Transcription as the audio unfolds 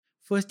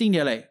first thing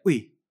they're like,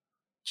 wait,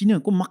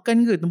 Cina, kau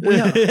makan ke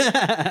tempoyak?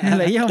 And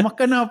like, yeah,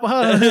 makan lah, apa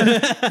hal?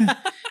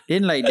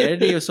 Then like the other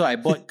day also, I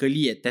bought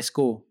curly at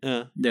Tesco.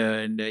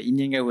 The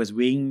Indian guy who was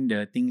weighing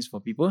the things for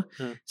people.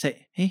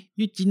 Said, hey,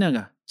 you Cina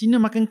ke?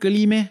 Cina makan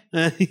curly meh?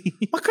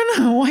 Makan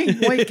lah,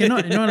 why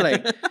cannot? You know,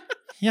 like,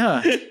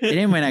 yeah. And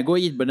then when I go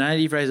eat banana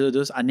leaf rice,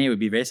 those Ane will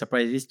be very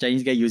surprised. This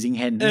Chinese guy using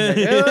hand.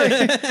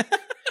 Like,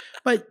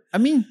 but I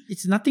mean,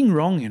 it's nothing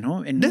wrong, you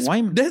know. And that's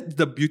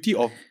the beauty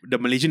of the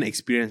Malaysian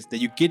experience, that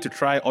you get to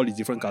try all these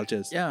different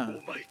cultures. Yeah.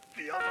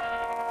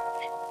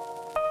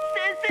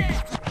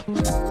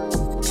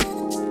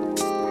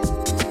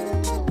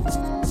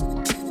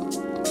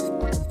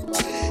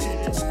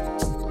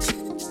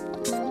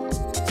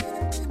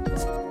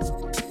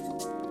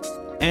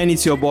 And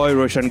it's your boy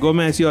Roshan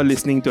Gomez. You are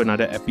listening to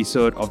another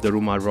episode of the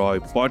Rumah Roy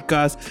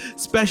podcast.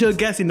 Special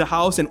guest in the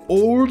house, an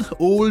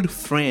old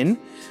friend,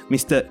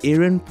 Mr.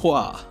 Aaron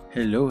Phua.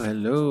 Hello.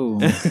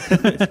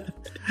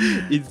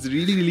 It's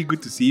really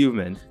good to see you,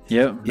 man.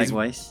 Yeah,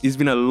 likewise. It's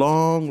been a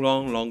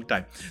long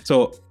time.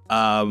 So,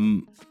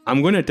 I'm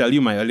going to tell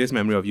you my earliest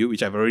memory of you,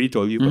 which I've already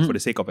told you, but for the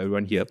sake of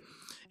everyone here,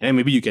 and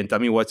maybe you can tell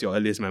me what's your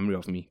earliest memory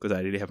of me, because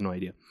I really have no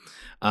idea.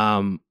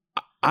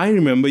 I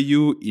remember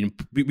you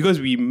because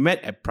we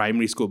met at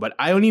primary school, but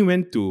I only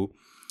went to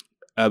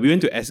we went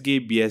to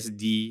SK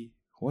BSD.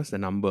 What's the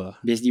number?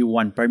 BSD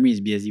 1. Primary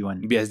is BSD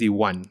 1. BSD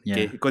 1. Yeah.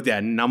 Okay, because there are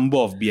a number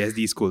of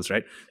BSD schools,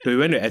 right? So we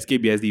went to SK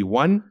BSD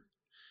 1.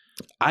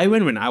 I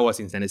went when I was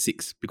in standard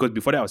 6, because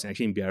before that I was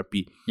actually in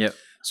BRP. Yep.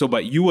 So,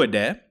 but you were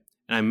there,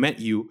 and I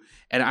met you,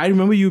 and I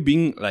remember you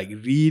being like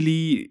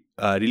really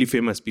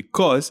famous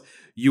because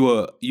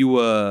you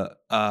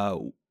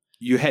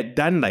had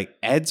done like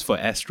ads for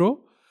Astro.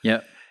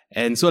 Yeah.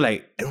 And so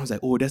like everyone was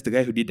like, oh, that's the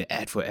guy who did the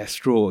ad for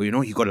Astro. You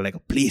know, he got like a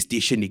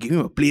PlayStation. They gave him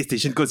a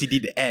PlayStation because he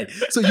did the ad.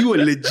 So you were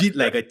legit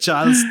like a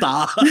child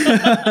star.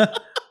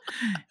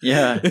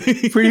 Yeah,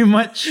 pretty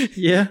much.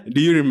 Yeah. Do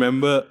you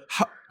remember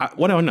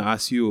what I want to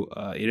ask you,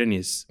 Aaron,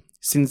 is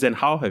since then,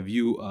 how have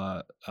you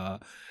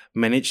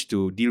managed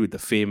to deal with the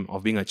fame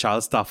of being a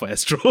child star for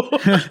Astro?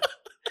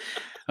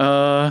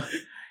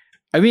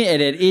 I mean, at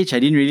that age, I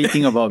didn't really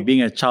think about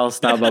being a child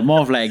star, but more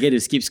of like I get to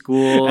skip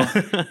school,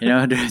 you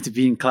know, don't have to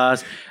be in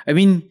class. I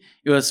mean,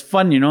 it was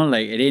fun, you know,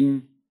 like, and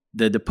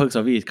then the perks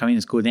of it is coming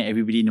to school, then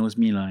everybody knows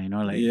me, you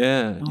know, like.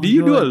 Yeah. Do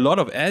you do a lot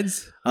of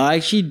ads? I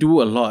actually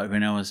do a lot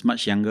when I was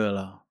much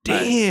younger.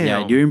 Damn.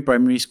 Yeah, during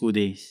primary school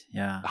days.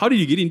 Yeah. How did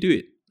you get into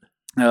it?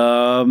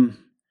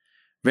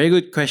 Very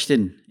good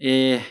question.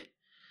 Let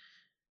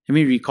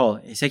me recall.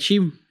 It's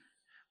actually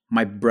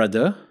my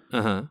brother.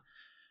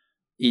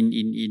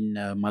 In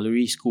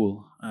Mallory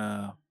school.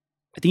 I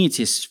think it's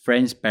his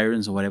friend's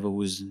parents or whatever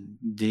who's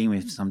dealing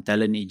with some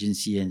talent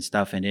agency and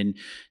stuff. And then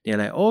they're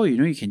like, oh, you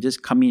know, you can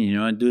just come in, you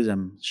know, and do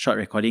some short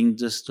recording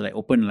just to like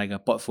open like a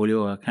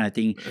portfolio kind of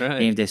thing. Right.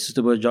 And if there's a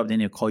suitable job, then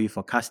they'll call you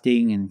for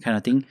casting and kind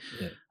of thing.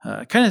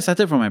 Yeah. Kind of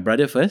started from my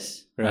brother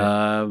first.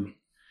 Right.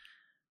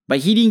 But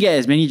he didn't get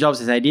as many jobs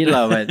as I did.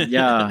 But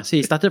yeah, so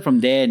he started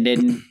from there. And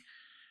then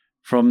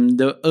from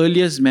the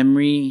earliest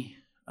memory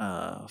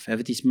of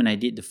advertisement I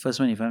did, the first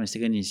one, if I'm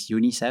mistaken, is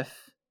UNICEF.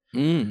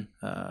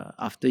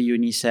 After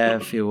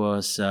UNICEF, it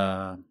was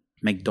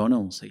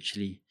McDonald's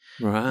actually.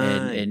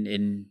 Right.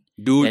 And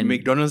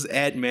McDonald's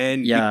ad,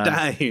 man, yeah, big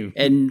time.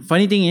 And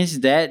funny thing is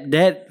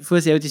that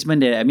first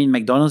advertisement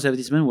McDonald's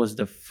advertisement was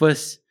the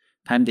first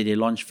time that they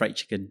launched fried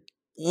chicken.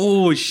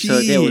 Oh shit! So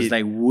that was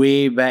like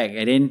way back,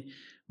 and then.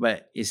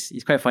 But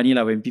it's quite funny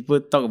when people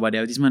talk about the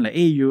advertisement, like,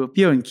 hey, you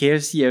appear on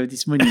KFC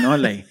advertisement, you know,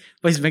 like,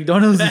 but it's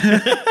McDonald's.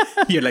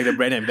 You're like the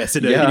brand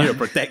ambassador, you need to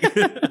protect.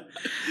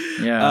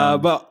 Yeah.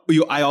 But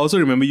I also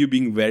remember you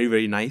being very,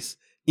 very nice.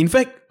 In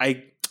fact,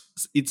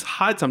 it's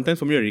hard sometimes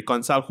for me to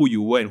reconcile who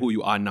you were and who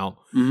you are now.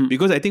 Mm-hmm.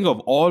 Because I think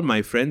of all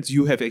my friends,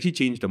 you have actually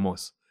changed the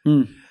most.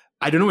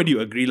 I don't know whether you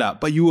agree,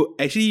 but you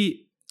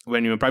actually...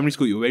 When you were in primary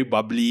school, you were very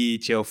bubbly,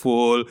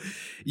 cheerful.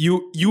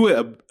 You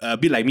were a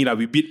bit like me. We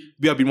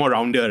are a bit more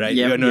rounder, right?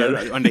 Yep, we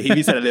are on the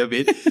heavy side a little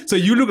bit. So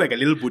you look like a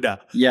little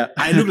Buddha. Yeah.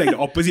 I look like the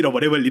opposite of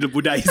whatever little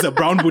Buddha is, a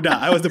brown Buddha.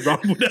 I was the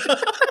brown Buddha.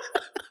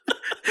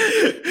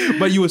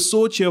 But you were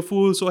so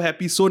cheerful, so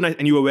happy, so nice.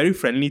 And you were very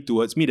friendly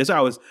towards me. That's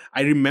why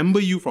I remember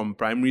you from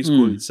primary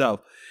school itself.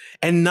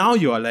 And now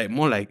you are like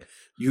more like...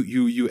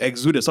 You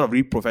exude a sort of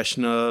really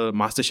professional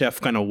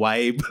MasterChef kind of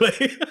vibe.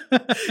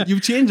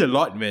 You've changed a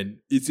lot, man.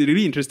 It's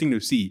really interesting to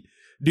see.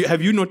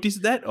 Have you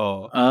noticed that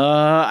or?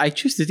 I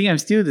choose to think I'm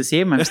still the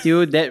same. I'm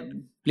still that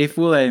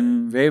playful.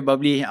 I'm very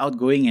bubbly,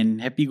 outgoing,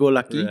 and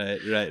happy-go-lucky.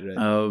 Right.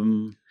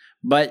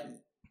 But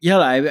yeah,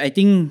 I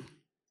think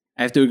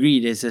I have to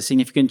agree. There's a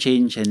significant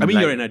change. And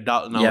you're an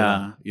adult now.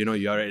 Yeah. You know,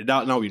 you're an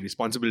adult now with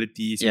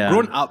responsibilities. Yeah. You've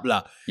grown up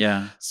lah.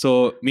 Yeah.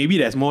 So maybe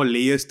there's more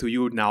layers to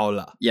you now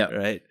lah. Yeah.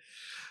 Right.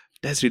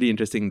 That's really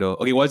interesting though.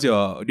 Okay,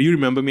 do you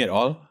remember me at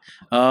all?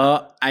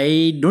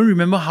 I don't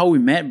remember how we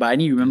met, but I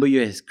only remember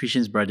you as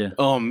Christian's brother.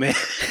 Oh man,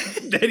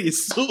 that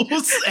is so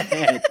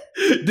sad.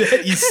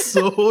 That is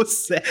so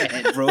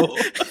sad, bro.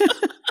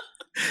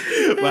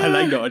 But I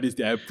like the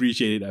honesty. I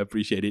appreciate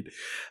it.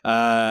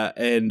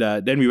 And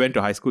then we went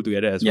to high school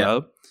together as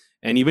well.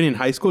 And even in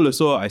high school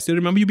also, I still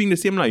remember you being the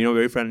same, like,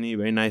 very friendly,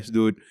 very nice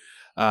dude.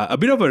 A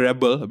bit of a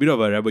rebel.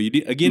 You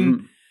did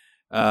again.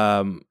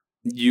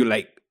 You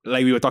like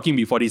we were talking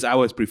before this. I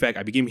was prefect.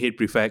 I became head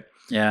prefect.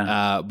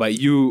 Yeah. But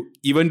you,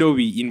 even though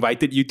we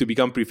invited you to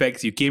become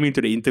prefects, you came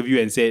into the interview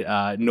and said,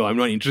 "No, I'm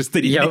not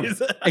interested in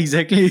this."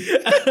 Exactly.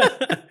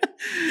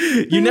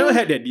 You never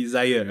had that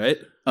desire, right?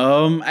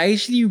 I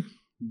actually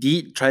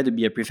did try to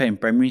be a prefect in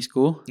primary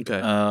school.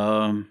 Okay.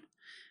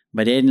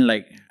 But then,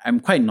 like,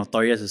 I'm quite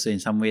notorious also in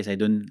some ways. I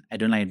don't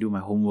like to do my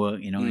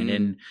homework, and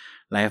then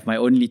like I have my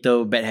own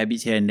little bad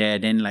habits here and there.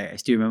 Then, like, I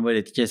still remember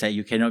the teachers like,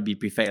 you cannot be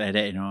prefect like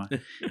that,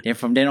 Then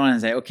from then on, I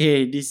was like,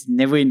 okay, this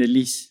never in the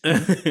list.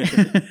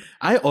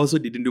 I also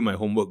didn't do my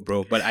homework,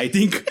 bro. But I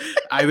think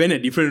I went a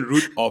different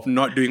route of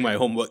not doing my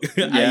homework.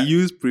 I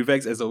used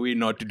prefects as a way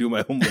not to do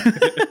my homework.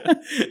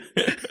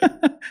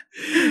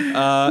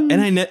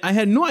 And I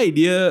had no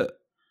idea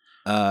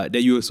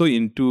that you were so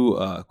into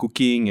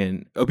cooking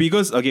and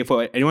because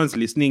for anyone's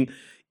listening,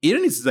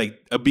 Aaron is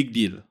like a big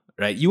deal,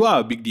 right? You are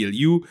a big deal.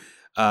 You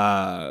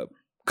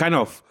kind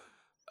of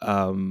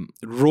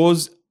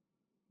rose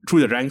through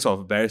the ranks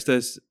of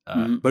baristas,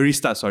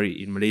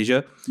 in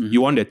Malaysia.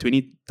 You won the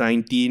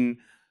 2019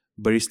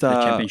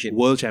 barista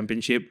world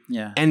championship,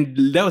 and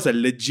that was a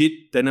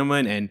legit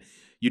tournament. And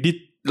you did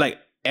like.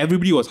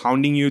 Everybody was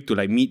hounding you to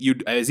like meet you,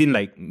 as in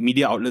like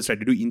media outlets tried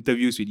to do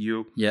interviews with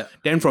you. Yeah.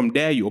 Then from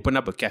there, you opened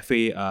up a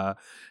cafe, 30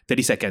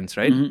 seconds,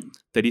 right?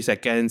 30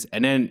 seconds.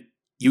 And then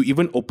you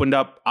even opened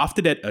up,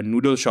 after that, a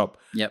noodle shop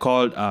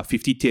called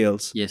 50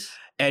 Tales. Yes.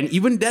 And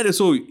even that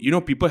also,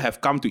 people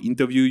have come to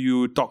interview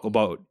you, talk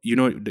about,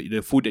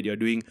 the food that you're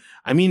doing.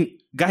 I mean,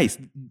 guys,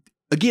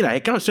 again, I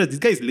cannot stress, this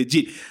guy is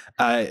legit.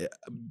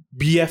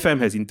 BFM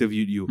has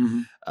interviewed you.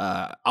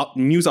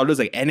 News outlets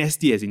like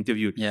NST has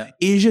interviewed.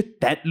 Asia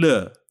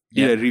Tatler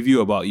did a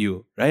review about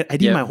you, right? I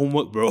did my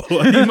homework, bro.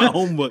 I did my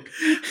homework.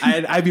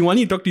 I've been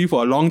wanting to talk to you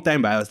for a long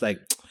time, but I was like,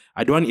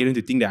 I don't want Aaron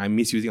to think that I'm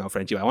misusing our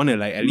friendship. I want to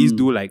like at least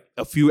do like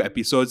a few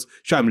episodes,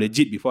 sure I'm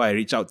legit before I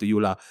reach out to you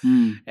lah.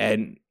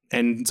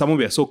 And someone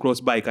we are so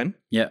close by, kan?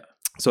 Yeah.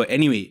 So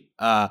anyway,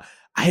 I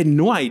had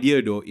no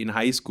idea though in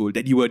high school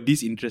that you were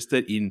this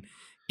interested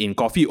in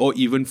coffee or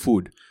even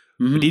food.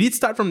 Did it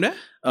start from there?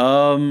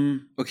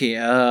 Okay,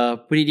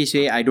 put it this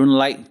way, I don't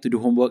like to do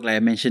homework like I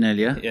mentioned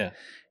earlier. Yeah.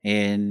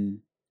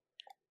 And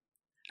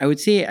I would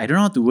say, I don't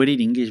know how to word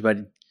it in English, but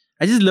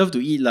I just love to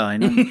eat lah.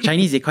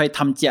 Chinese, they call it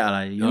tam jia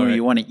lah.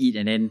 You want to eat.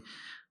 And then,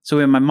 so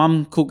when my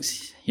mom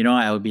cooks,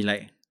 I will be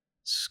like,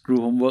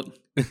 screw homework,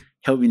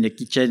 help in the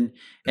kitchen.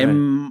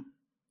 And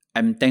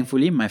I'm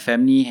thankfully, my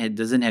family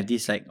doesn't have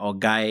this like,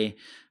 guy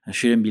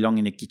shouldn't belong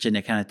in the kitchen,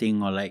 that kind of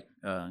thing, or like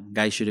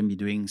guys shouldn't be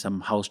doing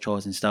some house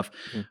chores and stuff.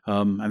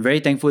 I'm very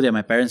thankful that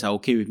my parents are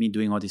okay with me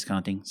doing all these kind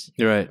of things.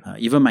 Right.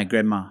 Even my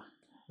grandma.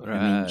 Right.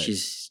 I mean,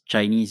 she's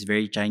Chinese,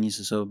 very Chinese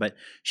also, but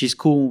she's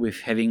cool with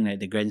having like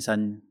the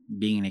grandson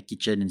being in the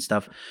kitchen and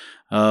stuff.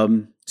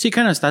 So it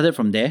kind of started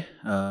from there.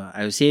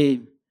 I would say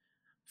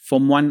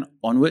Form 1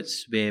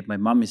 onwards, where my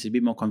mom is a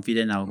bit more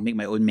confident, I'll make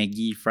my own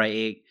Maggi, fried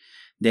egg.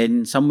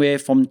 Then somewhere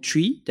Form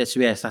 3, that's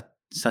where I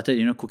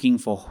started, cooking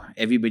for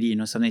everybody,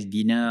 sometimes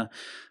dinner.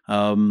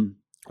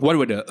 What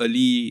were the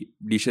early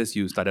dishes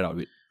you started out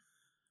with?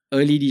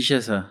 Early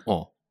dishes,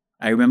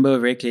 I remember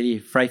very clearly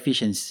fried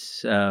fish and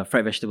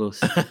fried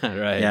vegetables.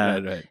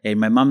 Right. And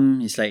my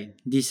mom is like,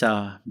 these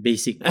are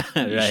basic.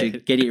 You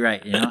should get it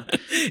right,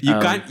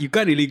 You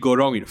can't really go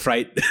wrong with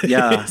fried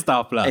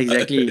stuff lah.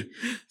 Exactly.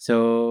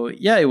 So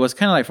it was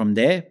kind of like from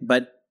there.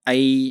 But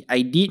I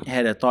did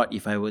had a thought,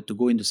 if I were to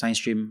go into science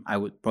stream, I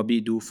would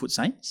probably do food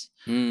science.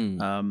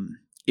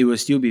 It will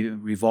still be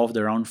revolved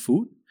around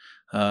food.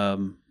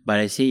 But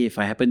I say if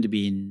I happen to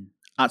be in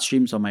art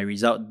streams or my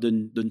result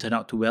don't turn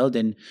out too well,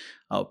 then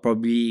I'll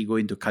probably go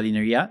into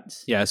culinary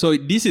arts. Yeah, so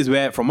this is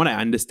where, from what I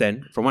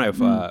understand, from what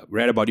I've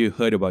read about you,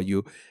 heard about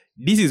you,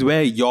 this is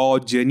where your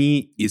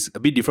journey is a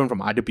bit different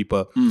from other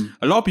people.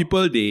 A lot of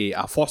people, they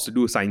are forced to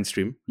do science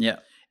stream. Yeah.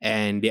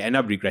 And they end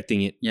up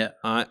regretting it. Yeah.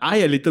 I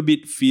a little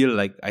bit feel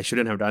like I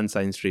shouldn't have done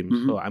science stream.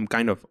 So I'm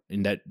kind of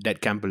in that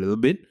camp a little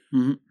bit.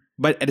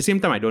 But at the same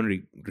time, I don't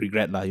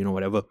regret lah,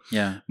 whatever.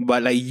 Yeah.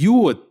 But like you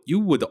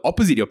were the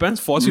opposite. Your parents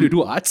forced you to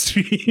do art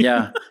stream.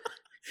 Yeah.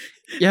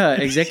 Yeah,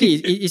 exactly.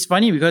 It's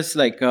funny because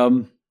like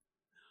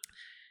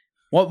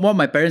what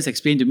my parents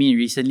explained to me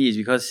recently is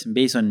because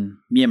based on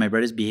me and my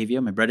brother's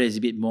behavior, my brother is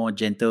a bit more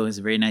gentle. He's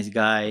a very nice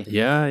guy.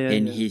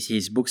 And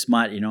he's book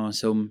smart,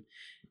 So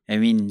I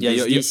mean,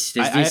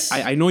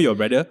 I know your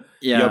brother.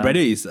 Yeah. Your brother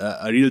is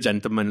a real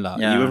gentleman lah.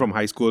 Even from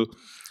high school.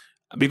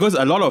 Because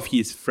a lot of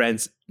his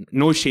friends,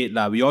 no shade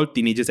lah, we all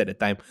teenagers at the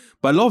time,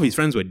 but a lot of his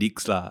friends were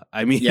dicks lah.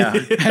 I mean, yeah,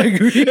 I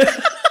agree.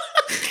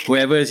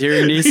 Whoever is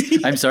hearing this,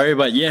 I'm sorry,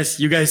 but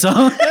yes, you guys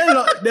saw.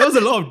 There was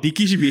a lot of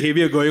dickish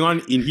behavior going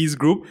on in his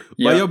group,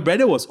 but your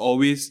brother was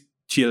always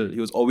chill.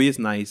 He was always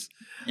nice.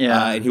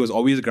 Yeah. And he was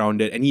always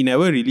grounded, and he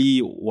never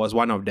really was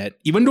one of that,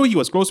 even though he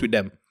was close with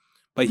them.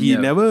 but he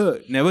Yep.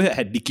 never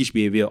had dickish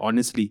behavior.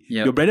 Honestly,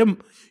 Yep.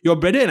 your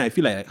brother and I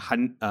feel like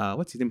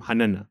what's his name,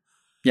 Hanan.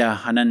 Yeah,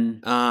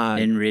 Hanan, Ah,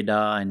 then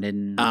Reda, and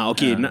then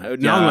okay. Now we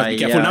yeah, must be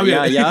careful.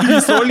 yeah, Now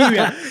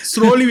yeah.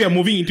 slowly we are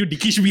moving into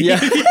dickish behavior.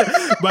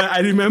 But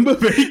I remember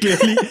very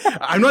clearly.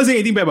 I'm not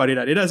saying anything bad about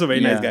Reda. Reda is a very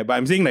nice Yeah. guy. But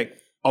I'm saying like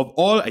of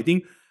all, I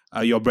think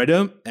your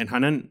brother and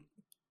Hanan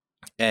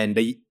and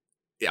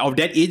of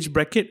that age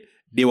bracket,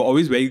 they were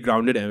always very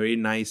grounded and very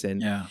nice,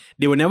 and Yeah.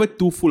 they were never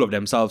too full of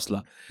themselves,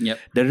 lah. Yep.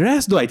 The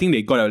rest, though, I think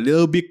they got a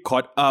little bit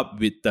caught up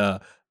with the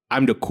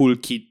I'm the cool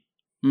kid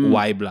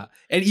vibe, lah.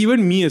 And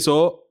even me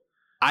also,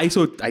 I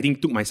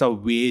think took myself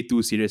way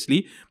too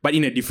seriously, but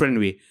in a different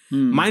way.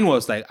 Mine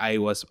was like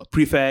I was a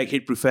prefect,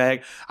 head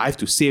prefect. I have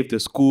to save the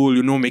school,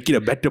 make it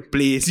a better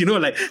place,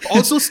 like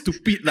also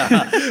stupid lah,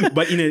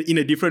 but in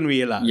a different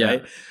way lah.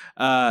 Yeah.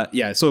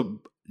 Right?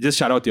 So just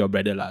shout out to your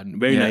brother lah.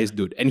 Very nice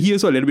dude, and he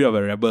also a little bit of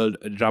a rebel,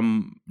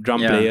 drum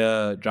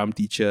player, drum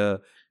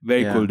teacher.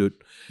 Very cool dude.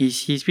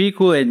 He's pretty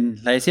cool,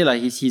 and like I said, like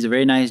he's a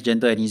very nice,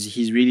 gentle, and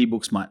he's really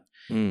book smart.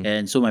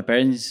 And so my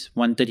parents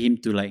wanted him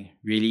to like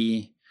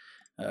really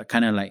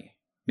kind of like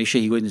make sure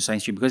he go into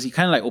science stream, because he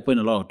kind of like opened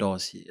a lot of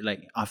doors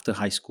like after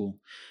high school.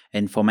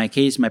 And for my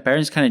case, my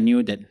parents kind of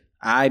knew that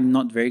I'm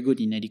not very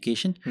good in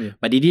education,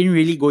 but they didn't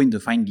really go into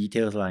fine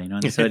details lah,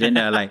 So then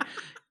they're like,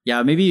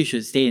 yeah, maybe you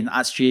should stay in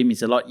art stream.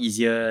 It's a lot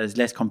easier. It's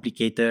less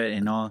complicated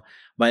and all.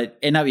 But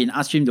end up in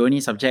art stream, the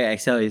only subject I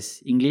excel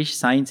is English,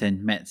 science,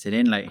 and maths. And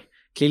then like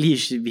clearly you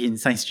should be in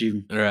science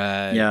stream.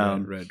 Right. Yeah.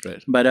 Right.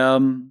 But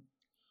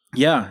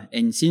yeah,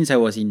 and since I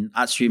was in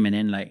art stream, and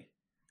then like,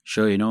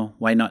 sure,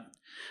 why not?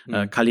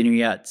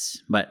 Culinary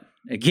arts. But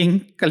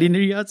again,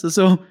 culinary arts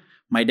also,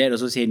 my dad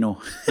also said no.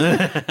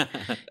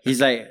 He's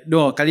like,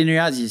 no, culinary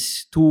arts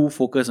is too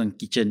focused on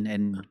kitchen,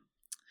 and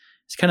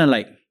it's kind of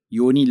like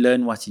you only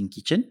learn what's in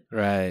kitchen.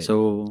 Right.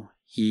 So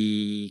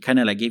he kind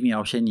of like gave me an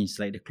option. It's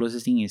like the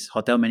closest thing is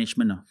hotel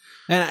management.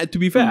 And to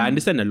be fair, I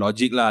understand the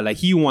logic lah. Like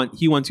he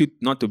wants you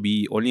not to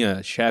be only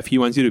a chef. He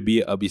wants you to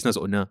be a business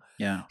owner.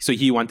 Yeah. So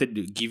he wanted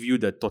to give you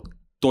the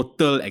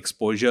total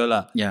exposure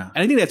lah. Yeah.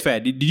 And I think that's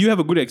fair. Did you have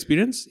a good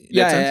experience? In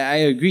Yeah, that sense? I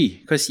agree.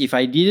 Because if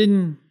I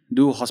didn't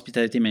do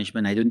hospitality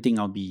management, I don't think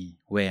I'll be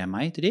where am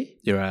I today.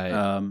 You're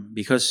right.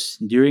 Because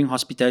during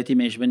hospitality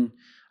management,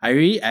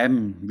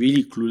 I'm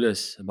really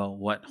clueless about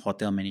what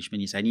hotel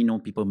management is. I didn't know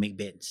people make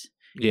beds.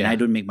 Yeah. And I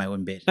don't make my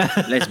own bed.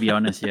 Let's be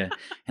honest here.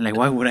 And like,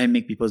 why would I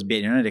make people's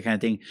bed? That kind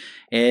of thing.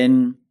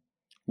 And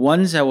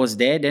once I was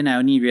there, then I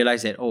only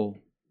realized that,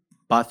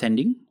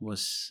 bartending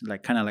was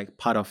like kind of like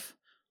part of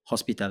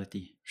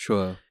hospitality.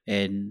 Sure.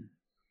 And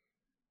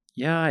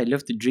yeah, I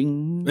love to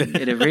drink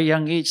at a very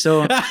young age.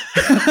 So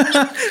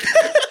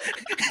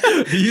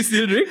Do you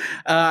still drink?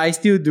 I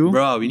still do.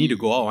 Bro, we need to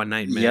go out one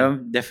night, man. Yeah,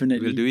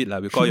 definitely. We'll do it lah.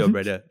 We'll call your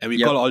brother. And we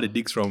Yep. call all the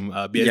dicks from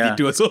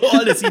BSD2. So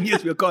all the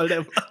seniors, we'll call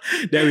them.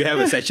 Then we have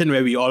a session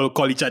where we all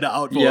call each other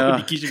out for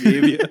dickish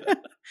behavior.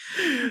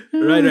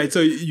 Right.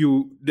 So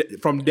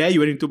from there you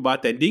went into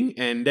bartending,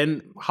 and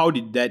then how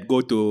did that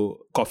go to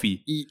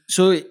coffee?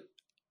 So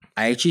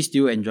I actually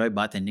still enjoy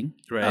bartending.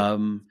 Right.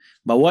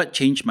 But what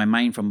changed my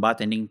mind from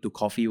bartending to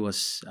coffee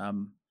was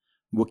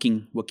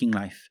working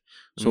life.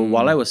 So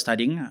while I was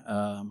studying,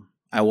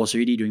 I was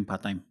already doing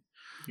part-time.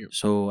 Yep.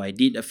 So I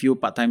did a few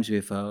part-times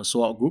with a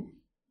SWAT group.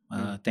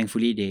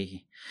 Thankfully,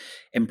 they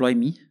employed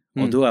me.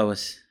 Although I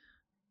was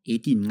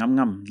 18,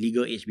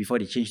 legal age before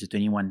they changed to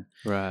 21.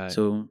 Right.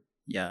 So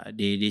yeah,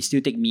 they still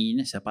take me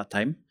in as a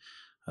part-time.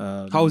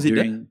 How is it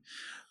there?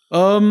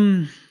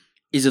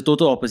 It's a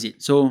total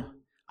opposite. So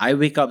I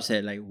wake up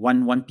at like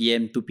 1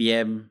 p.m., 2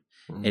 p.m.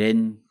 and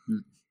then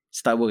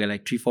start work at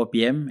like 3, 4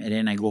 p.m. and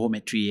then I go home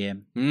at 3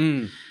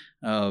 a.m.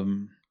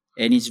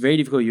 And it's very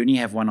difficult. You only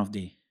have one off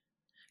day.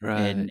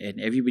 Right. And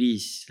everybody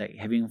is like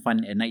having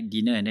fun at night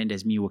dinner, and then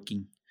there's me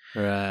working.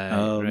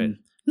 Right.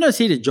 Not to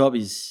say the job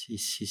is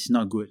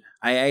not good.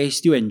 I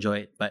still enjoy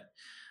it, but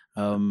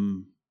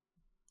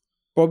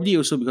probably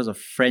also because of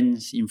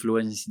friends'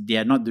 influence, they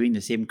are not doing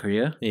the same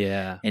career.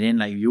 Yeah. And then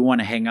like you want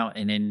to hang out,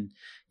 and then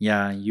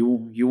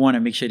you want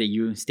to make sure that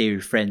you stay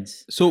with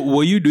friends. So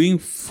were you doing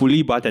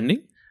fully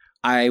bartending?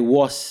 I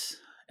was.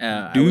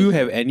 Do you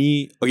have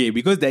any? Okay,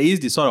 because there is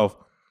this sort of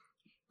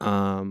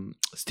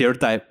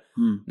stereotype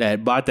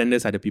that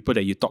bartenders are the people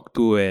that you talk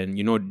to and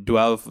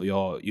delve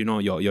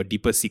your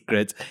deeper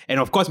secrets.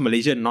 And of course,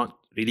 Malaysia not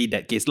really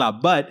that case lah.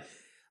 But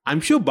I'm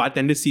sure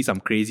bartenders see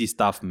some crazy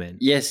stuff, man.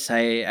 Yes,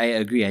 I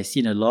agree. I've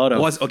seen a lot of.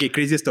 What's okay?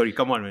 Craziest story.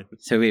 Come on, man.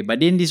 So wait, but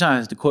then this one I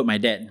have to quote my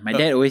dad. My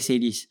dad always say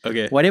this.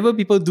 Okay. Whatever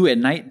people do at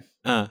night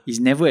is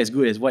never as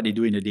good as what they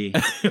do in the day.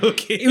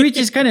 Okay. Which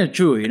is kind of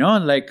true,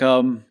 Like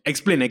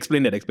Explain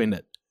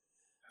that.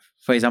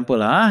 For example,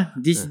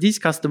 this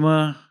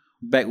customer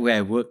back where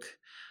I work,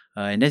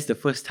 and that's the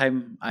first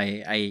time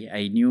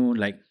I knew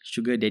like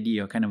sugar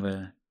daddy or kind of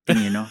a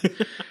thing,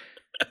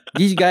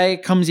 This guy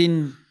comes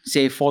in,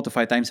 say 4 to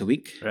 5 times a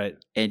week, right?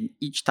 And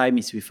each time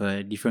is with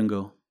a different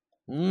girl.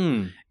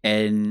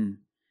 And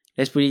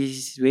let's put it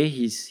this way: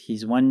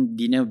 his one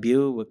dinner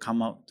bill will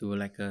come out to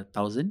like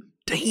 1,000.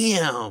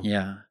 Damn.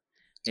 Yeah,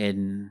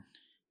 and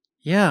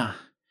Yeah.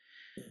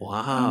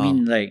 Wow. I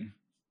mean, like,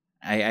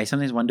 I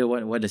sometimes wonder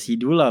what does he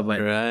do lah.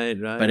 But right.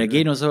 but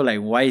again, also like,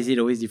 why is it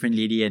always different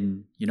lady?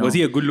 And you know, Was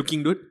he a good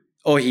looking dude?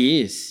 Oh,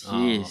 he is.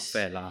 He is.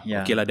 Fair lah.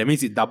 Yeah. Okay lah. That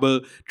means it's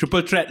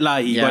triple threat lah.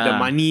 He got the Yeah.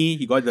 money,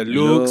 he got the The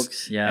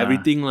looks, yeah.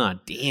 everything lah.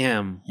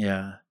 Damn.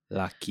 Yeah.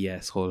 Lucky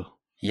asshole.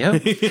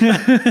 Yep.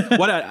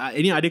 What are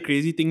any other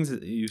crazy things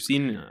you've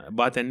seen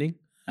bartending?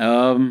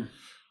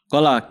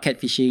 Got lah,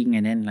 catfishing,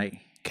 and then like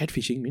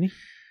Catfishing, meaning?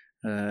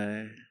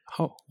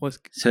 how? What's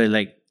So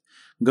like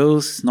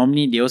girls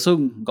normally they also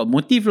got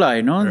motive lah,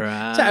 you know.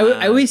 Right. So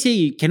I always say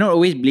you cannot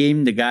always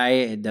blame the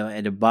guy at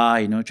the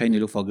bar, you know, trying to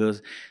look for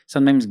girls.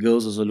 Sometimes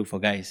girls also look for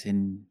guys,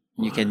 and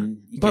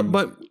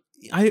But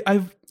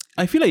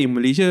I feel like in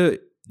Malaysia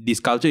this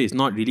culture is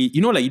not really,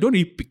 you know, like you don't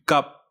really pick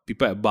up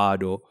people at bar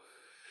though.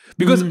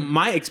 Because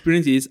my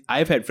experience is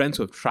I've had friends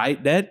who have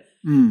tried that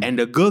and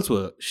the girls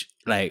were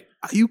like,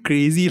 are you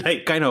crazy?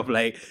 Like kind of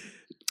like,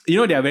 you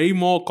know, they are very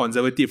more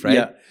conservative, right?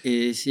 Yeah,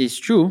 it's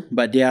true.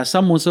 But there are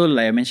some also,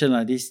 like I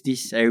mentioned,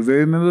 this I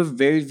remember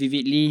very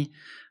vividly.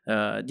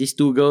 These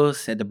two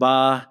girls at the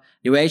bar,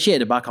 they were actually at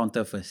the bar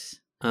counter first.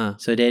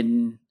 So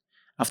then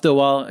after a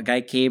while, a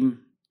guy came,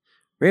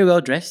 very well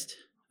dressed.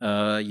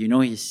 You know,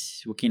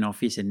 he's working in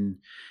office and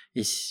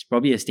it's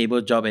probably a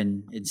stable job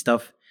and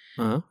stuff.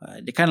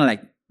 They kind of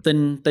like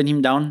turn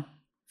him down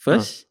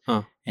first,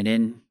 and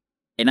then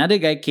another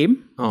guy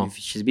came,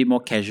 which is a bit more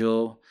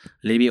casual,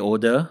 a little bit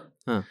older.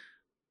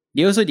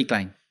 They also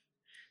declined.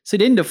 So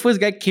then the first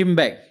guy came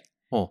back,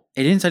 and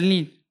then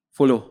suddenly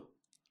follow.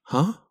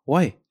 Huh?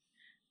 Why?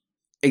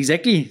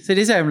 Exactly. So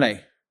that's why I'm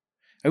like,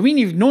 I mean,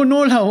 if no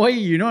lah, why,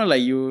 you know,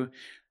 like you.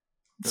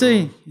 So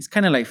it's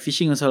kind of like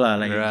fishing also lah,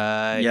 like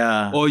right.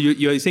 Yeah. Oh,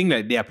 you're saying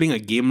that they are playing a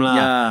game lah.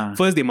 Yeah.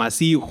 First they must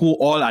see who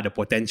all are the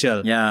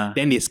potential. Yeah.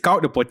 Then they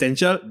scout the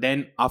potential.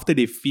 Then after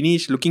they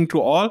finish looking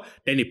through all,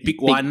 then they pick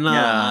one lah.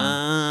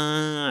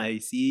 Yeah. I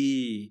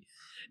see.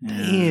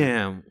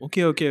 Damn.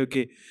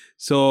 Okay.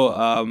 So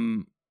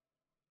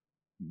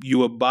you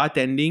were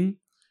bartending,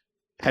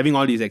 having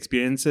all these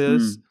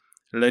experiences,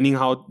 learning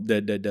how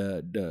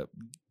the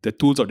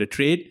tools of the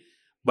trade.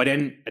 But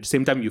then at the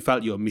same time, you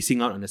felt you were missing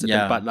out on a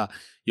certain part lah.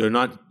 You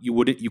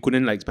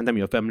couldn't like spend time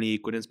with your family, you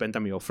couldn't spend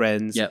time with your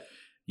friends. Yep.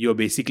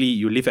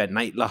 You live at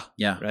night lah.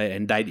 Yeah. Right,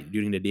 and died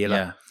during the day lah.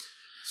 Yeah.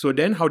 So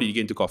then, how did you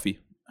get into coffee?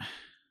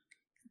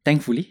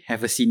 Thankfully, I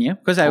have a senior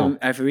because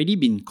I've already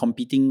been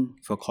competing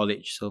for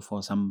college, so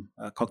for some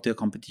cocktail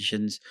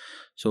competitions.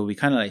 So we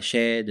kind of like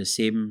share the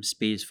same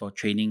space for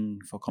training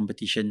for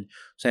competition.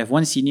 So I have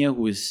one senior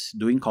who is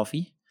doing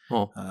coffee.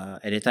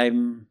 At the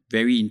time,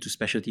 very into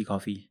specialty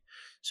coffee.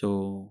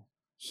 So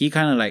he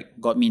kind of like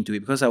got me into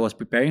it because I was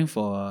preparing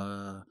for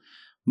a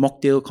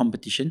mocktail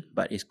competition,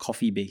 but it's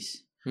coffee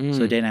based.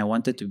 So then I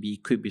wanted to be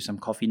equipped with some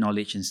coffee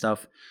knowledge and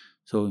stuff.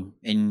 So,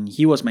 and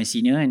he was my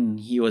senior and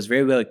he was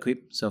very well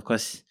equipped. So of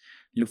course,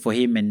 look for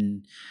him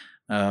and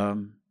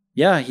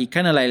he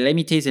kind of like let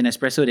me taste an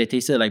espresso that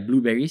tasted like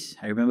blueberries.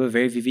 I remember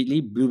very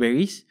vividly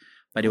blueberries,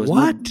 but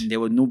there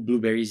were no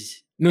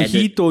blueberries. No, added.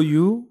 He told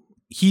you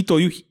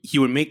he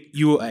would make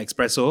you an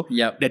espresso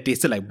that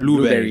tasted like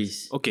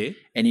blueberries. Okay.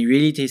 And it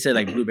really tasted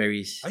like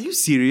blueberries. Are you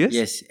serious?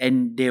 Yes.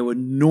 And there were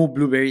no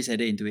blueberries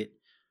added into it.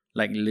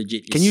 Like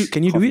legit. Can you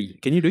do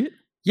it? Can you do it?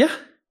 Yeah.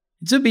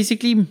 So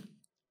basically,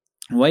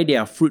 why there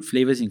are fruit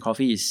flavors in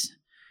coffee is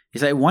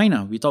it's like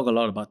wine. We talk a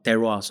lot about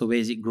terroir. So where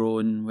is it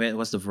grown?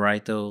 What's the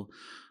varietal?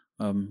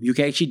 You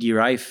can actually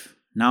derive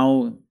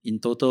now in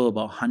total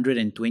about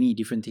 120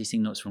 different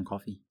tasting notes from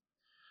coffee.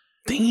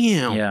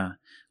 Damn. Yeah.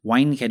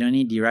 Wine can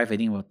only derive, I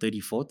think, about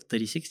 34 to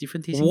 36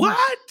 different tasting notes.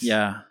 What?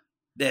 Yeah.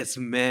 That's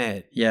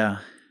mad. Yeah.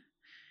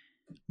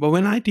 But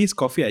when I taste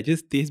coffee, I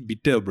just taste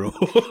bitter, bro.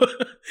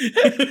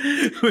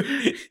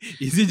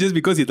 Is it just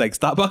because it's like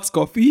Starbucks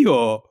coffee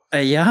or?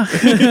 Yeah.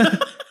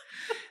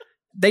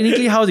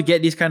 Technically, how to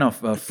get this kind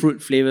of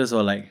fruit flavors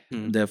or like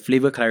the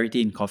flavor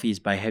clarity in coffee is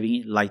by having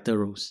it lighter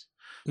roast.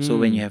 So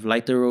when you have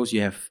lighter roast, you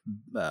have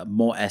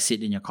more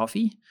acid in your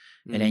coffee.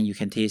 And then you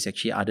can taste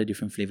actually other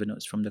different flavor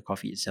notes from the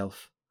coffee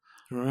itself.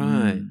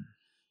 Right.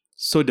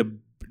 So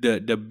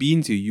the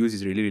beans you use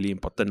is really, really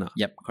important.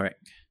 Yep,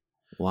 correct.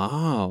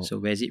 Wow. So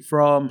where's it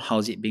from?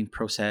 How's it being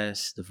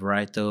processed? The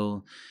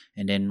varietal.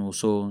 And then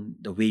also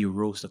the way you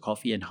roast the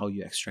coffee and how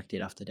you extract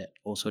it after that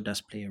also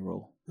does play a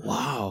role.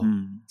 Wow.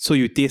 So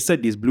you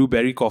tasted this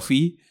blueberry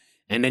coffee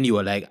and then you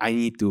were like, I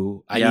need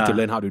to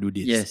learn how to do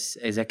this. Yes,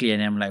 exactly.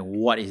 And I'm like,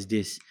 what is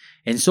this?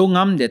 And so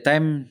ngam that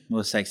time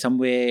was like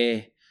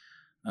somewhere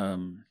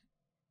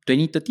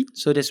 2013.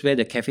 So that's where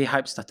the cafe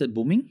hype started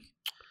booming.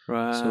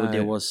 Right. So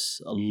there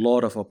was a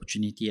lot of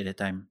opportunity at the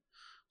time.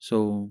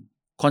 So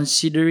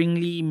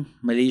consideringly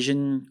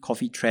Malaysian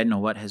coffee trend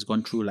or what has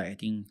gone through like I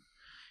think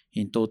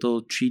in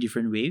total 3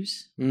 different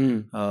waves.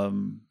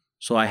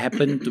 So I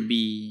happened to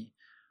be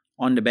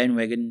on the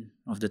bandwagon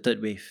of the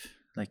third wave,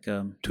 like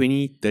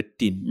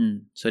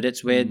 2013. So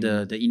that's where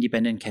the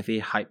independent cafe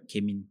hype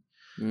came in.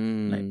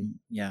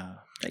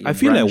 Like I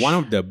feel like one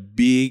of the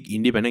big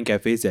independent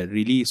cafes that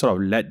really sort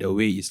of led the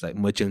way is like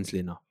Merchants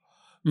Lane now.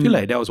 I feel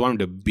like that was one of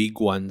the big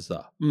ones.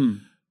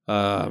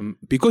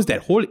 Because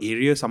that whole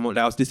area, like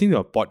I was listening to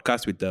a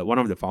podcast with one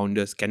of the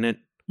founders, Kenneth.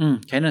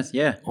 Kenneth,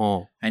 yeah.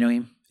 Oh, I know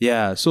him.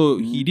 yeah. So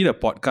he did a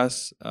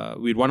podcast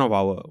with one of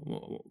our.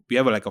 We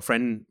have like a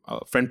friend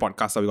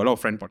podcast. We got a lot of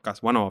friend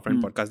podcasts. One of our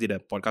friend podcasts did a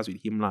podcast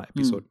with him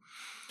episode.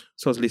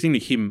 So I was listening to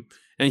him,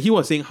 and he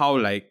was saying how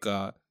like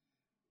a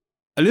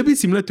little bit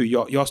similar to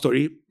your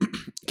story.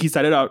 He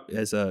started out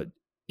as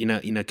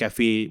in a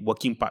cafe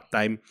working part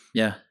time.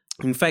 Yeah.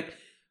 In fact,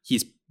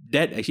 his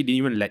dad actually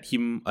didn't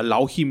even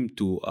allow him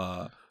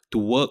to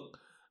work.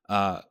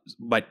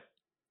 But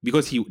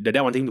because the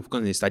dad wanted him to focus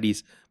on his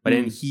studies, but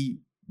then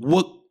he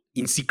worked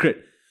in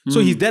secret.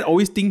 So his dad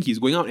always think he's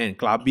going out and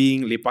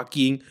clubbing,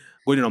 lepaking,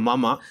 going to a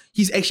mama.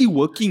 He's actually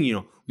working,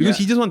 because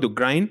he just want to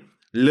grind,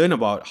 learn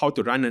about how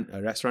to run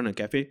a restaurant, a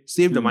cafe,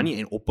 save the money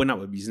and open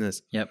up a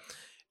business. Yep.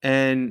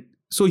 And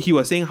so he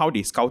was saying how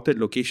they scouted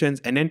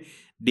locations and then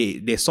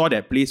they saw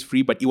that place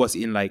free, but it was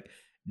in like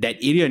that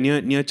area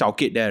near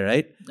Chowkit there,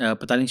 right?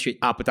 Petaling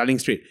Street. Petaling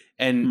Street.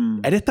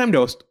 And at that time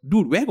there was,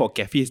 dude, where got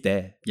cafes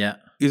there? Yeah.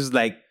 It was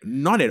like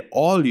not at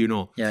all,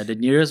 Yeah, the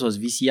nearest was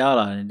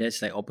VCR and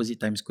that's like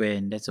opposite Times Square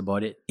and that's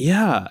about it.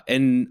 Yeah.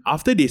 And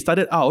after they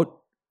started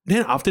out,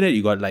 then after that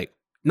you got like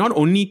not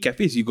only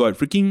cafes, you got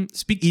freaking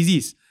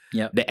speakeasies.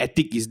 Yeah. The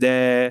Attic is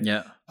there.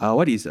 Yeah.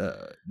 What is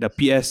the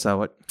PS?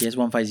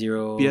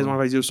 PS150.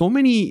 PS150. So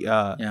many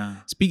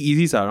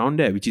speakeasies are around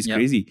there, which is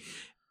crazy.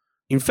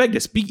 In fact, the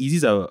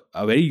speakeasies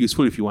are very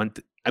useful if you want.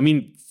 I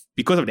mean,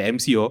 because of the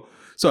MCO.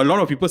 So a lot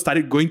of people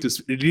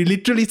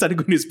literally started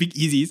going to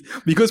speakeasies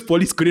because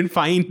police couldn't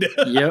find.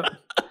 Yep.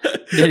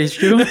 That is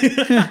true.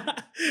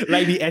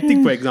 Like the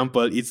Attic, for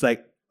example, it's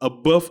like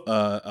above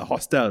a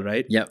hostel,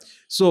 right? Yep.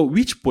 So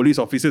which police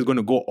officer is going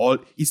to go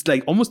it's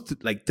like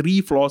almost like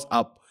 3 floors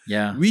up.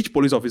 Yeah. Which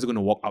police officer is going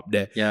to walk up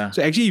there? Yeah.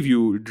 So actually, if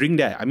you drink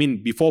that, I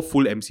mean, before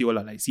full MCO,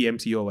 like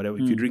CMCO or whatever,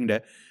 if you drink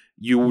that,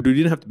 you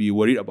didn't have to be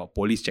worried about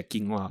police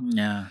checking.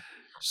 Yeah.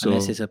 So,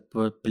 unless there's a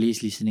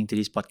police listening to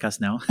this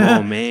podcast now.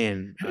 Oh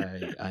man.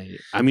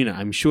 I mean,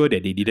 I'm sure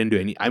that they didn't do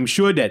any. I'm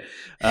sure that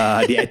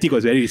the Attic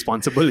was very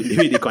responsible in the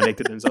way they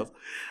conducted themselves.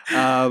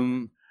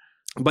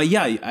 But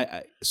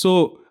yeah,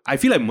 so I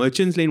feel like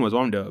Merchants Lane was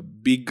one of the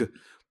big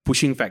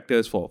pushing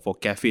factors for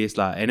cafes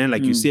and then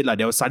like you said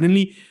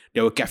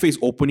there were cafes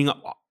opening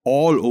up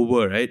all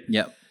over, right?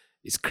 Yeah,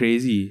 it's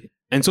crazy.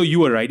 And so you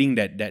were riding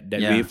that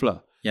wave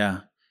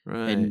Yeah,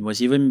 right. And it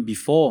was even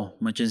before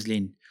Merchants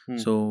Lane.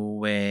 So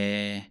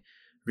where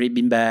Red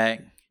Bean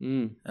Bag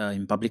in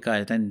Publica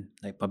at the time,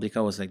 like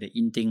Publica was like the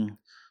in thing.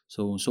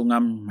 So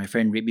Songam, my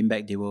friend Red Bean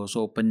Bag, they were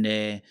also open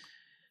there.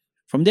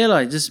 From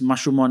there, just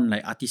mushroom on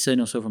like Artisan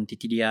also from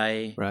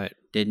TTDI. Right.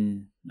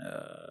 Then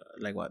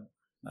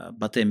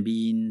Butter and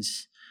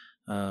Beans,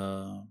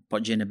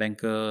 Port J and the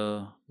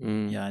Banker.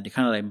 Yeah, they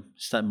kind of like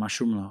start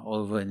mushroom all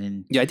over. And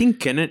then I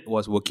think Kenneth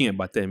was working at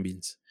Butter and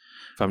Beans,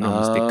 if I'm not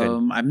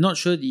mistaken. I'm not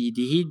sure he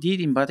did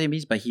in Butter and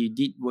Beans, but he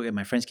did work at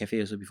my friend's cafe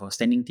also before,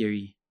 Standing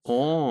Theory.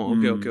 Oh,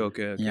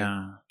 okay.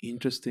 Yeah.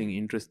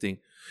 Interesting.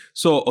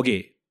 So,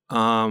 okay,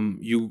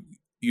 you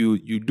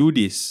do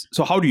this.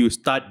 So how do you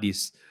start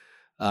this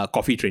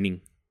coffee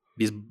training,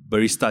 this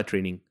barista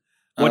training?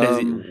 What does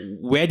it?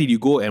 Where did you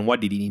go and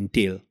what did it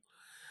entail?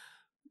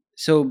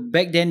 So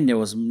back then there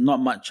was not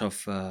much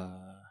of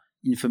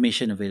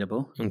information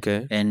available.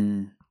 Okay.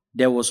 And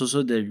there was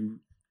also the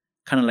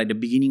kind of like the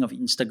beginning of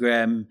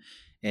Instagram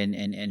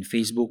and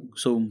Facebook.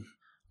 So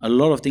a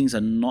lot of things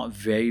are not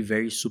very,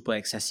 very super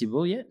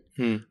accessible yet.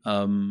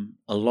 A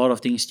lot of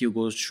things still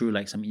goes through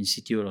like some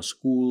institute or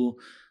school.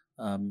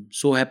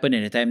 So happened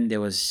at the time there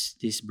was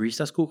this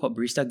barista school called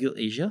Barista Guild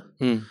Asia.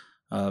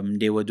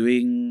 They were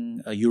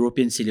doing a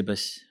European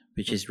syllabus,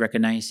 which is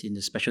recognized in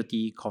the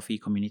specialty coffee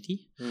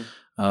community.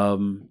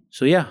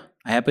 So yeah,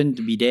 I happened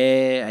to be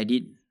there. I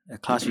did a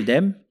class with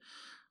them.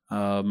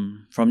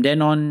 From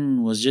then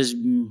on was just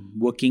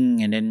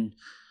working and then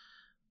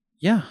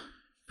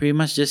pretty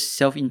much just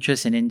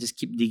self-interest and then just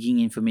keep digging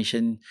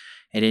information.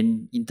 And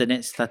then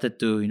internet started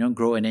to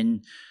grow, and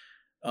then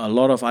a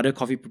lot of other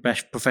coffee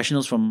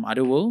professionals from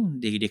other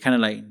world, they kind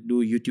of like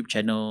do a YouTube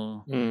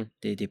channel.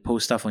 They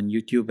post stuff on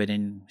YouTube and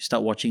then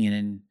start watching, and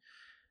then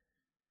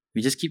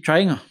we just keep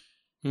trying.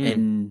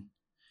 And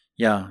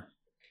yeah,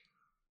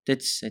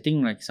 that's I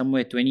think like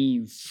somewhere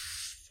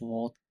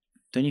 2014,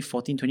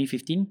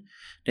 2015.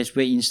 That's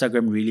where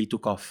Instagram really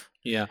took off.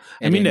 Yeah.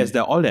 And then, there's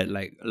all that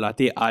like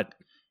latte art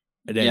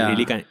that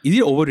really is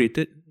it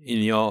overrated in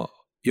your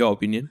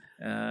opinion?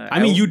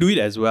 You do it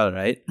as well,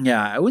 right?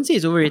 Yeah, I wouldn't say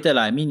it's overrated.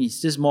 I mean, it's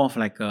just more of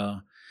like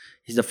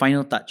it's the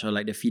final touch or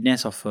like the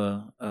finesse of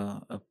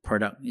a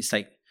product. It's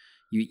like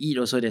you eat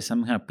also, there's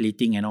some kind of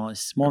plating and all.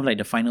 It's more of like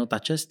the final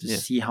touches to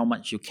see how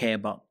much you care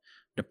about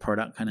the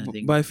product kind of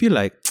thing. But I feel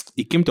like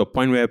it came to a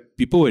point where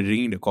people were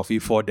drinking the coffee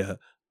for the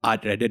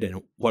art rather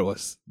than what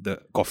was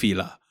the coffee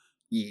lah.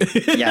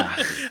 Yeah.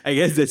 I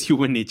guess that's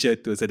human nature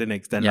to a certain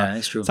extent. Yeah,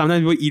 that's true.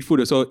 Sometimes people eat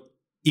food, so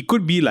it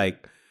could be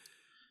like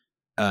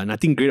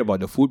nothing great about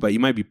the food, but it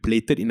might be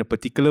plated in a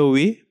particular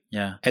way.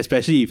 Yeah.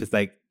 Especially if it's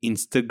like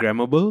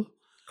Instagrammable.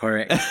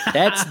 Correct.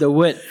 That's the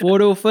word.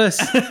 Photo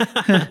first.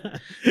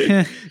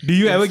 Do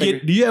you ever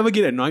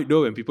get annoyed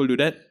though when people do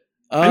that?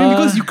 I mean,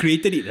 because you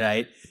created it,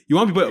 right? You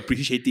want people to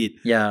appreciate it.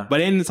 Yeah. But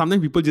then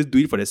sometimes people just do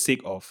it for the sake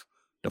of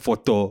the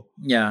photo.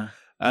 Yeah.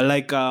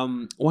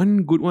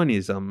 One good one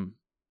is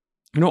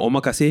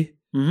omakase.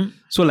 Mm-hmm.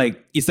 So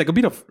like it's like a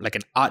bit of like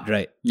an art,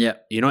 right? Yeah.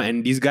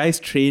 And these guys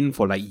train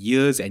for like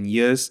years and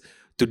years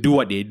to do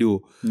what they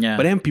do. Yeah.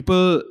 But then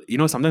people,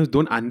 sometimes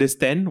don't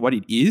understand what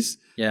it is.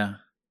 Yeah.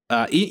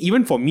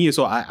 Even for me,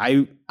 so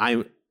I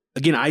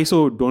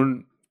also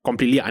don't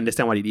completely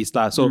understand what it is,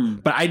 lah. So,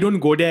 but I don't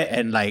go there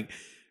and like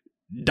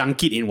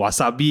dunk it in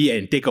wasabi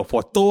and take a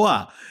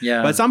photo,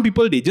 Yeah. But some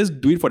people, they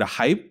just do it for the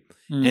hype,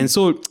 and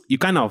so you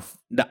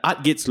the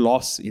art gets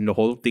lost in the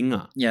whole thing,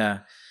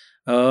 Yeah.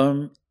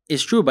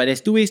 It's true, but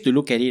there's two ways to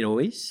look at it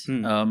always.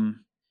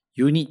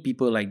 You need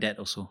people like that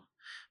also,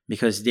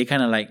 because they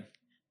kind of like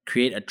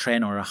create a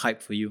trend or a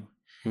hype for you,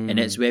 and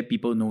that's where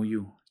people know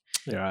you.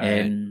 Right.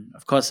 And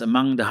of course,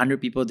 among the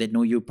 100 people that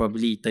know you,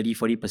 probably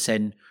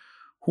 30-40%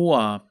 who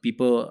are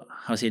people,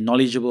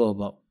 knowledgeable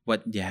about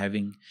what they're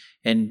having.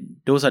 And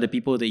those are the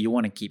people that you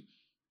want to keep.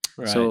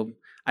 Right. So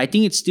I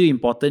think it's still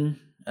important,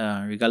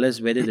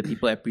 regardless whether the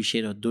people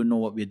appreciate or don't know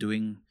what we're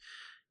doing.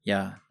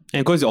 Yeah.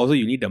 And of course, also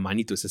you need the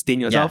money to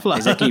sustain yourself. Yeah,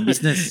 exactly,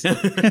 business.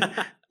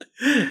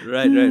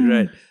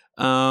 Right.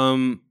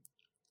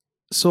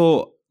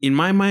 So in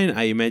my mind,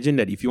 I imagine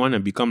that if you want to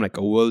become like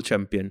a world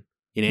champion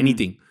in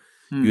anything,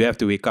 you have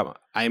to wake up.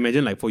 I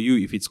imagine like for you,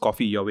 if it's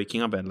coffee, you're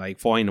waking up at like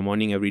 4 a.m.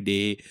 every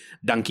day,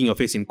 dunking your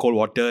face in cold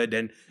water,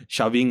 then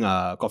shoving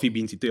coffee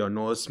beans into your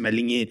nose,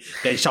 smelling it,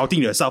 then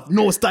shouting to yourself,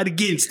 no, start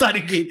again,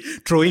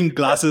 throwing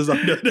glasses on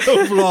the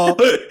floor.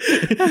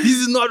 This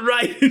is not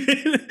right.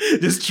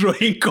 Just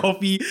throwing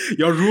coffee.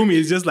 Your room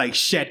is just like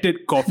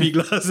shattered coffee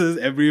glasses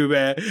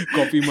everywhere,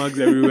 coffee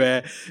mugs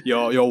everywhere.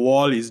 Your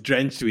wall is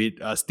drenched with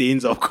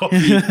stains of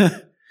coffee.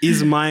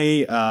 Is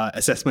my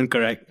assessment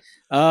correct?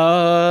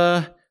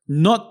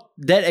 Not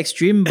that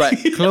extreme, but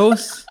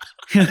close.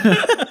 Damn,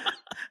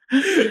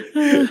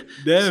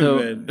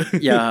 man.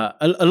 Yeah,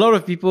 a lot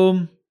of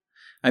people,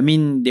 I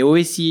mean, they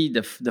always see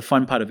the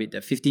fun part of it,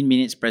 the 15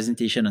 minutes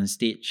presentation on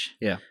stage.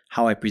 Yeah.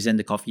 How I present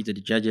the coffee to the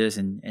judges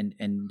and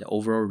the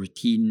overall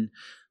routine.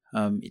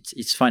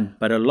 It's fun.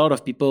 But a lot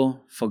of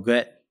people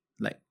forget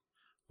like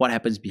what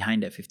happens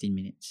behind that 15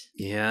 minutes.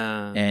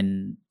 Yeah.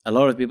 And a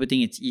lot of people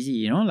think it's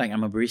easy, like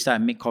I'm a barista, I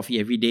make coffee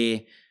every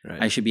day.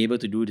 Right. I should be able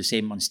to do the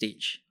same on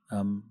stage.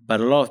 But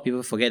a lot of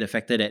people forget the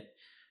factor that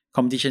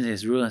competition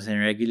has rules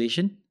and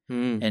regulation,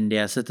 and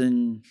there are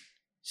certain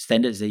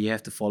standards that you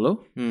have to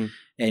follow.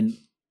 And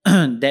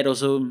that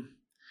also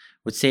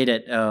would say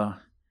that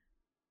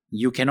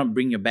you cannot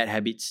bring your bad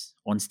habits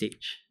on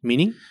stage.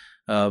 Meaning?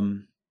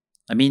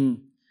 I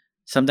mean,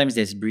 sometimes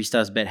there's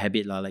baristas' bad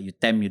habit, like you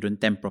don't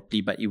temp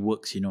properly, but it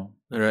works,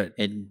 Right.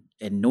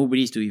 And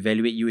nobody's to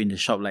evaluate you in the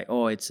shop like,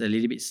 oh, it's a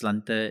little bit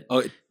slanted.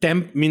 Oh,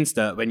 temp means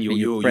when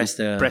you press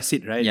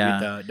it, right?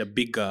 Yeah. With the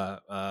big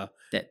That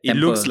it temper.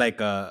 looks like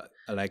a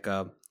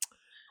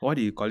what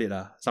do you call it?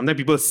 Sometimes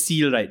people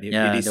seal, right? They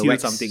the seal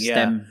wax something.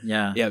 stem.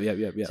 Yeah.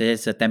 Yeah. So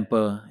that's a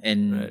temper.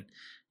 And Right.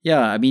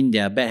 yeah, I mean,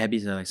 there are bad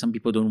habits. Like some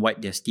people don't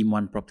wipe their steam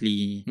one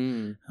properly.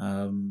 And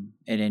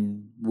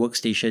then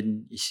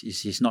workstation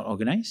is not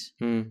organized.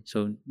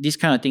 So this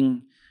kind of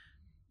thing,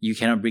 you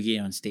cannot bring it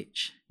on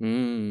stage.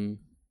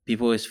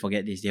 People always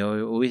forget this. They're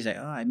always like,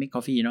 oh, I make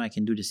coffee, I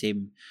can do the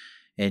same.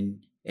 And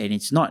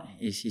it's not.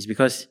 It's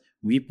because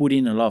we put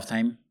in a lot of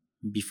time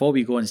before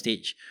we go on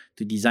stage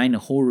to design a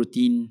whole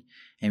routine,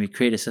 and we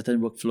create a certain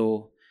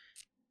workflow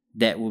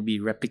that will be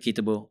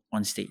replicatable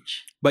on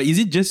stage. But is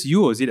it just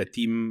you or is it a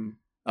team?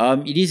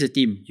 It is a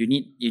team. You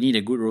need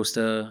a good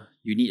roaster,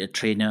 you need a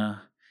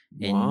trainer,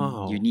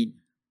 and you need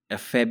a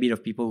fair bit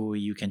of people who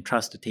you can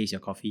trust to taste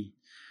your coffee.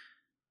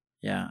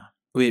 Yeah.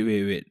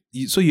 Wait.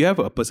 So you have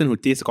a person who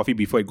tastes the coffee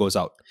before it goes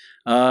out?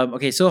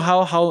 Okay, so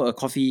how a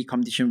coffee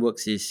competition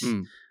works is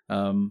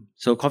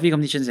so coffee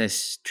competitions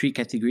has 3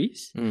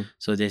 categories.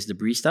 So there's the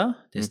barista,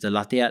 there's the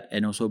latte art,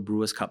 and also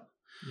brewer's cup.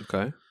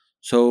 Okay.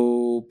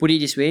 So put it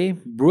this way,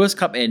 brewer's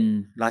cup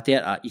and latte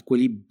art are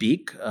equally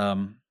big,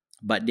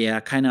 but they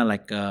are kind of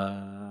like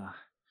a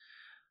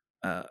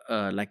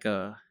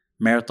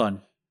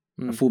marathon,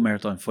 a full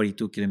marathon,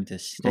 42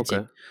 kilometers. That's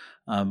it.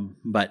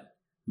 But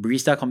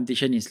barista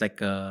competition is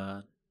like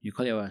you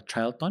call it a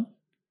triathlon?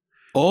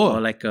 Oh,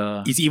 or like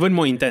it's even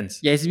more intense.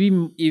 Yeah, it's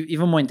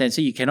even more intense.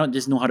 So you cannot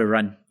just know how to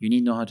run. You need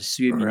to know how to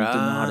swim. You need to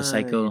know how to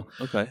cycle.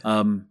 Okay.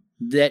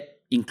 That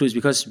includes,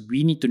 because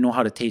we need to know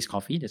how to taste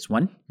coffee. That's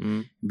one.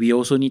 We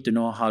also need to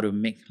know how to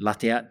make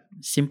latte art.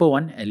 Simple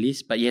one at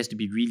least, but it has to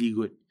be really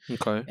good.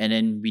 Okay. And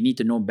then we need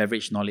to know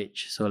beverage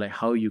knowledge. So like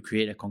how you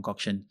create a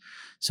concoction.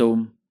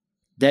 So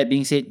that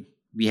being said,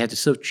 we have to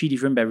serve 3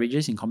 different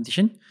beverages in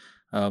competition.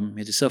 We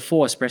have to serve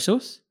 4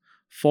 espressos,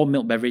 4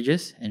 milk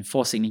beverages, and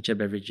 4 signature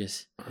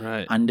beverages.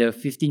 Right. Under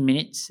 15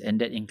 minutes, and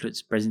that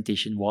includes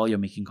presentation while you're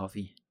making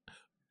coffee.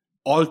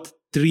 All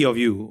 3 of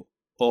you?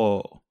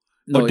 Oh.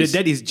 No, Or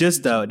that is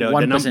just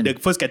one person. the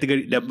first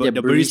category, the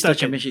The barista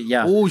championship,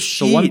 yeah. Oh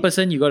So shit! one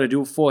person, you got to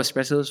do 4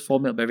 espressos, 4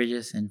 milk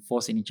beverages, and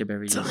 4 signature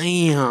beverages.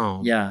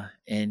 Damn. Yeah,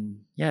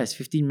 and yeah, it's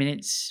 15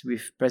 minutes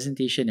with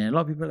presentation, and a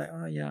lot of people are like,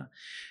 oh yeah,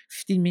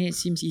 15 minutes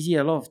seems easy,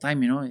 a lot of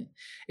time,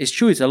 It's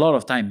true, it's a lot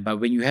of time,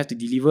 but when you have to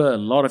deliver a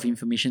lot of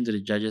information to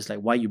the judges, like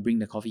why you bring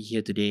the coffee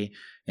here today,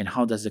 and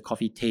how does the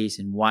coffee taste,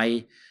 and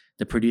why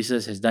the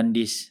producers has done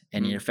this,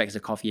 and it affects the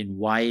coffee, and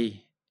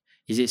why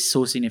is it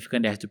so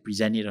significant that I have to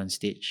present it on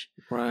stage?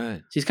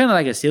 Right. So it's kind of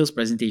like a sales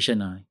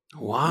presentation.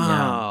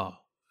 Wow.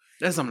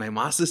 That's some like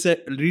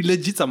MasterChef,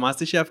 legit some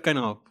MasterChef kind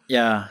of.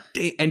 Yeah.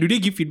 And do they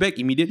give feedback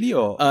immediately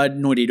or?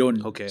 No, they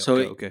don't. Okay. So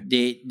okay.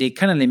 they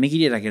kind of like make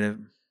it like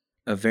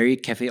a very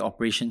cafe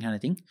operation kind of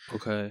thing.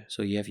 Okay.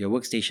 So you have your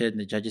workstation,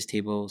 the judges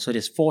table. So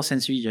there's 4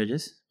 sensory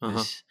judges.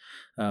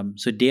 Uh-huh.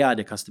 So they are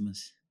the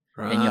customers.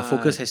 Right. And your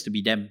focus has to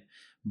be them.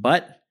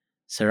 But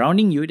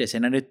surrounding you, there's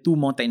another 2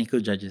 more technical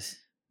judges,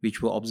 which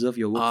will observe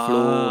your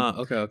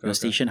workflow, your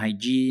station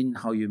hygiene,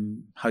 how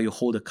you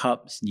hold the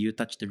cups, do you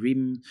touch the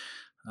rim,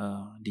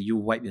 do you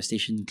wipe your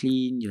station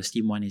clean, your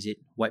steam one, is it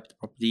wiped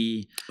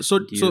properly?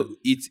 So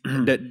it's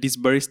that this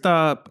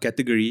barista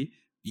category,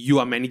 you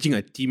are managing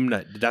a team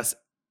that does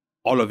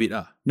all of it.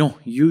 No,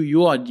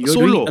 you're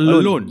solo, doing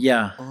alone.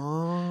 Yeah.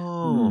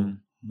 Oh.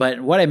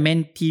 But what I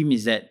meant team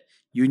is that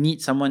you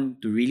need someone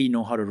to really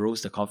know how to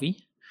roast the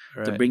coffee,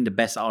 to bring the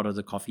best out of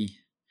the coffee.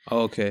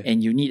 Oh, okay.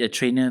 And you need a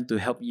trainer to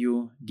help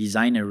you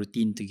design a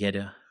routine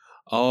together.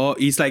 Oh,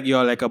 it's like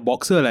you're like a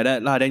boxer like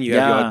that lah. Then you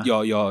have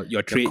your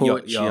trade,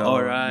 coach,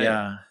 all right.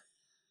 Yeah.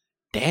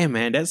 Damn,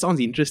 man, that sounds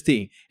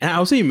interesting. And I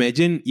also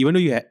imagine, even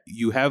though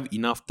you have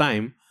enough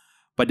time,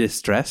 but the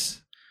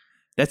stress,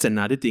 that's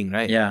another thing,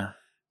 right? Yeah.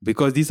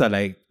 Because these are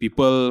like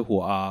people who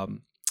are,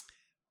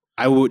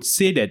 I would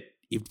say that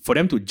if for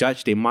them to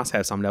judge, they must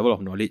have some level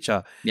of knowledge.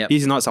 Yep.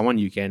 This is not someone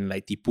you can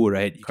like tipu,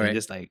 right? You Correct. can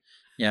just like...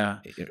 Yeah.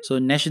 So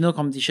national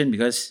competition,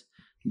 because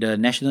the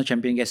national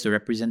champion gets to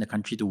represent the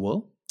country to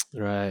world.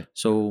 Right.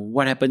 So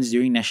what happens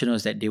during national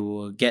is that they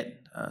will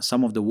get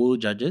some of the world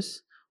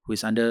judges who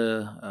is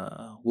under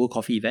World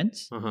Coffee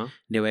events.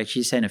 They will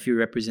actually send a few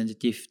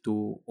representatives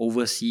to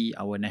oversee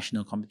our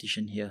national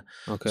competition here.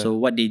 Okay. So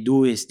what they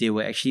do is they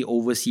will actually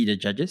oversee the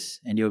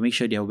judges, and they will make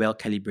sure they are well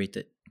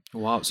calibrated.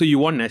 Wow. So you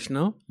won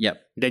national?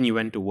 Yep. Then you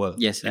went to world?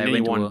 Yes, and I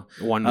then went you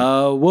to won.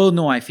 world,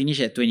 no, I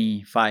finished at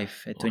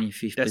 25, at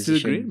 25th That's position.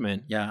 still great,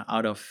 man. Yeah,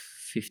 out of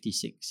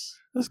 56.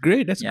 That's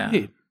great. That's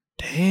great.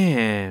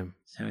 Damn.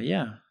 So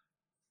yeah.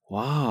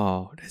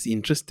 Wow. That's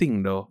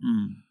interesting though.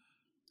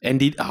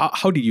 And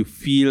how did you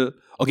feel?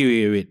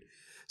 Okay, wait.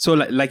 So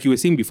like you were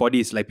saying before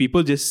this, like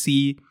people just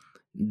see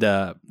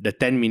the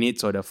 10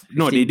 minutes or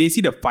they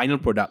see the final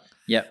product.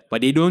 Yeah. But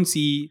they don't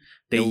see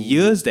the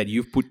years that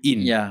you've put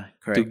in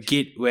to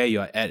get where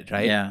you're at,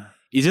 right? Yeah.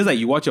 It's just like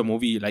you watch a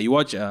movie, like you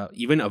watch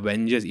even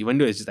Avengers, even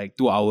though it's just like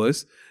 2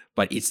 hours,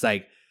 but it's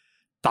like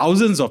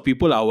thousands of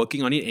people are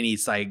working on it, and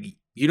it's like,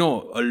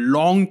 a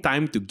long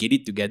time to get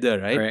it together,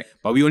 right? Correct.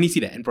 But we only see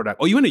the end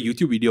product. Or even a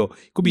YouTube video,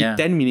 it could be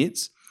 10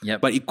 minutes,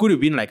 but it could have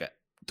been like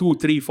 2,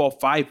 3, 4,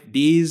 5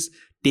 days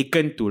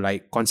taken to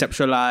like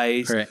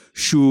conceptualize,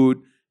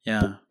 shoot,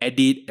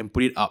 edit, and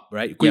put it up,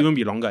 right? It could even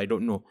be longer, I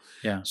don't know.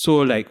 Yeah. So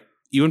like,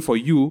 even for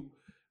you,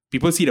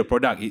 people see the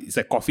product, it's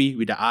like coffee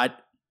with the art,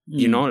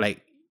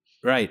 like,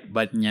 right?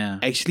 But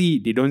actually,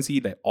 they don't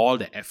see like all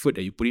the effort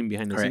that you put in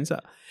behind the scenes.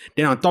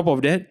 Then on top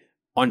of that,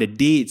 on the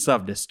day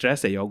itself, the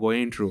stress that you're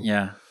going through.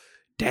 Yeah.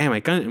 Damn, I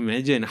can't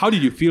imagine. How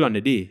did you feel on the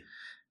day?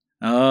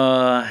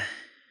 I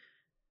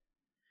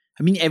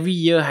mean, every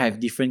year I have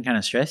different kind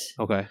of stress.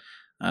 Okay.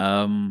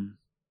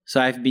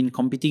 So I've been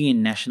competing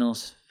in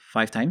nationals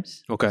 5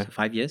 times. Okay. So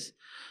 5 years.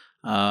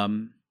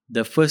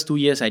 The first 2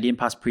 years I didn't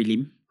pass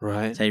prelim.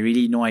 Right. So I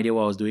really no idea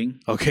what I was doing.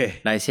 Okay.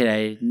 Like I said,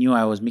 I knew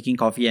I was making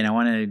coffee and I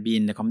wanted to be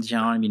in the competition.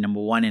 I wanted to be number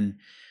 1, and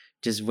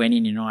just went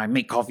in, I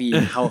make coffee,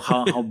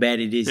 how bad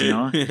it is,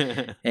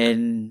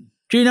 And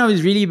true enough,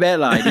 it's really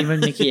bad. I didn't even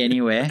make it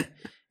anywhere.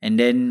 And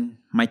then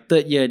my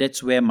 3rd year,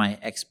 that's where my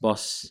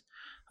ex-boss,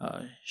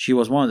 she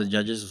was one of the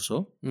judges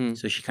also.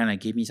 So she kind of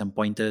gave me some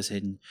pointers,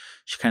 and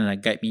she kind of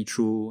like guided me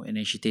through, and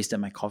then she tasted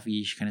my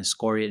coffee, she kind of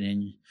scored it,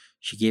 and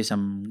she gave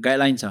some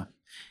guidelines.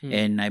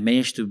 And I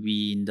managed to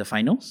be in the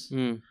finals.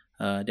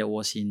 That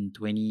was in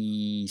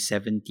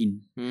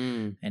 2017.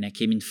 And I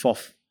came in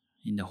 4th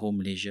in the whole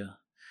Malaysia.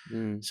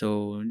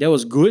 So that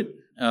was good.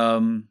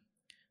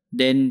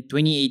 Then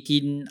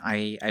 2018,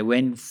 I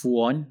went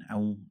full on.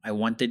 I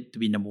wanted to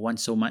be number 1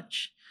 so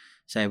much.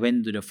 So I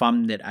went to the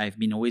farm that I've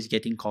been always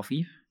getting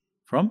coffee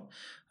from.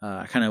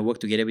 I kind of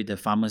worked together with the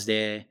farmers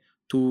there.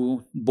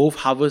 Both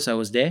harvests I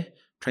was there,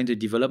 trying to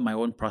develop my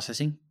own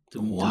processing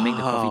to make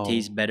the coffee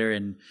taste better.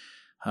 And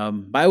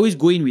but I always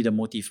go in with a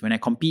motive. When I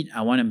compete,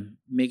 I want to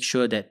make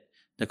sure that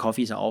the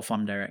coffees are all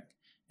farm direct,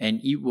 and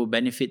it will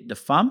benefit the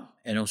farm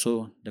and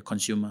also the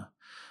consumer.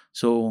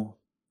 So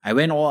I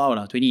went all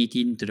out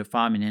 2018 to the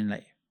farm, and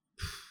then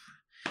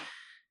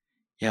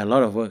a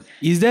lot of work.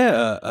 Is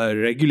there a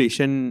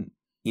regulation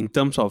in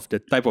terms of the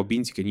type of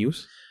beans you can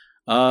use?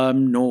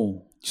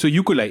 No. So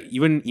you could like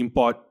even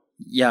import.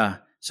 Yeah.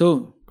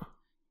 So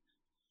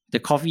the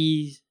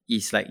coffee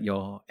is like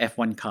your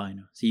F1 car, you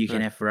know. So you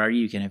can have Ferrari,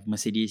 you can have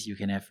Mercedes, you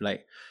can have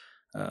like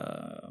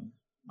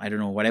I don't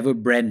know, whatever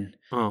brand.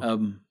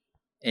 And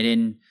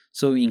then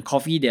so in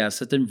coffee there are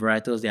certain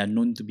varietals that are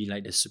known to be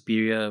like the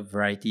superior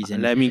varieties.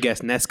 And let me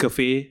guess,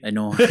 Nescafe. I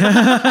know.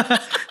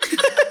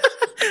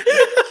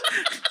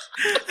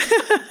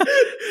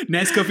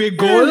 Nescafe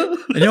Gold.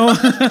 No.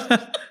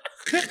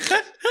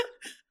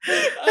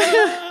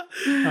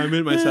 I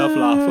made myself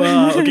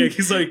laugh. Okay,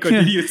 sorry,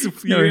 continue.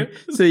 Superior.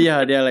 So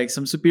yeah, there are like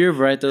some superior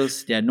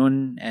varietals. They are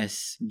known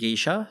as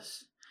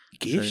Geishas.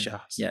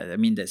 Geisha. So, yeah, I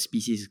mean that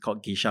species is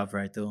called Geisha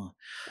varietal.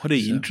 What an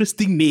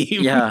interesting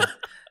name. Yeah.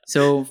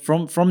 So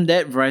from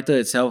that varietal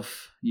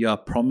itself, you are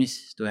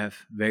promised to have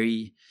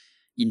very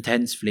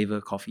intense flavor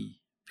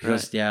coffee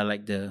because they are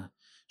like the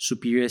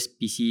superior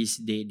species.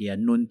 They are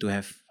known to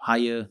have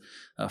higher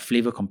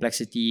flavor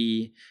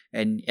complexity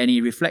and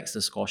it reflects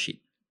the score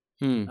sheet.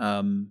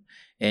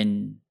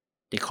 And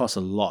they cost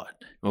a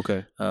lot.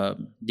 Okay.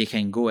 They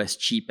can go as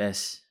cheap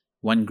as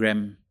 1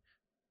 gram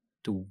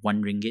to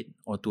 1 ringgit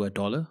or to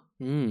 $1.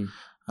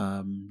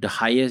 The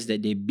highest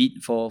that they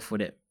bid for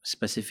that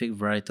specific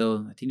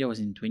varietal, I think that was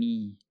in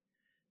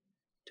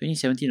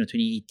 2017 or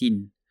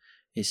 2018,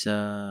 is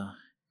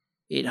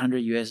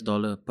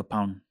 $800 per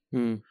pound.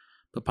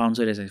 Per pound,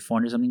 so there's like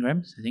 400 something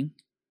grams, I think.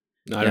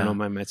 I don't know,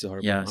 my maths is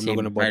horrible. Yeah, I'm not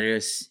gonna buy.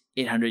 There's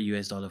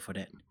 $800 for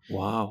that.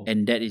 Wow.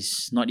 And that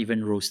is not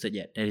even roasted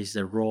yet. That is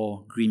the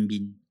raw green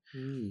bean.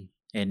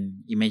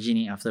 And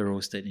imagining after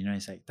roasted, you know,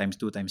 it's like times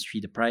 2, times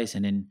 3 the price.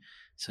 And then,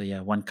 so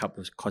yeah, 1 cup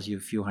will cost you a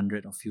few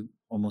hundred or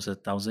almost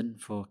 1,000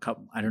 for a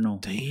cup. I don't know.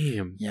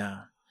 Damn.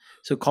 Yeah.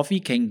 So coffee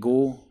can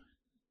go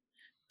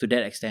to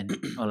that extent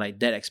or like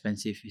that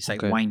expensive. It's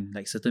like wine,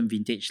 like certain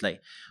vintage,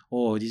 like,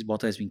 oh, this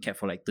bottle has been kept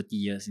for like 30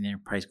 years and then the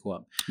price go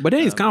up. But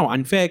then it's kind of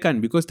unfair,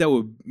 because that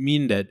would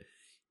mean that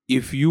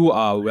if you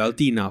are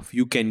wealthy enough,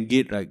 you can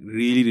get like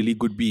really, really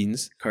good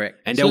beans. Correct.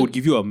 And that would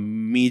give you a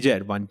major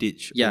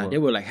advantage. Yeah, that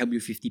will like help you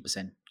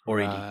 50%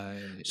 already.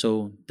 Right.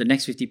 So the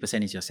next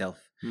 50% is yourself.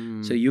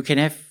 So you can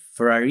have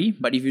Ferrari,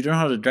 but if you don't know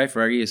how to drive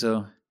Ferrari,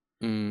 so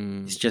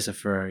it's just a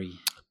Ferrari.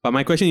 But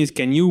my question is,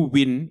 can you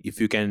win if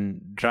you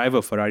can drive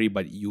a Ferrari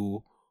but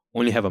you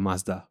only have a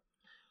Mazda?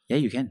 Yeah,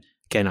 you can.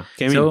 Can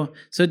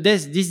so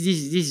this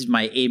is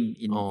my aim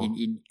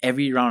in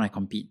every round I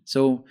compete.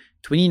 So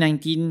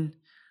 2019,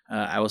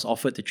 I was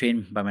offered to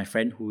train by my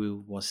friend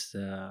who was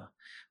the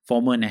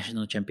former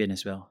national champion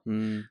as well.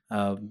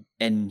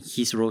 And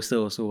his roaster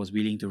also was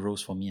willing to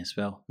roast for me as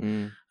well.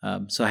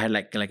 So I had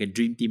like a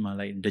dream team,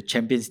 like the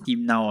champions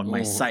team now on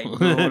my side,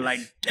 bro.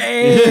 Like,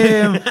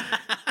 damn.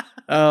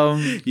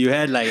 You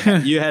had like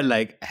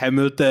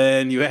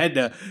Hamilton, you had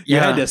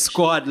the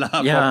squad lah.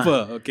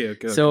 Proper. Okay.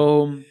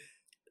 So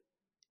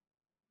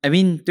I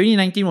mean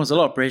 2019 was a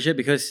lot of pressure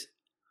because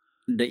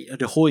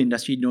the whole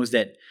industry knows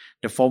that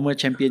the former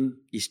champion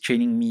is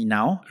training me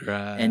now.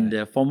 Right. And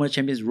the former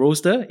champion's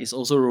roaster is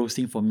also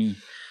roasting for me.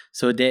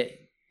 So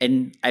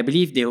and I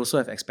believe they also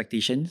have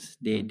expectations.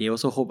 They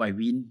also hope I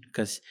win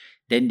because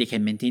then they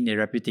can maintain their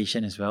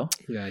reputation as well.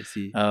 Yeah, I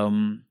see.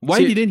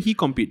 Why didn't he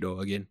compete though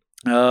again?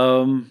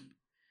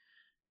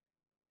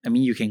 I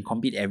mean, you can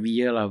compete every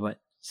year lah, but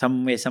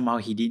somehow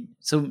he didn't.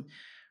 So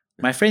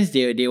my friends,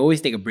 they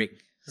always take a break.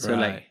 So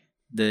like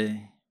the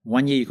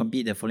 1 year you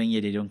compete, the following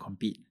year they don't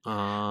compete.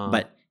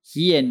 But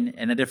he and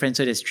another friend,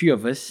 so there's 3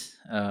 of us.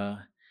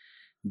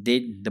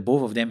 The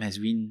both of them has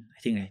win, I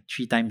think, like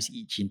 3 times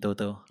each in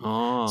total.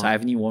 So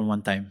I've only won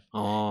 1 time.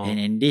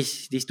 And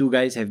these 2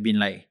 guys have been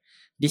like,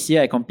 this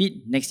year I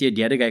compete, next year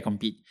the other guy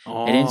compete.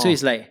 And then so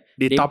it's like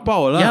they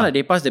tapao lah. Yeah, like,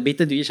 they pass the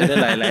baton to each other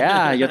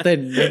like your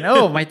turn. Then,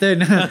 oh, my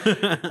turn.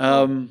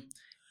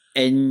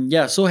 And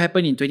yeah, so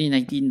happened in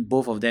 2019,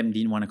 both of them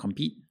didn't want to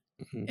compete.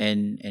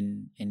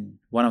 And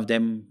one of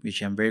them,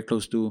 which I'm very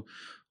close to,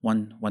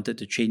 wanted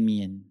to train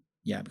me, and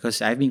yeah,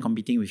 because I've been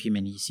competing with him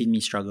and he's seen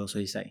me struggle, so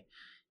he's like,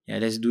 yeah,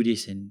 let's do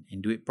this and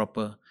do it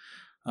proper.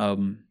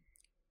 And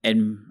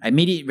I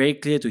made it very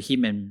clear to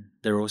him and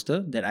the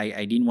roaster that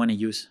I didn't want to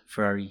use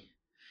Ferrari.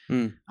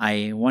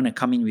 I want to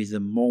come in with a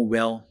more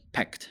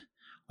well-packed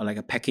or like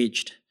a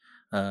packaged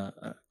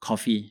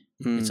coffee.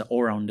 It's an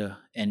all-rounder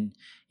and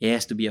it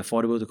has to be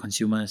affordable to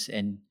consumers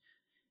and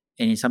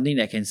it's something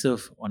that I can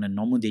serve on a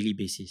normal daily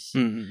basis.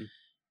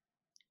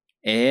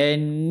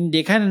 And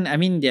they're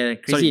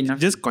crazy enough.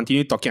 Just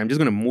continue talking. I'm just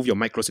going to move your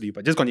mic closer to you,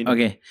 but just continue.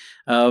 Okay.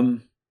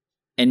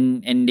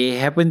 And they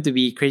happen to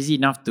be crazy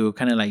enough to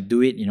kind of like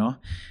do it, you know.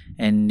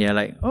 And they're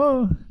like,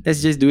 oh,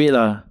 let's just do it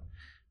lah.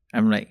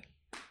 I'm like,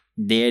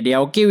 they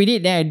are okay with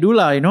it, then I do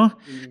lah, you know.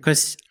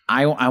 Because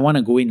I want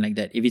to go in like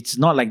that. If it's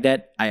not like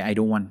that, I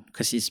don't want.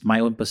 Because it's my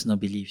own personal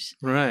beliefs.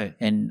 Right.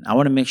 And I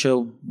want to make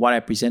sure what I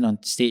present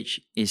on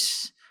stage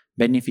is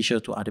beneficial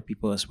to other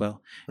people as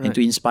well. Right. And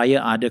to inspire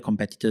other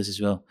competitors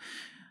as well.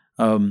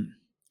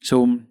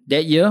 So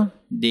that year,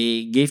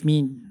 they gave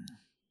me,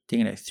 I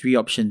think, like 3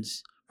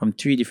 options from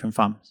 3 different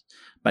farms,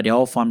 but they're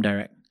all farm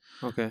direct.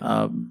 Okay.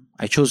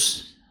 I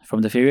chose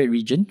from the favorite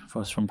region,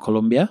 from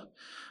Colombia,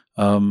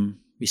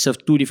 We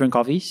serve 2 different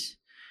coffees,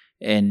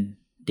 and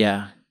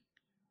they're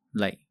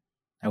like,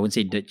 I wouldn't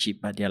say dirt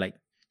cheap, but they're like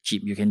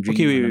cheap. You can drink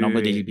Okay, on a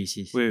normal daily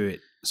basis. Wait.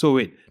 So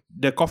wait,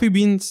 the coffee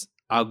beans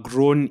are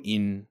grown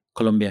in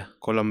Colombia.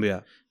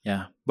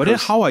 Yeah. But then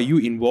how are you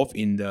involved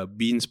in the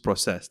beans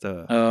process?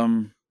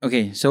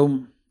 Okay,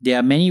 so there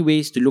are many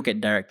ways to look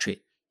at direct trade.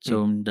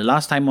 So the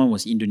last time one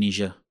was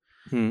Indonesia.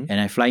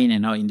 And I fly in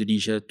and out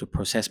Indonesia to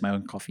process my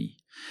own coffee.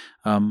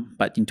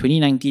 But in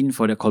 2019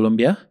 for the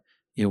Colombia,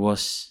 it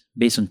was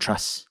based on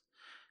trust.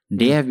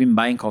 They have been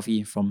buying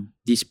coffee from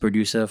this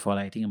producer for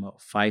I think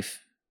about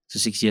 5 to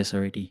 6 years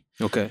already.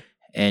 Okay.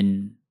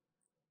 And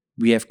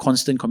we have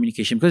constant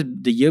communication because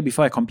the year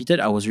before I competed,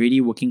 I was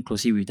really working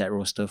closely with that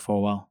roaster for a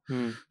while.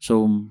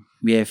 So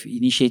we have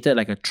initiated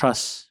like a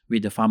trust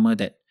with the farmer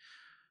that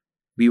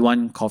we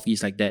want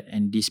coffees like that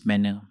and this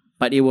manner.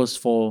 But it was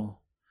for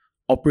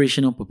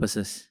operational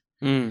purposes.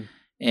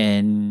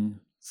 And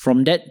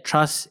from that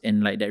trust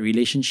and like that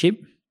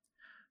relationship,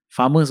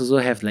 farmers also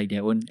have like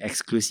their own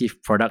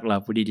exclusive product lah,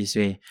 put it this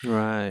way.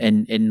 Right.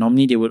 And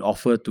normally they would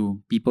offer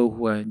to people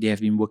who they have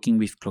been working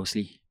with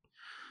closely.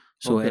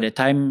 So at that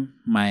time,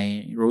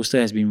 my roaster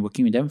has been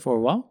working with them for a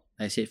while.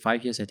 I said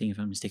 5 years, I think, if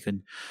I'm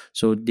mistaken.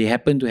 So they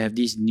happen to have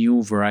this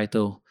new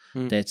varietal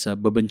that's a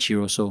bourbon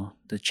chirroso.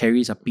 The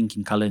cherries are pink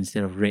in color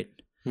instead of red.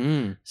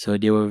 So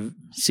they were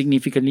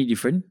significantly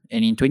different.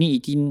 And in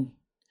 2018,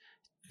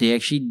 they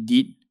actually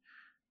did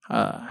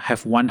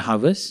have one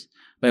harvest,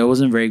 but it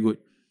wasn't very good.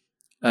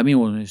 I mean,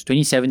 it was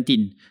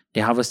 2017,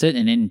 they harvested,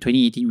 and then in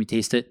 2018, we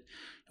tasted.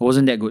 It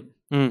wasn't that good.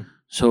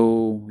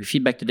 So we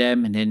feed back to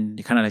them, and then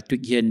they kind of like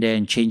tweak here and there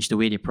and change the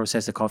way they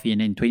process the coffee.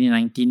 And then in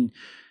 2018,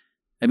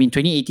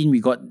 we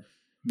got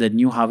the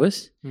new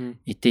harvest.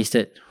 It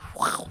tasted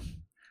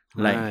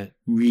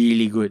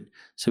really good.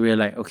 So we were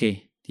like,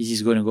 okay, this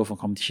is going to go for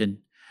competition.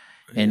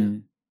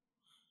 And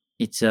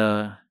it's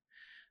for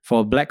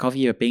black coffee,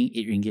 you're paying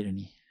 8 ringgit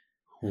only.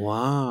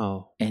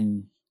 Wow.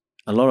 And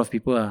a lot of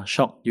people are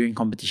shocked during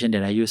competition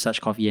that I use such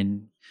coffee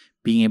and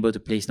being able to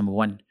place number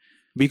 1.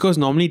 Because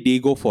normally they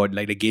go for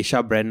like the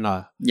Geisha brand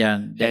lah. Yeah.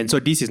 And so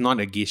this is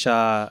not a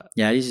Geisha.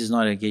 Yeah, this is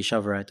not a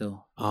Geisha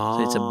varietal.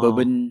 So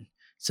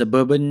it's a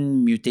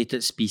bourbon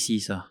mutated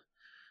species.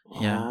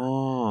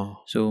 Yeah.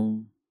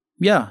 So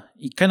yeah,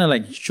 it kind of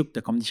like shook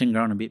the competition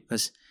ground a bit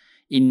because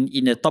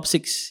in the top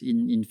 6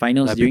 in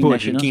finals like during people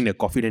nationals, were drinking the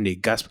coffee, then they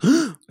gasp.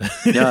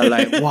 yeah,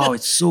 like wow,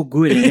 it's so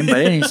good. But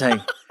then it's like,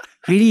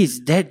 really,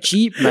 it's that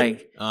cheap?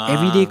 Like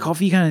everyday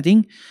coffee kind of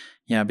thing?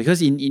 Yeah,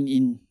 because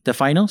in the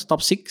finals,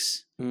 top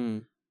 6,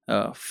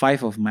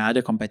 5 of my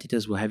other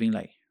competitors were having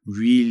like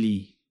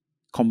really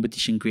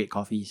competition grade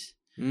coffees.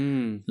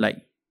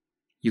 Like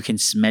you can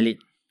smell it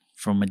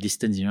from a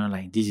distance,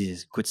 like this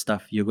is good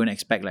stuff. You're going to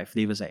expect like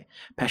flavors like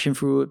passion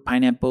fruit,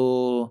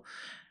 pineapple.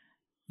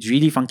 It's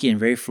really funky and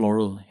very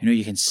floral.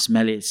 You can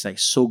smell it. It's like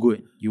so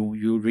good.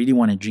 You really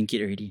want to drink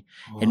it already.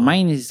 Wow. And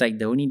mine is like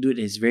the only dude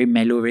is very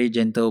mellow, very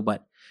gentle,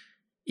 but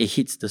it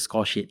hits the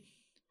score sheet.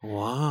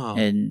 Wow.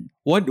 And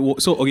what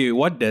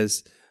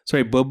does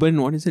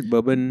bourbon, what is it?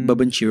 Bourbon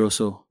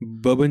chirroso.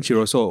 Bourbon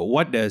chirroso.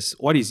 What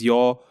is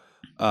your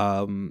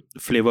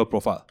flavor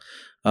profile?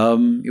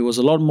 It was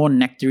a lot more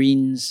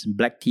nectarines,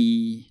 black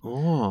tea.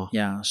 Oh.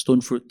 Yeah,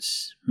 stone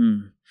fruits.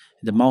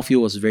 The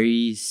mouthfeel was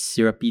very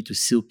syrupy to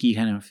silky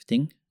kind of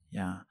thing.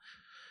 Yeah.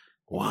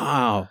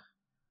 Wow.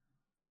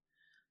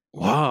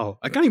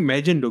 I can't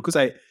imagine though, because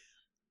I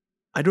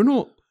don't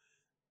know.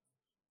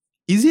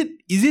 Is it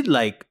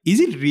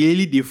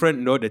really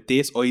different, the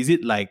taste, or is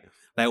it like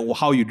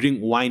how you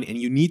drink wine and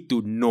you need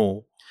to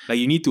know, like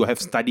you need to have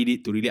studied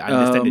it to really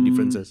understand the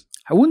differences?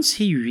 I wouldn't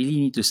say you really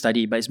need to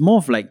study it, but it's more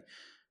of like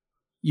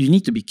you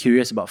need to be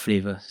curious about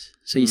flavors.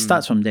 So it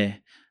starts from there.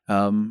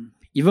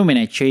 Even when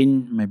I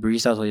train my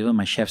baristas or even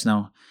my chefs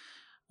now,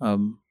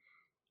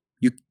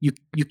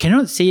 you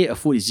cannot say a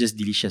food is just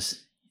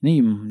delicious.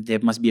 There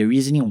must be a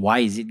reasoning why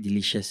is it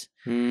delicious.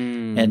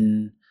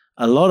 And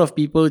a lot of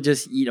people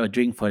just eat or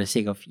drink for the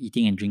sake of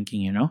eating and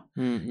drinking,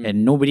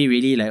 and nobody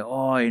really like,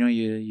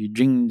 you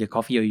drink the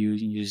coffee or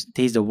you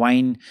taste the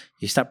wine,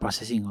 you start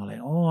processing or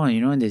like,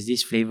 there's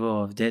this flavor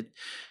of that,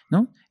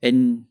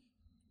 and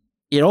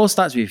it all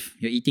starts with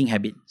your eating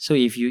habit. So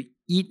if you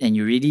eat and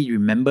you really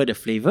remember the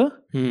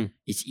flavor,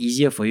 it's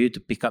easier for you to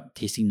pick up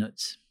tasting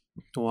notes.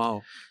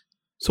 Wow.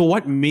 So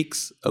what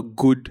makes a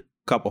good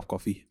cup of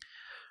coffee?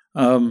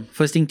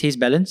 First thing, taste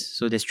balance.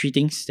 So there's 3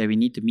 things that we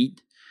need to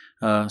meet.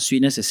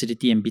 Sweetness,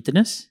 acidity, and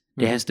bitterness.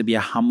 There has to be a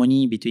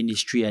harmony between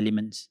these 3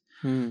 elements.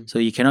 So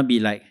you cannot be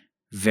like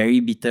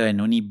very bitter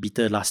and only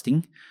bitter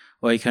lasting,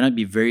 or you cannot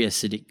be very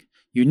acidic.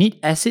 You need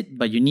acid,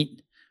 but you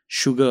need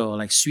sugar or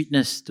like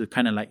sweetness to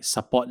kind of like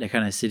support that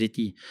kind of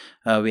acidity.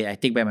 Wait, I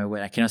take back my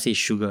word. I cannot say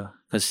sugar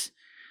because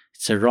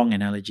it's a wrong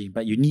analogy,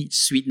 but you need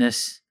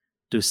sweetness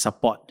to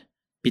support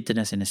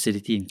bitterness and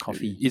acidity in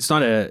coffee. It's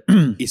not a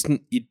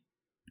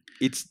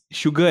it's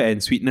sugar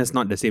and sweetness,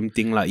 not the same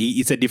thing.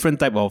 It's a different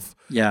type of...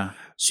 Yeah.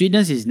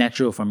 Sweetness is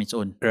natural from its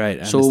own. Right,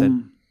 I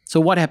understand. So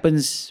what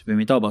happens when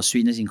we talk about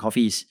sweetness in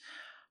coffee is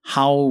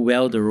how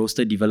well the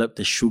roaster developed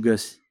the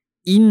sugars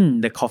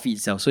in the coffee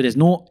itself. So there's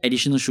no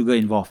additional sugar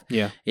involved.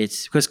 Yeah.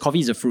 It's because coffee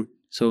is a fruit.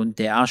 So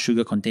there are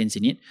sugar contents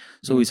in it.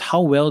 So it's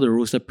how well the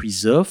roaster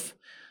preserve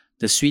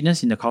the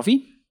sweetness in the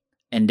coffee.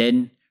 And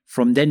then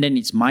from then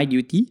it's my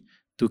duty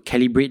to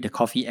calibrate the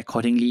coffee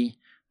accordingly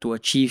to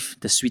achieve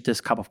the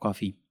sweetest cup of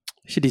coffee.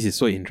 Shit, this is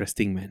so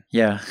interesting, man.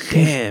 Yeah.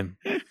 Damn.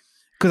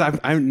 Because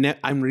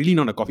I'm really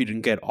not a coffee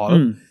drinker at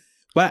all.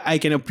 But I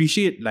can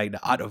appreciate like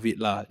the art of it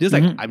lah. Just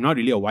like I'm not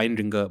really a wine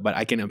drinker, but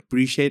I can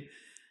appreciate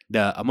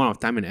the amount of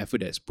time and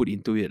effort that's put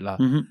into it lah.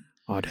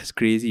 Oh, that's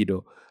crazy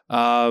though.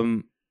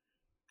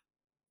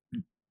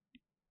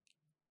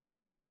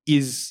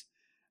 Is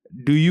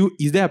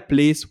there a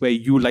place where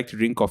you like to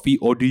drink coffee,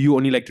 or do you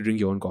only like to drink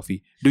your own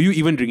coffee? Do you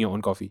even drink your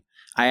own coffee?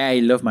 I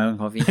love my own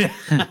coffee.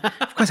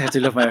 Of course I have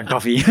to love my own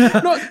coffee.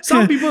 No,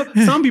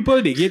 some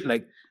people they get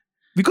like,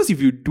 because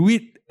if you do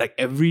it like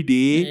every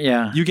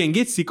day, you can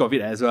get sick of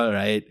it as well,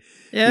 right?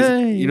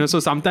 Yeah. So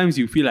sometimes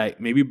you feel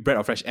like maybe breath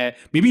of fresh air.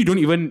 Maybe you don't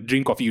even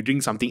drink coffee, you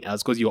drink something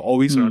else because you're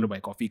always surrounded by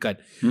coffee.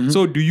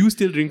 So do you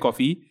still drink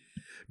coffee?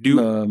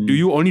 Do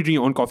you only drink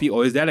your own coffee,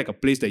 or is there like a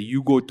place that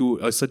you go to,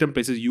 or certain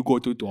places you go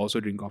to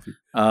also drink coffee?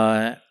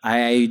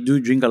 I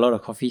do drink a lot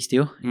of coffee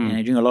still, and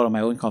I drink a lot of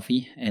my own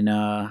coffee, and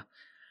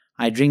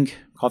I drink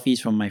coffees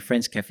from my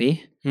friend's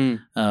cafe.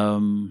 I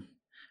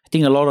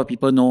think a lot of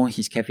people know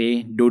his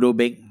cafe, Dodo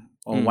Bake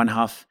or One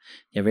Half.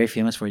 They're very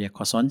famous for their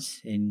croissants,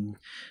 and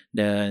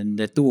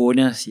the two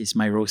owners is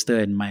my roaster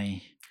and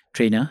my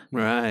trainer.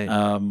 Right.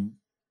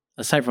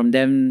 Aside from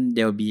them,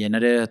 there will be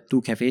another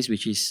two cafes,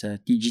 which is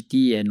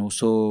TGT and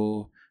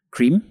also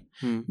Cream.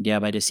 They are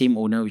by the same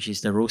owner, which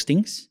is the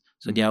Roastings.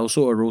 So they are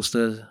also a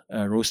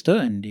roaster,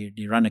 and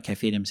they run a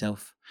cafe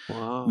themselves.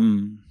 Wow.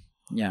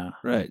 Yeah.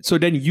 Right. So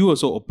then you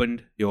also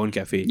opened your own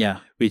cafe. Yeah.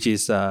 Which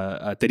is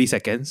 30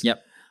 Seconds.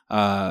 Yep.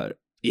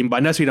 In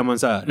Bandar Sri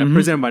Damansara,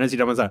 represent Bandar Sri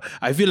Damansara.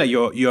 I feel like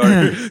you're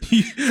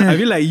I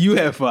feel like you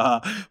have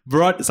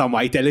brought some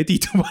vitality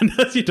to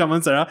Bandar Sri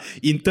Damansara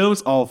in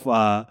terms of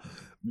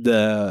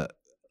the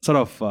sort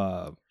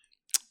of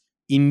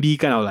indie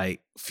kind of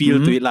like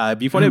feel to it lah.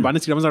 Before that, Bandar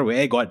Sri Damansara where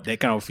I got that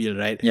kind of feel,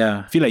 right?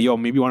 Yeah. I feel like you're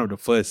maybe one of the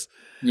first.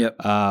 Yep.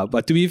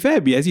 But to be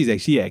fair, BSC is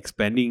actually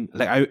expanding.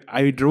 Like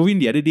I drove in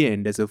the other day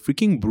and there's a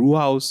freaking brew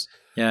house.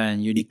 Yeah,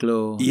 and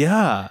Uniqlo.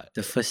 Yeah.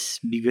 The first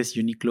biggest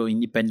Uniqlo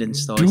independent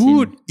store.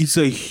 Dude, it's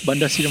a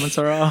Bandar Sri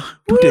Damansara.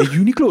 Dude, the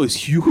Uniqlo is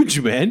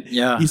huge, man.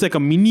 Yeah. It's like a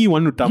mini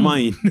one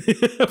Utama in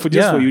for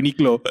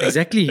Uniqlo.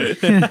 Exactly.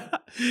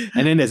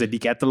 And then there's a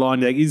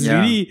Decathlon. Like it's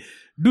really,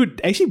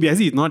 dude, actually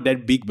BSC is not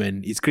that big,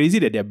 man. It's crazy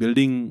that they're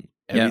building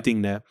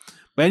everything there.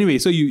 But anyway,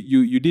 so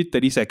you did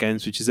 30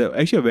 Seconds, which is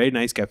actually a very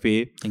nice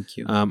cafe. Thank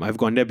you. I've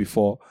gone there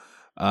before.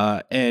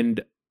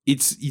 And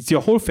it's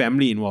your whole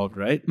family involved,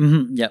 right?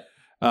 Yep.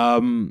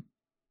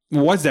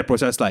 What's that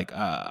process like?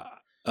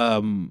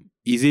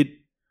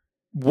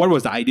 What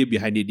was the idea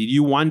behind it? Did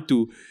you want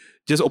to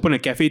just open a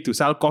cafe to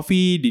sell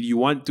coffee? Did you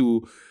want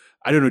to,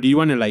 I don't know, do you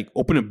want to like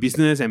open a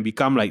business and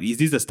become like, is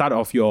this the start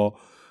of your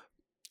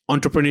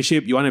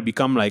entrepreneurship? You want to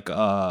become like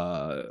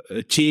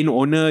a chain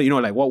owner? You know,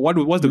 like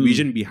what's the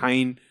vision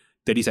behind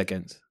 30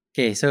 Seconds?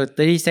 Okay, so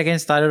 30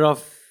 Seconds started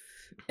off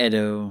at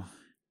a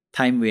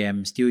time where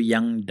I'm still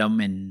young,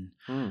 dumb, and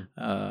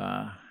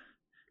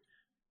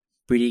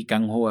pretty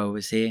gung-ho, I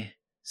would say.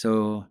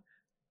 So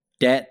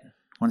dad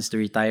wants to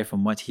retire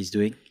from what he's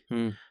doing.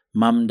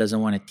 Mom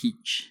doesn't want to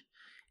teach,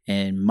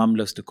 and mom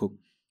loves to cook.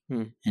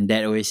 And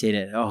dad always say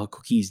that, oh,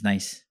 cooking is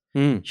nice.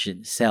 You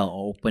should sell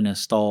or open a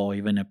store or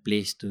even a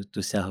place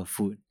to sell her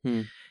food.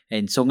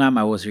 And Songam,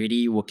 I was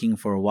already working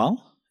for a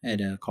while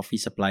at a coffee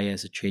supplier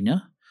as a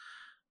trainer.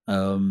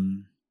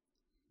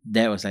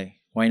 Dad was like,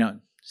 why not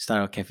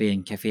start a cafe?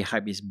 And cafe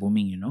hype is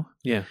booming, you know?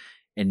 Yeah.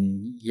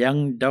 And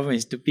young, dumb,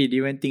 and stupid,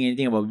 didn't think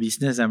anything about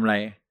business. I'm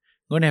like, I'm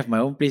going to have my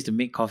own place to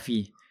make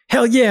coffee.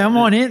 Hell yeah, I'm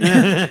on it.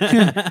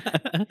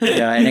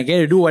 Yeah, and I get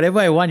to do whatever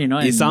I want, you know.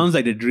 It sounds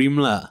like the dream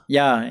lah.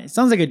 Yeah, it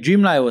sounds like a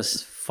dream lah. It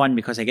was fun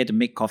because I get to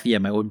make coffee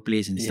at my own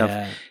place and stuff.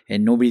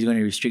 And nobody's going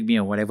to restrict me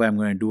or whatever I'm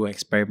going to do or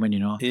experiment, you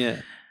know.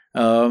 Yeah.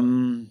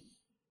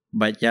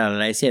 But yeah,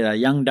 like I said,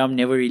 young, dumb,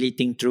 never really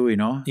think through, you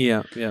know.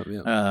 Yeah.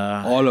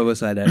 All of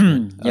us like that.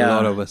 A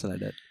lot of us like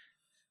that.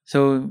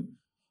 So,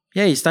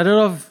 yeah, it started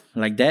off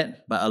like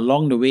that. But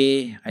along the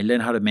way, I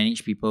learned how to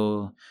manage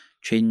people,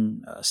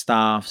 train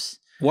staffs.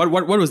 What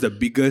was the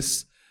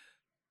biggest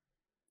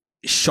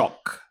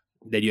shock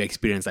that you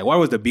experienced? Like, what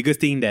was the biggest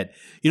thing that,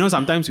 you know,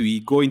 sometimes we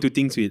go into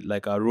things with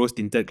like rose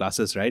tinted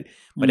glasses, right?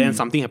 But then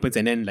something happens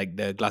and then like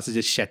the glasses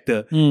just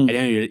shatter. And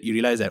then you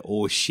realize that,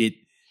 oh shit,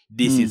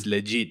 this is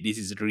legit, this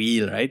is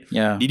real, right?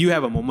 Yeah. Did you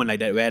have a moment like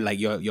that where like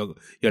your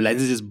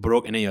lenses just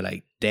broke and then you're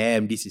like,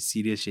 damn, this is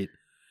serious shit?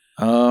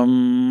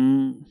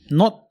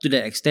 Not to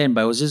that extent,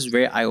 but it was just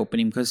very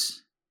eye-opening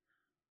because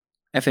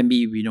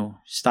F&B, we know,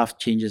 stuff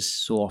changes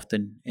so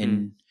often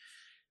and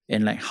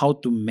like how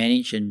to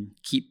manage and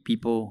keep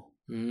people.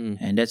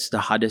 And that's the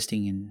hardest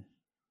thing. And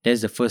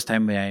that's the first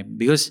time where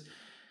because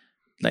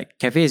like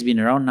cafe has been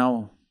around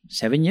now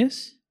 7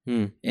 years.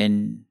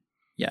 And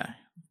yeah,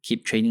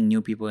 keep training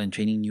new people and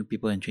training new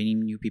people and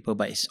training new people,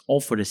 but it's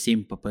all for the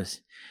same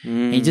purpose.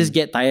 And you just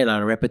get tired,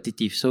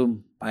 repetitive. So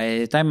by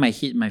the time I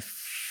hit my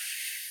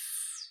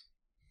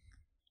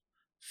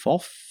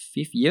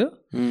fifth year,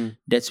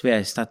 that's where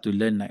I start to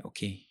learn like,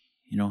 okay,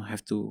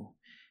 have to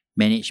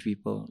manage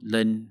people,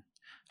 learn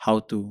how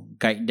to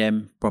guide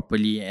them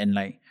properly and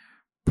like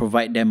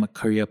provide them a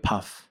career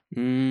path.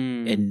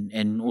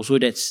 And also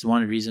that's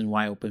one of the reasons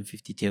why I opened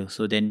 50 Tails.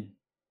 So then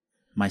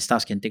my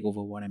staff can take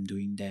over what I'm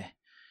doing there.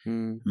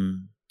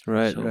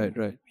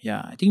 Right.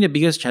 Yeah, I think the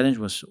biggest challenge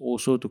was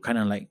also to kind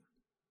of like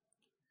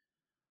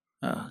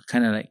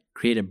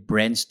create a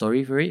brand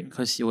story for it,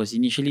 because it was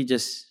initially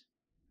just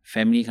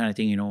family kind of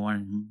thing,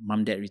 one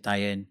mom, dad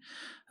retire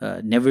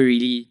and never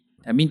really,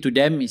 I mean, to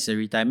them it's a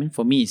retirement.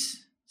 For me,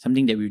 it's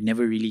something that we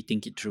never really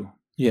think it through.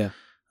 Yeah.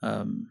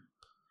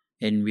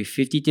 And with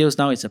 50 Tails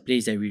now, it's a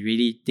place that we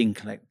really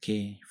think like,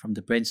 okay, from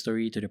the brand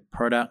story to the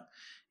product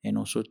and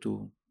also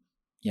to,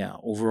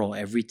 overall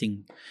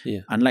everything.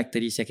 Yeah. Unlike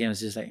 30 Seconds, it was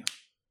just like,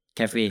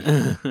 cafe,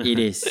 it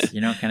is,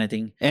 kind of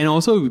thing. And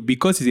also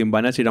because it's in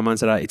Bandar Seri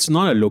Damansara, it's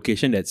not a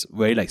location that's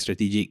very like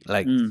strategic.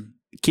 Like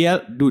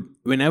KL, dude,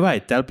 whenever I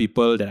tell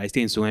people that I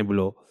stay in Sungai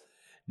Buloh,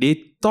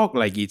 they talk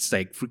like it's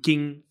like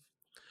freaking,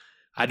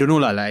 I don't know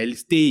lah, like I'll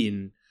stay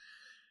in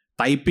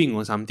Taiping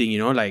or something,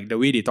 like the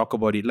way they talk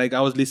about it. Like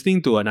I was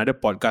listening to another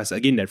podcast,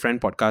 again, that friend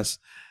podcast,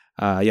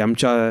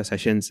 Yamcha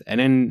Sessions, and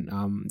then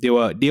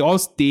they all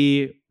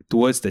stay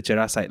towards the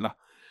Chera side lah.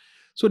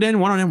 So then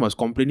one of them was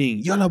complaining,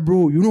 yeah lah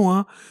bro,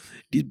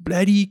 this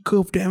bloody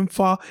curve damn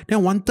far.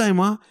 Then one time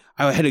I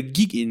had a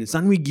gig in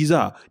Sunway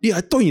Giza.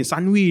 I thought in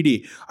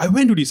Sunway I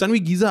went to the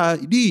Sunway Giza.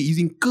 Is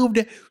in curve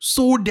there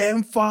so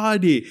damn far.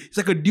 It's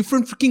like a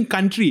different freaking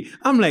country.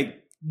 I'm like,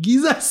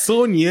 Giza is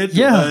so near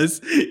to us.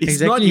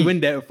 It's not even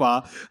that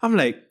far. I'm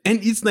like,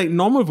 and it's like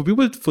normal for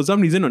people, for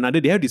some reason or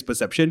another, they have this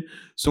perception,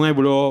 Sungai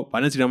Buloh,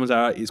 Bandar Seri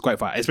Damansara is quite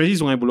far. Especially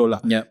Sungai Buloh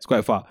lah. Yeah. It's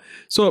quite far.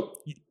 So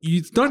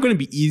it's not going to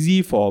be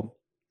easy for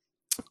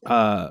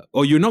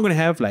or you're not going to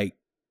have like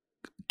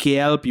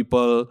KL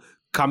people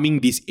coming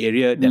this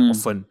area that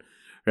often,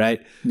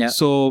 right? Yeah.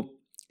 So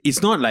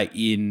it's not like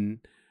in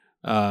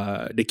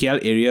the KL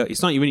area,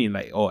 it's not even in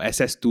like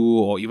SS2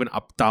 or even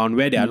Uptown,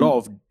 where there are a lot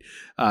of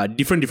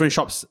different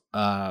shops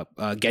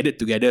gathered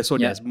together, so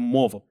there's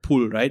more of a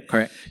pull, right?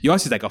 Correct.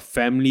 Yours is like a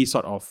family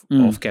sort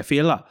of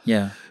cafe lah.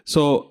 Yeah.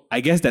 So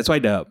I guess that's why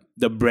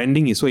the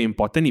branding is so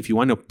important if you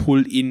want to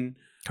pull in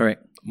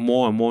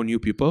more and more new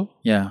people.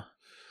 Yeah.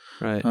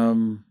 Right.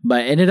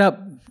 But ended up,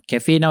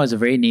 cafe now is a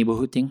very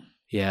neighborhood thing.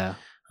 Yeah.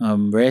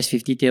 Whereas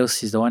 50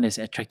 Tails is the one that's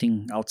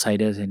attracting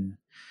outsiders and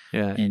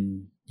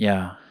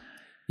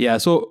Yeah,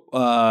 so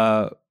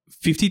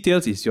 50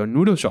 Tails is your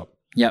noodle shop.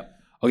 Yep.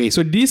 Okay,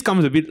 so this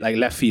comes a bit like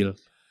left field.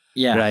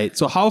 Yeah. Right.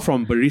 So how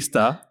from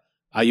barista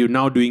are you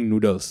now doing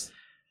noodles?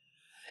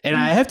 And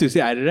I have to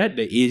say, I read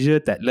the Asia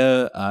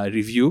Tatler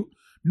review.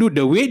 Dude,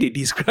 the way they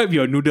describe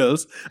your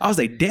noodles, I was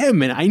like, damn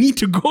man, I need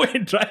to go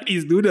and try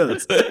these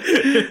noodles.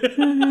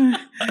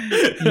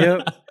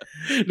 Yep.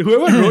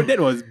 Whoever wrote that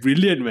was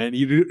brilliant, man.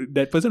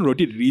 That person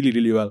wrote it really,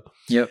 really well.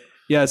 Yep.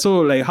 Yeah,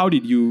 so like how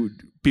did you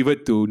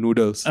pivot to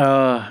noodles?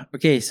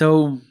 Okay,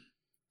 so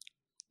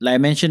like I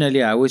mentioned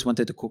earlier, I always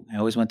wanted to cook. I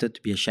always wanted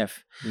to be a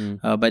chef.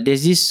 But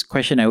there's this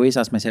question I always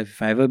ask myself,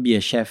 if I ever be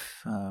a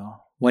chef,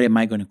 what am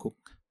I going to cook?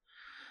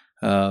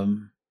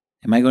 Am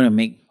I going to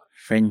make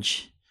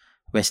French,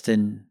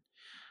 Western,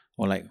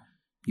 or like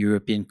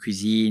European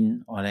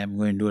cuisine, or like I'm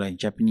going to do like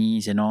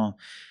Japanese and all?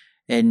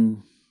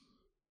 And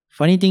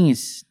funny thing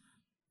is,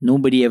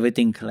 nobody ever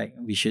think like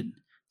we should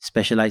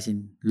specialize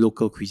in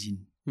local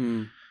cuisine.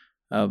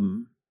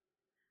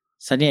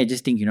 Suddenly I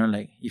just think,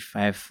 like if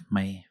I have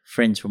my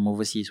friends from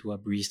overseas who are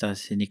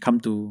baristas and they come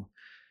to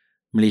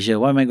Malaysia,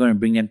 why am I going to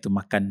bring them to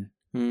makan?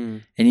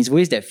 And it's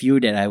always that few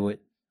that I would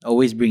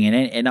always bring, and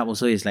then end up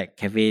also is like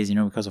cafes,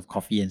 because of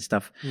coffee and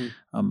stuff.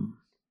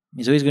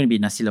 It's always going to be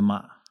nasi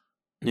lemak,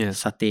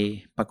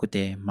 satay,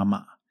 pakute,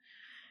 mamak.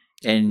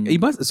 And it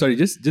must, sorry,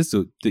 just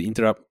to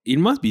interrupt, it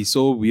must be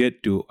so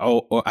weird to,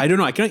 or I don't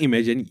know, I cannot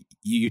imagine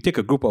you take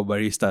a group of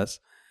baristas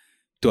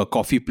to a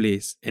coffee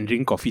place and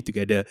drink coffee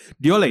together.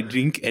 Do you all like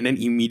drink and then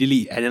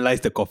immediately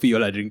analyze the coffee you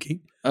all are drinking?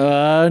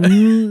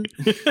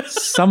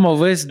 Some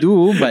of us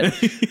do, but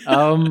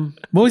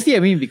mostly,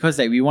 I mean, because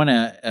like we want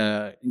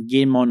to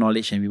gain more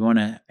knowledge and we want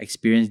to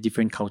experience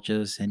different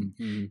cultures and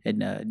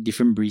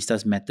different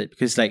baristas' method.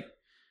 Because like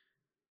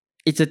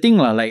it's a thing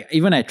lah. Like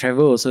even I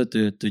travel also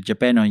to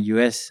Japan or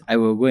US, I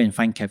will go and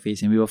find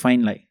cafes and we will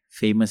find like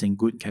famous and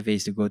good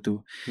cafes to go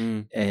to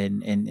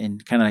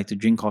and kind of like to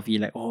drink coffee.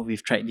 Like, oh,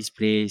 we've tried this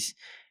place.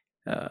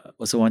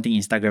 Also wanting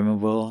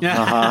Instagrammable.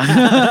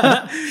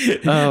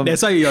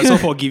 That's why you're so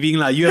forgiving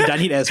lah. You have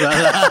done it as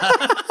well.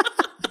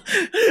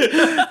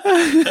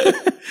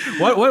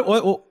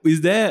 What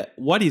is there?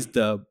 What is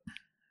the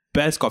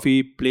best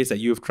coffee place that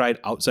you've tried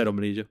outside of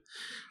Malaysia?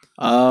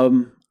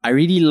 I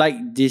really like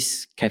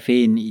this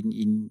cafe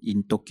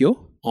in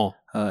Tokyo.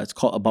 It's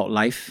called About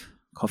Life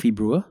Coffee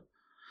Brewer.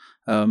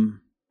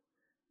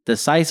 The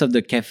size of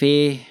the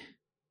cafe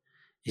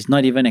It's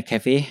not even a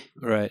cafe.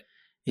 Right.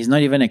 It's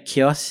not even a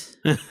kiosk.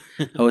 I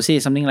would say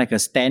it's something like a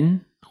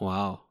stand.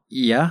 Wow.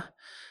 Yeah.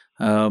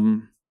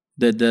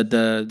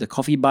 The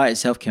coffee bar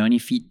itself can only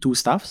feed 2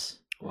 staffs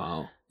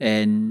Wow.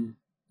 and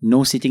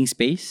no sitting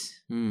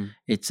space. Mm.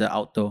 It's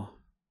outdoor.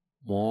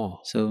 Wow.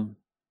 So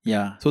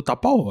yeah. So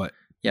tapao or what?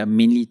 Yeah,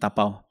 mainly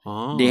tapao.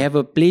 Ah. They have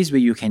a place where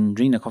you can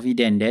drink the coffee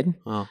there and then,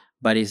 Ah.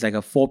 but it's like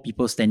a 4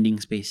 people standing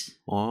space.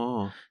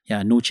 Oh.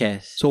 Yeah, no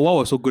chairs. So what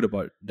was so good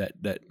about that?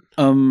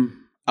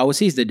 I would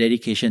say it's the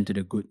dedication to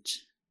the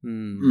goods.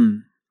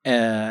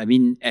 I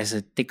mean, as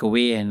a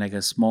takeaway and like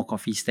a small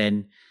coffee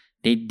stand,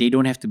 they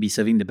don't have to be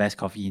serving the best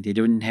coffee. They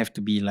don't have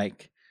to be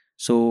like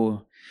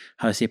so,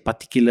 how to say,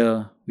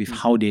 particular with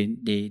how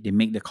they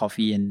make the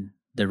coffee and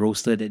the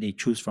roaster that they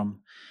choose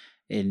from.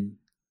 And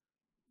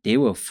they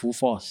were full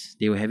force.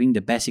 They were having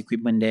the best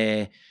equipment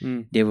there.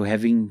 They were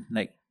having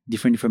like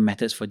different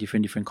methods for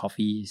different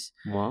coffees.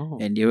 Wow.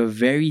 And they were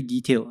very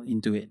detailed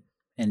into it.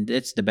 And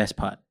that's the best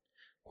part.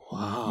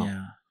 Wow.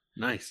 Yeah.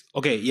 Nice.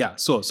 Okay, yeah.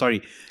 So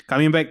sorry.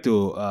 Coming back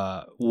to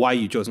why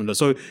you chose noodles.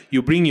 So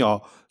you bring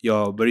your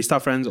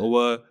barista friends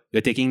over,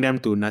 you're taking them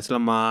to Nasi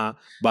Lemak,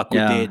 Bak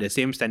Kut Teh, the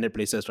same standard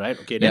places, right?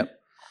 Okay, then.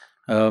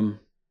 Yep.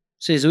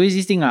 So it's always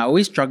this thing, I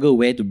always struggle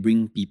where to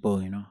bring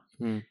people,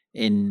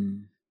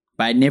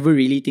 but I never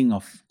really think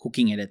of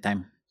cooking at that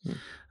time.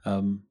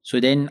 So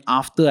then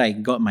after I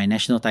got my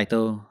national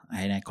title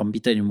and I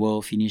competed in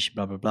world, finished,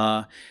 blah, blah,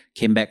 blah,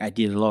 came back, I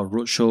did a lot of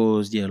road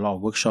shows, did a lot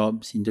of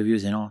workshops,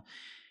 interviews and all.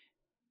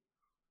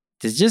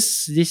 There's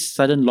just this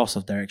sudden loss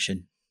of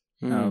direction.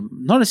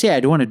 Not to say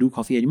I don't want to do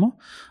coffee anymore.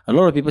 A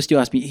lot of people still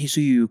ask me, hey,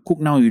 so you cook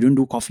now, you don't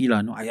do coffee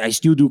lah? No, I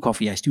still do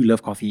coffee. I still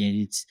love coffee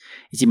and it's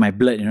in my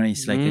blood,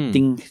 It's like a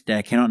thing that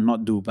I cannot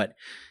not do. But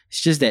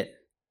it's just that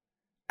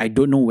I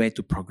don't know where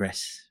to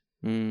progress.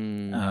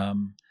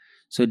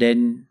 So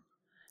then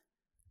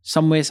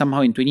somehow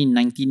in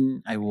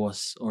 2019, I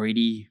was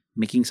already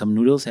making some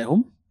noodles at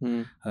home,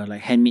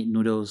 like handmade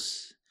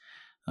noodles.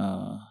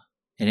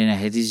 And then I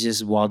had this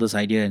just wildest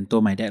idea and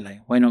told my dad,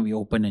 like, why not we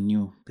open a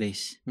new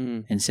place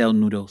and sell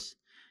noodles?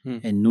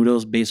 And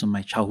noodles based on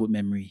my childhood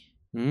memory.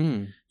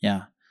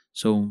 Yeah.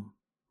 So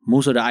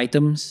most of the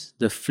items,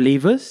 the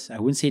flavors, I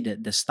wouldn't say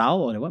that the style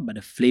or the what, but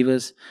the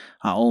flavors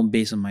are all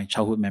based on my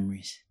childhood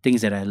memories.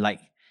 Things that I like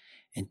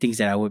and things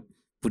that I would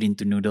put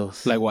into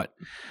noodles. Like what?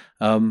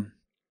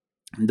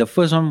 The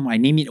first one, I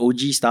named it OG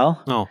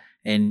style. Oh.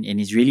 And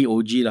it's really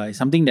OG. It's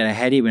something that I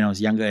had it when I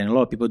was younger and a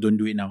lot of people don't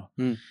do it now.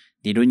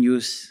 They don't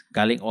use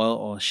garlic oil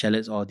or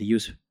shallots, or they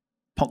use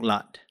pork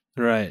lard.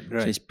 Right. So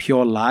it's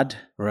pure lard,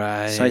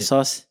 soy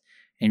sauce,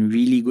 and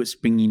really good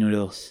springy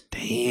noodles.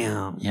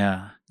 Damn.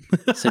 Yeah.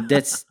 So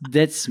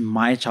that's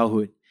my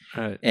childhood.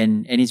 Right.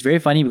 And it's very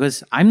funny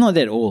because I'm not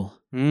that old.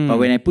 But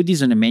when I put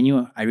this on the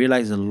menu, I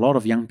realized a lot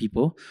of young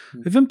people,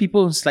 even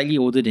people slightly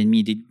older than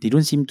me, they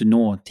don't seem to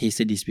know or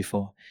tasted this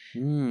before.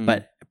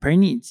 But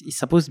apparently it's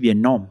supposed to be a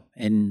norm.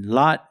 And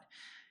lard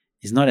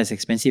is not as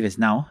expensive as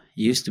now.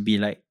 It used to be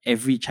like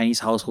every Chinese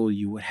household,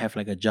 you would have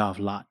like a jar of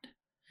lard.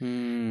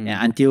 And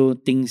until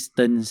things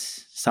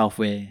turns south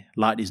where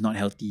lard is not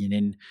healthy, and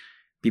then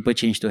people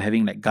change to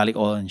having like garlic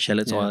oil and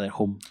shallots oil at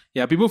home.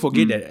 Yeah, people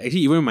forget that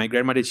actually even my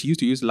grandmother, she used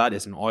to use lard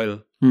as an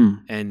oil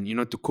and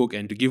to cook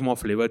and to give more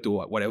flavor to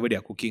whatever they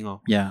are cooking.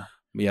 Yeah.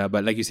 Yeah,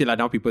 but like you said, like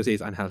now people say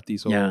it's unhealthy.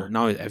 So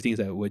now everything's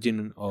like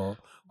virgin or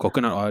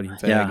coconut oil in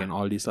fact and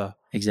all this.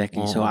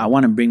 Exactly. So I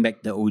want to bring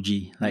back the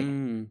OG, like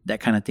that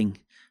kind of thing.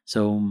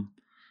 So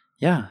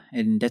yeah,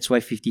 and that's why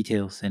 50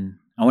 Tales. And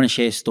I want to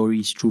share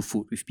stories through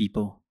food with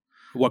people.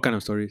 What kind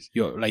of stories?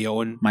 Your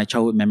own? My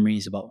childhood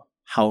memories about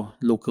how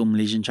local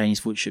Malaysian Chinese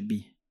food should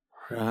be.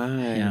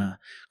 Right. Yeah.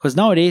 Because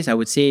nowadays, I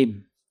would say,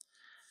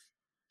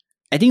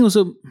 I think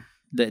also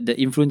the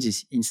influence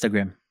is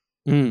Instagram.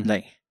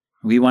 Like,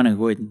 we want to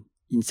go in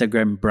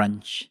Instagram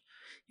brunch.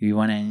 We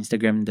want to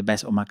Instagram the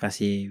best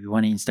omakase. We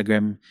want to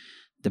Instagram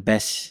the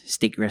best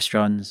steak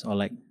restaurants or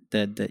like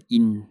the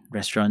inn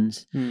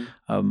restaurants.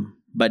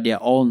 But they're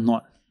all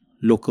not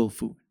local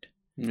food.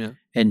 Yeah.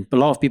 And a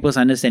lot of people's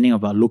understanding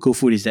about local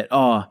food is that,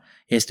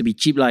 it has to be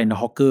cheap in the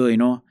hawker,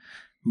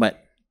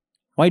 But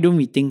why don't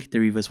we think the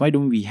reverse? Why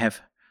don't we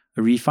have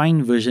a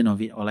refined version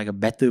of it or like a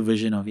better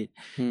version of it?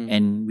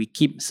 And we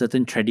keep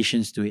certain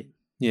traditions to it.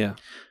 Yeah.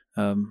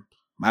 I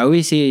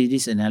always say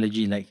this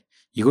analogy, like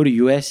you go to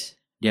US,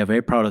 they are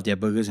very proud of their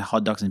burgers and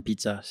hot dogs and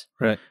pizzas.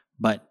 Right.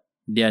 But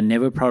they are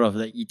never proud of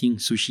like eating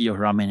sushi or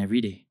ramen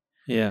every day.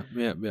 Yeah.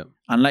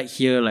 Unlike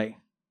here, like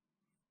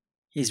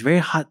it's very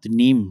hard to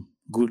name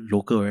good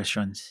local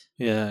restaurants.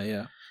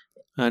 Yeah.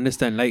 I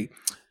understand. Like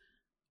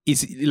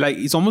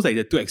it's almost like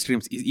the two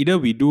extremes. It's either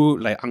we do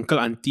like uncle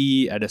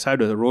auntie at the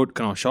side of the road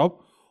kind of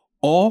shop,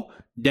 or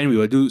then we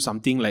will do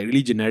something like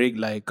really generic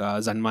like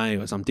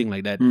Zanmai or something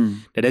like that.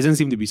 There doesn't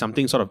seem to be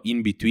something sort of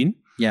in between.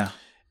 Yeah.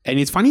 And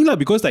it's funny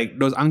because like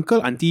those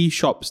uncle auntie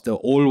shops, the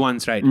old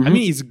ones, right? I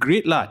mean, it's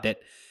great that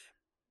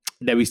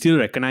we still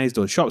recognize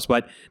those shops.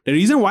 But the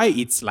reason why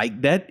it's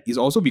like that is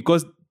also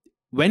because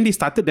when they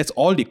started, that's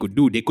all they could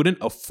do. They couldn't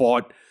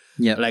afford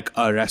like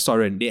a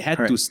restaurant. They had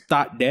to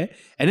start there,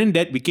 and then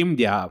that became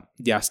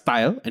their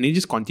style, and they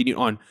just continued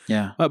on.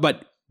 Yeah.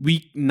 But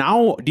we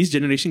now, this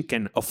generation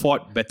can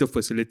afford better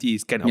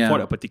facilities, can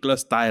afford a particular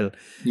style.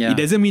 Yeah. It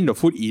doesn't mean the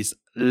food is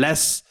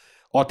less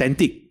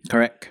authentic.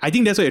 Correct. I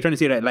think that's what you're trying to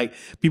say, right? Like,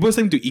 people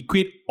seem to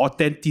equate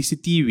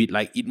authenticity with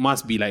like it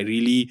must be like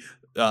really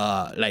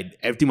like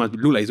everything must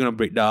look like it's gonna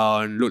break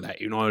down, look like,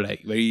 you know,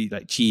 like very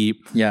like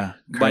cheap. Yeah.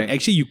 But Correct.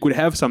 actually you could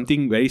have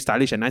something very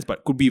stylish and nice,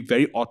 but could be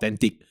very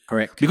authentic.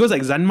 Correct. Because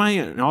like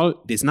Zanmai and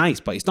all, it's nice,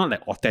 but it's not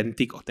like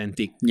authentic.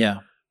 Yeah.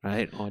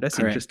 Right? Oh, that's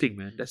Correct. interesting,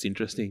 man. That's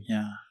interesting.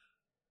 Yeah.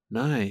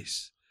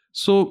 Nice.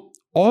 So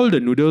all the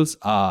noodles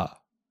are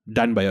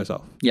done by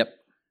yourself? Yep.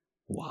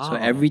 Wow. So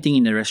everything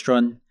in the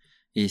restaurant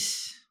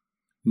is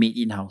made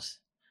in-house.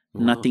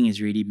 Wow. Nothing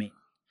is ready made.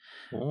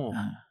 Oh.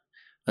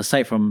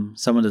 Aside from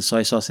some of the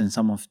soy sauce and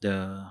some of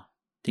the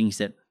things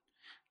that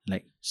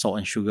like salt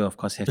and sugar, of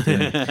course, have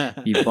to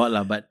be bought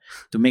lah. But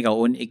to make our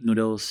own egg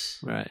noodles,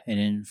 Right. and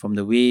then from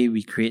the way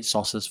we create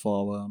sauces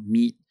for our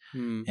meat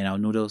Hmm. and our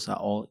noodles are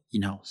all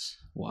in-house.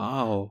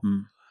 Wow.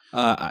 Mm.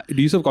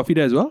 Do you serve coffee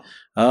there as well?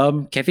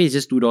 Cafe is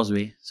just 2 doors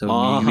away, so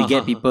we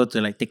get people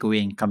to like take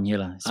away and come here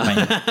lah. It's fine.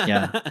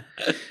 Yeah.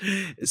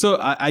 So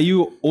are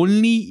you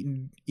only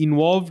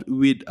involved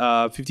with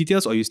 50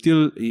 Tales, or you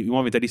still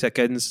involved with 30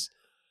 Seconds?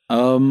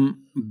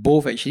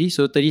 Both actually.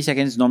 So 30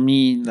 seconds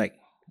normally, like,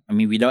 I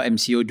mean, without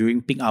MCO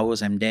during peak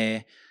hours, I'm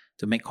there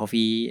to make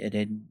coffee, and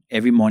then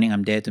every morning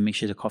I'm there to make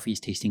sure the coffee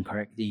is tasting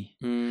correctly.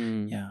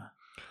 Yeah.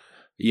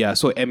 Yeah,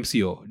 so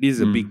MCO, this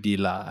is a big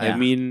deal lah. I Yeah.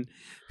 mean,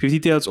 50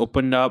 Tales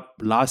opened up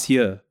last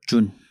year,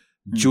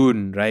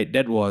 June, right?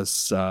 That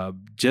was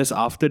just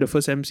after the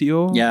first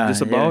MCO? Yeah.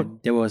 Just about? Yeah.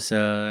 There was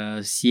a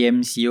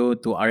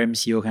CMCO to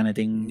RMCO kind of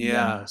thing.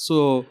 Yeah.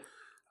 So,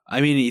 I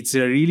mean, it's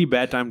a really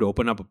bad time to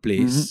open up a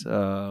place.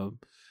 How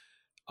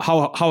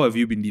have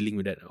you been dealing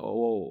with that?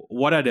 Oh,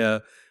 what are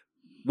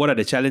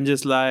the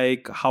challenges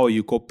like? How are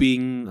you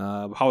coping?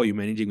 How are you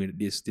managing with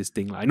this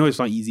thing? I know it's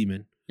not easy,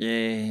 man.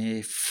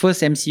 Yeah.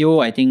 First MCO,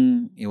 I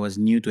think it was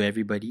new to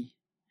everybody.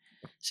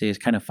 So it's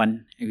kind of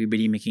fun.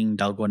 Everybody making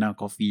dalgona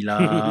coffee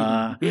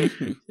lah,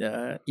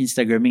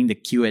 Instagramming the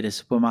queue at the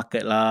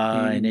supermarket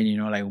lah, and then, you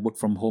know, like work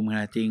from home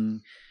kind of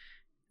thing.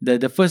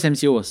 The first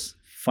MCO was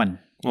fun.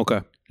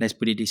 Okay. Let's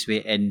put it this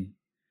way. And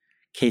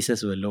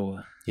cases were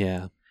lower.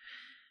 Yeah.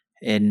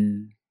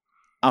 And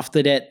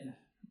after that,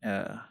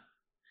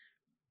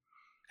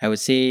 I would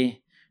say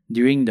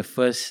during the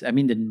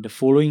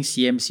following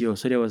CMCO,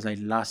 so that was like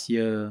last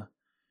year,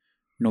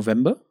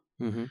 November,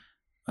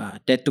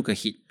 that took a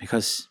hit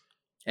because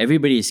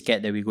everybody is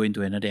scared that we go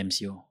into another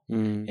MCO.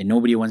 And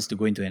nobody wants to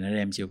go into another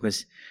MCO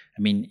because,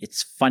 I mean,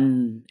 it's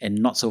fun and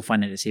not so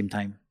fun at the same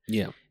time.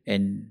 Yeah.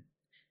 And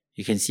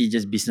you can see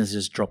just business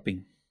just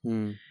dropping.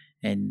 Mm.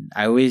 And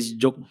I always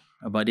joke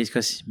about this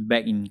because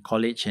back in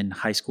college and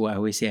high school, I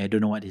always say I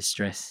don't know what is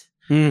stress.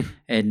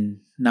 And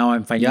now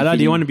I'm finally Yeah lah, do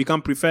feeling... you want to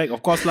become prefect?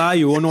 Of course lah,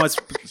 you won't know what's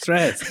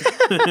stress.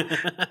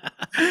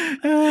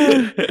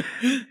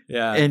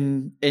 Yeah.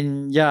 And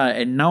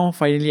now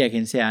finally I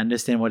can say I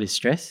understand what is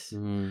stress.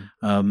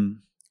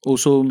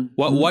 Also,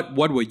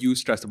 What were you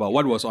stressed about?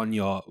 What was on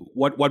your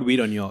what weighed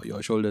on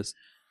your shoulders?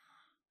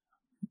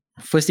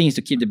 first thing is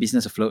to keep the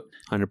business afloat.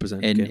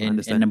 100%.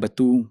 And number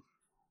two,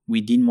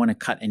 we didn't want to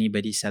cut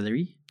anybody's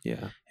salary.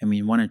 Yeah. And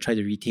we want to try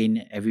to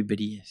retain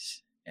everybody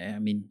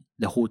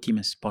the whole team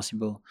as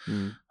possible.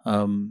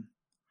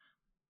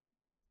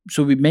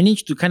 So we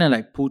managed to kind of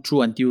like pull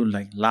through until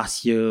like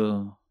last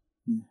year,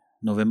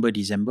 November,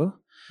 December.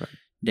 Right.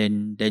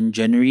 Then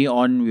January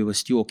on, we were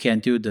still okay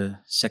until the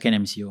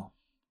second MCO.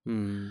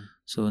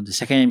 So the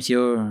second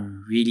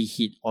MCO really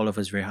hit all of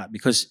us very hard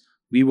because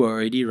we were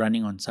already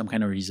running on some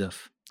kind of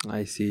reserve.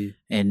 I see.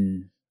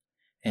 And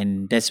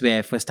that's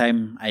where first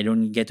time I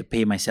don't get to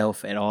pay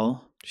myself at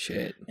all.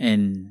 Shit.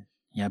 And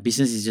yeah,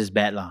 business is just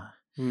bad lah.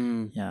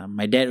 Yeah,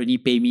 my dad only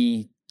pay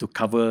me to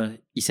cover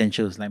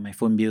essentials like my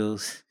phone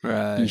bills,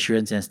 Right.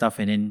 insurance and stuff.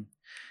 And then,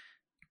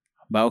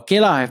 but okay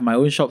lah, I have my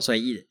own shop, so I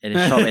eat at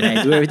the shop and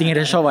I do everything at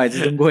the shop. I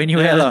just don't go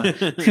anywhere lah.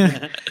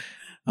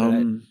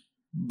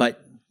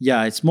 But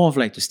yeah, it's more of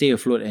like to stay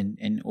afloat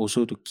and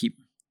also to keep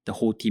the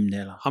whole team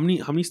there lah. How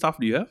many staff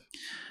do you have?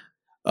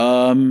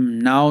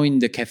 Now in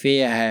the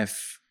cafe I have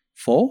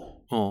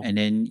 4. Oh. And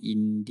then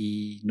in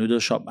the noodle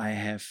shop I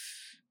have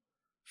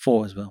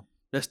 4 as well.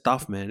 That's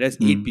tough, man. That's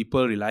 8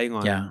 people relying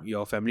on Yeah.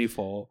 your family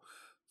for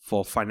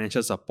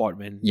financial support,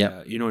 man.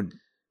 Yep. You know,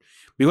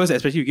 because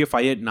especially if you get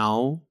fired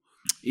now,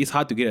 it's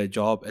hard to get a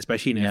job,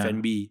 especially in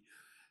F&B.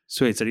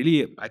 So it's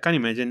really, I can't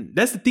imagine.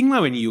 That's the thing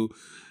lah, when you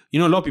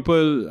know, a lot of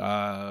people,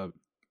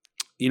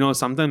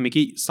 sometimes make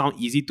it sound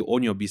easy to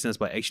own your business,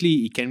 but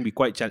actually it can be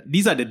quite challenging.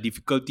 These are the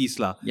difficulties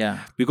lah. Yeah.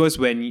 Because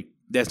when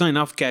there's not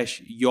enough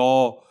cash,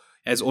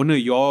 as owner,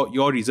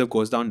 your reserve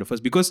goes down the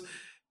first, because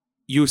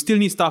you still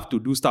need staff to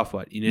do stuff,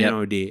 what, in the end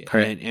of the day.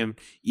 Correct. And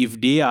if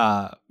they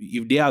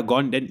are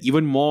gone, then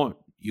even more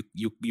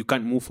you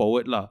can't move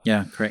forward lah.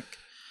 Yeah, correct.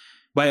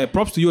 But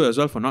props to you as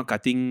well for not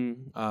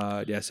cutting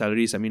their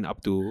salaries. I mean,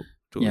 up to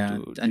to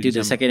until the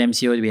December. second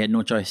MCO, we had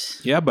no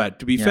choice. Yeah, but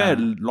to be fair,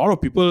 a lot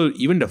of people,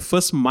 even the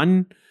first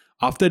month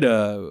after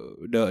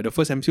the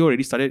first MCO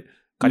already started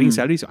cutting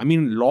salaries. I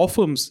mean, law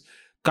firms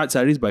cut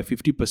salaries by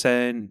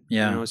 50%,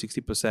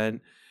 60%.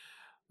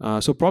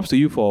 So props to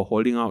you for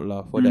holding out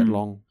for that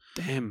long.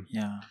 Damn.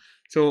 Yeah.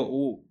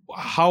 So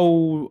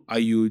how are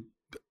you?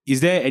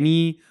 Is there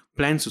any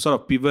plans to sort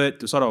of pivot,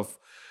 to sort of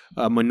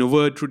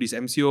maneuver through this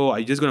MCO? Are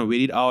you just going to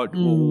wait it out?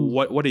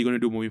 What are you going to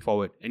do moving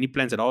forward? Any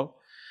plans at all?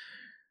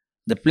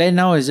 The plan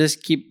now is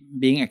just keep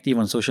being active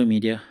on social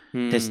media.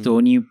 That's the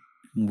only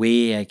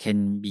way I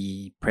can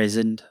be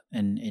present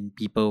and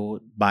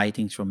people buy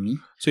things from me.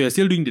 So you're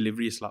still doing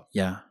deliveries, lah?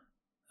 Yeah.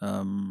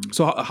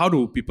 So how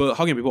can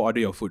people order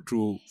your food?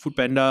 Through Food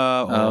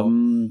Panda? Or?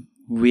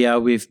 We are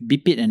with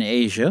Bipit and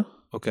Asia.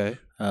 Okay.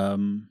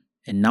 And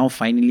now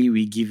finally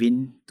we give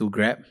in to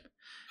Grab.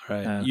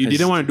 Right. You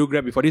didn't want to do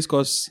Grab before this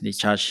because they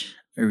charge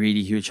a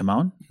really huge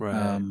amount.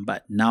 Right.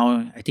 But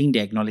now I think they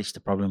acknowledge the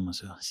problem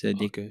also. So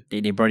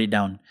they brought it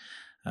down.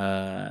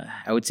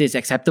 I would say it's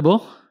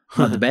acceptable.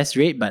 Not the best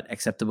rate, but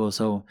acceptable.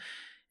 So,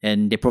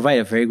 and they provide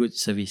a very good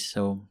service.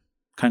 So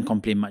can't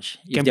complain much.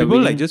 Can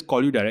people just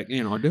call you directly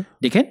and order?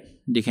 They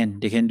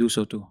can do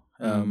so too.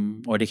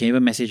 Or they can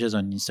even message us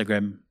on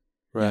Instagram.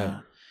 Right.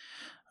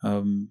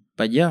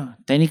 But yeah,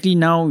 technically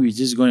now we're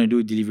just going to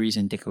do deliveries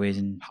and takeaways.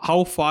 And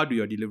how far do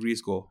your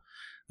deliveries go?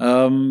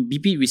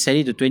 BP, we set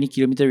it to 20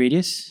 kilometer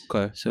radius.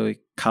 Okay. So it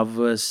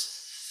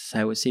covers,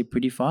 I would say,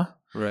 pretty far.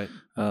 Right.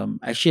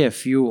 Actually, a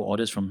few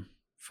orders from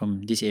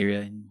this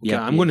area. Okay,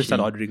 I'm going to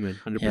start ordering, man.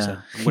 100%.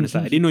 Yeah. I'm going to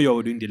start. I didn't know you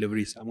were doing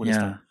deliveries. I'm going to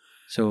start.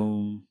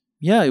 So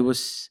yeah, it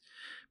was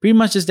pretty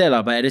much just that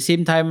lah. But at the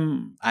same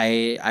time,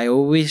 I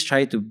always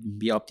try to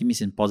be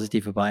optimistic and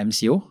positive about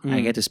MCO.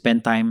 I get to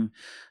spend time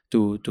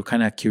to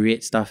kind of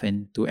curate stuff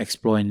and to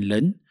explore and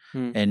learn.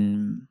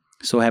 And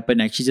so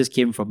happened, I actually just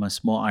came from a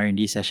small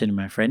R&D session with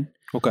my friend.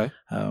 Okay.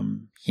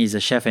 He's a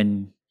chef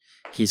and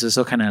he's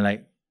also kind of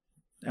like,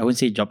 I wouldn't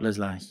say jobless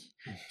lah.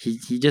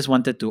 He just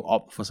wanted to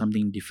opt for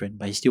something different,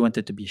 but he still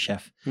wanted to be a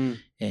chef.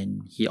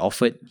 And he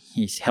offered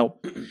his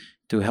help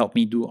to help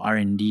me do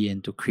R&D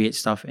and to create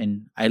stuff.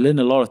 And I learned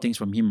a lot of things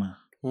from him.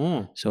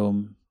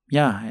 So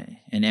yeah,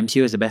 and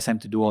MCO is the best time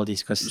to do all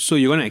this. So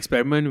you're going to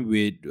experiment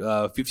with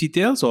 50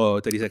 tails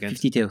or 30 seconds?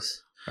 50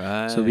 tails.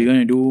 Right. So we're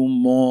going to do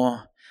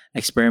more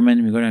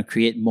experiment. We're going to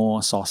create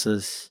more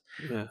sauces,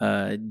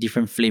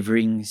 different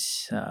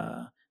flavorings,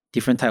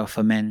 different type of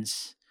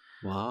ferments.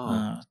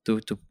 Wow.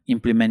 To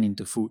implement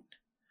into food.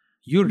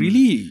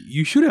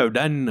 You should have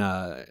done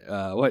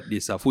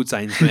food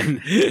science,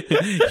 man.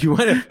 You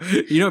want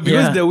to,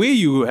 because the way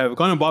you have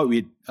gone about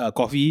with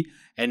coffee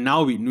and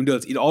now with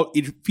noodles,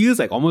 it feels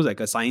like almost like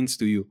a science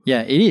to you.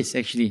 Yeah, it is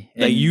actually.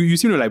 Like you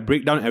seem to like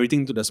break down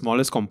everything to the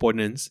smallest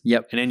components.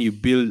 Yep. And then you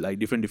build like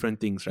different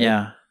things, right?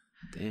 Yeah.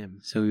 Damn.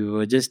 So we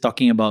were just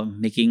talking about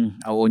making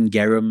our own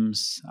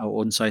garums, our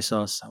own soy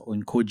sauce, our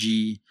own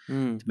koji,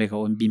 to make our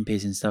own bean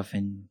paste and stuff.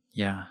 And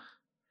yeah.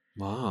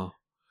 Wow.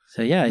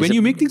 So yeah. When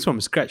you make things from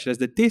scratch, does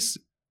the taste,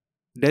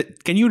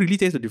 can you really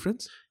taste the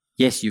difference?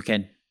 Yes, you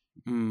can.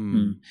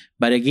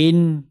 But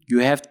again, you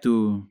have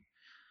to,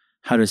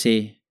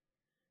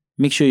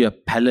 make sure your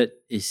palate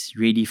is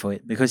ready for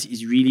it, because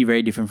it's really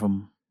very different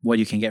from what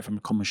you can get from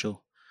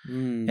commercial.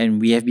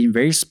 And we have been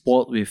very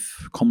spoiled with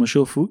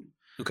commercial food.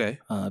 Okay.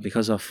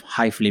 Because of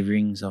high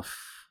flavorings of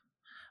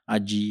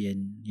aji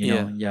and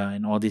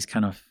and all this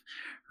kind of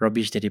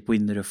rubbish that they put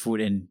into the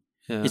food, and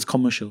it's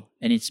commercial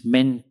and it's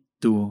meant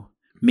to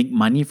make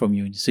money from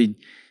you. So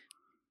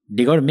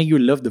they got to make you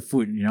love the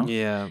food,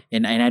 Yeah.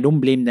 And I don't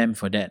blame them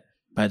for that.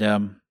 But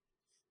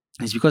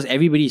it's because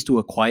everybody is too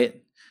acquired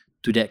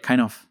to that kind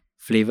of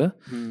flavor.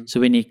 So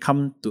when they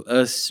come to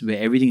us where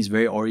everything is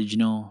very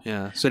original.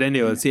 Yeah. So then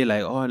they will say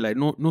like, oh, like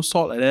no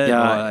salt like that.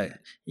 Yeah. Or like,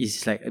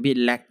 it's like a bit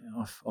lack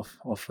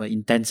of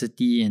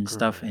intensity and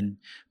stuff.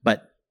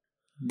 But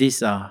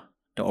these are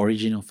the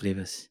original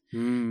flavors.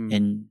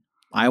 And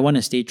I want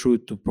to stay true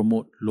to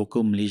promote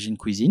local Malaysian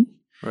cuisine.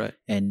 Right.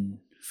 And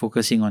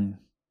focusing on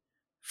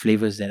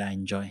flavors that I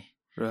enjoy.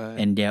 Right.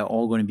 And they are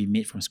all going to be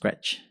made from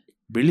scratch.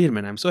 Brilliant,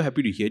 man. I'm so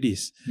happy to hear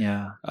this.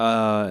 Yeah.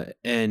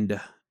 And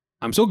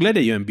I'm so glad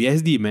that you're in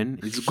BSD, man.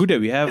 It's good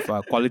that we have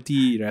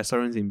quality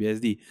restaurants in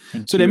BSD.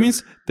 Thank you. That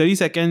means 30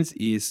 seconds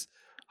is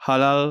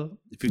halal,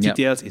 50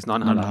 tails is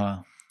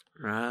non-halal.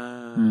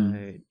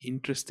 Right.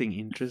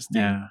 Interesting.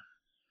 Yeah.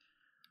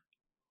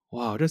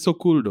 Wow, that's so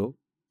cool though.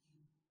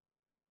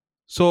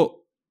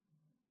 So,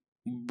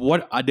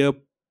 what other,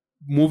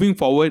 moving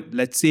forward,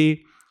 let's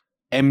say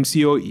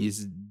MCO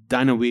is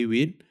done away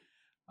with,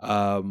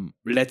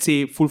 let's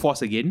say full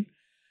force again,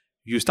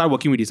 you start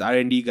working with this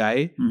R&D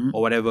guy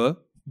or whatever,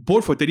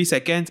 both for 30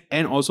 seconds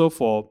and also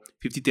for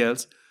 50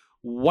 tails,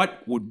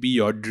 what would be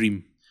your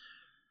dream?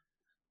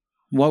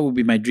 What would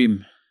be my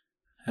dream?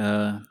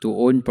 To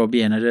own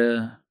probably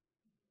another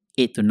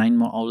 8 to 9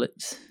 more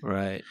outlets.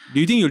 Right.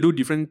 Do you think you'll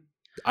do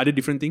other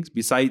different things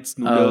besides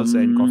noodles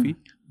and coffee?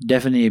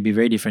 Definitely it'll be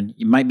very different.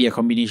 It might be a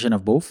combination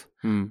of both.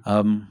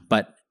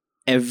 But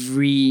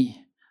every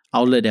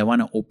outlet that I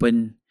want to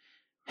open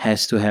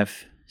has to have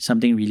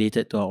something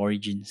related to our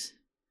origins.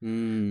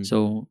 Mm.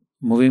 So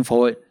moving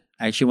forward,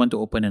 I actually want to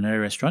open another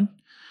restaurant.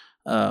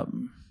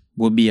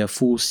 Will be a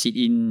full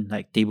sit-in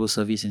like table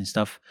service and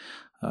stuff.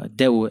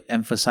 That would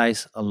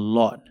emphasize a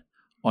lot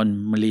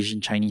on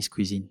Malaysian Chinese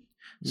cuisine.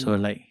 So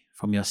like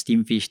from your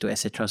steamed fish to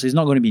etc. So it's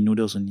not going to be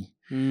noodles only.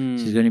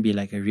 So it's going to be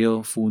like a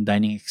real full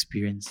dining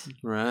experience.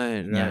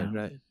 Right.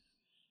 Yeah.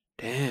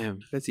 Damn,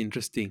 that's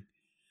interesting.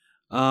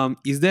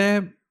 Is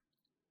there?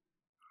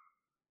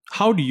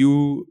 How do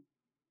you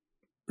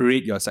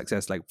rate your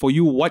success? Like for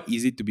you, what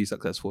is it to be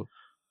successful?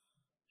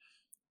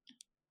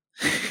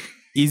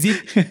 Is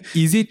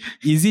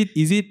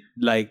it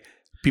like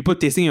people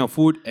tasting your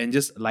food and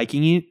just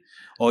liking it,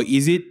 or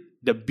is it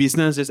the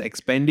business just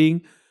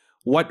expanding?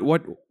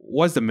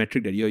 What's the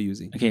metric that you're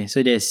using? Okay,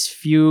 so there's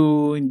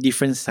few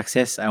different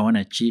success I want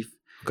to achieve.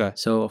 Okay.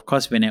 So of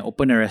course, when I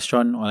open a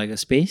restaurant or like a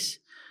space,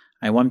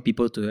 I want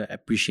people to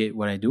appreciate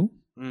what I do,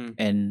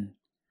 and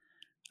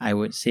I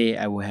would say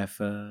I will have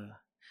a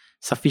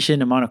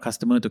sufficient amount of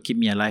customer to keep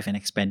me alive and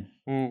expand.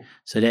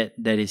 So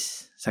that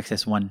is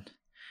success one.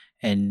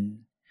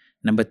 And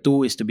number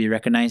two is to be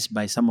recognized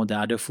by some of the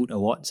other food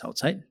awards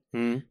outside.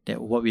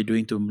 That what we're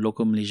doing to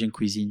local Malaysian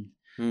cuisine.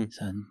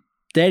 So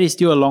that is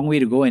still a long way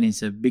to go, and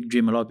it's a big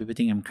dream. A lot of people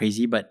think I'm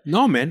crazy, but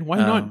no, man, why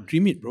not?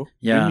 Dream it, bro.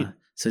 Yeah. Dream it.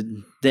 So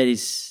that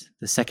is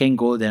the second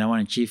goal that I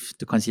want to achieve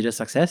to consider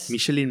success.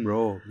 Michelin,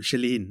 bro.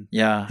 Michelin.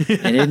 Yeah.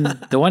 And then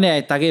the one that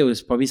I target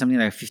was probably something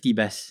like 50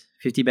 best.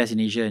 50 best in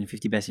Asia and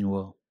 50 best in the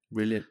world.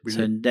 Brilliant.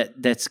 So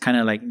that's kind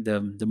of like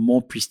the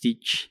more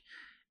prestige,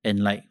 and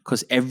like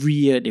because every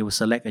year they will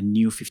select a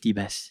new 50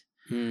 best.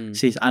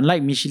 So it's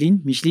unlike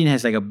Michelin. Michelin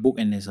has like a book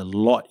and there's a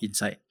lot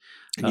inside.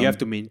 And you have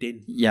to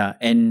maintain. Yeah,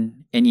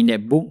 and in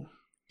that book,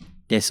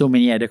 there's so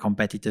many other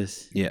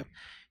competitors. Yeah.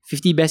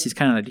 50 best is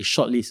kind of like the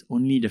short list,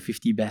 only the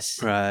 50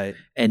 best. Right.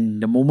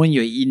 And the moment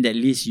you're in that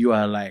list, you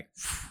are like,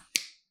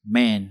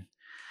 man.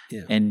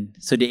 Yeah. And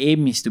so the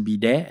aim is to be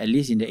there, at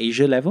least in the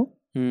Asia level.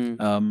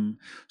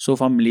 So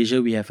far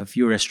Malaysia, we have a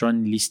few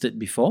restaurants listed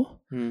before.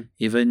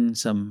 Even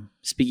some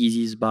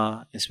speakeasies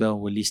bar as well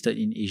were listed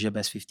in Asia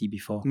Best 50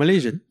 before.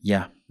 Malaysian?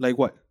 Yeah. Like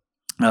what?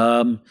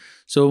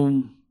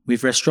 So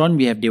with restaurant,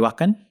 we have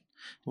Dewakan.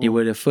 They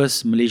were the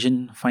first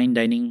Malaysian fine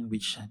dining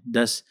which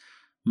does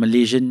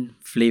Malaysian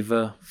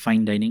flavor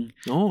fine dining.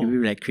 Maybe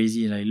like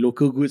crazy, like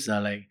local goods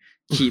are like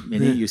cheap and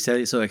then you sell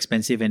it so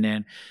expensive, and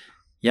then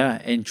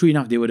and true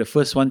enough, they were the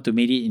first one to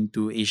make it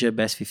into Asia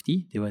Best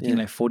 50. They were I think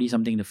like 40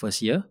 something the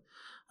first year.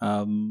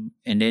 And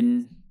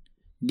then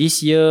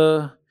this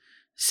year,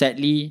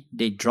 sadly,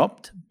 they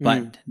dropped,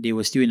 but they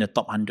were still in the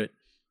top 100.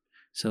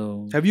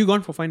 So have you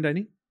gone for fine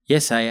dining?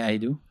 Yes, I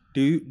do.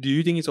 Do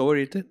you think it's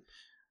overrated?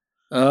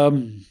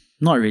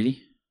 Not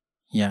really.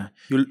 Yeah.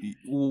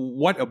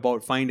 What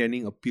about fine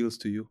dining appeals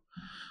to you?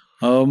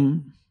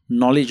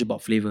 Knowledge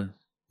about flavor.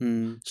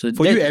 So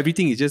for you,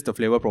 everything is just the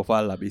flavor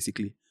profile,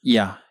 basically.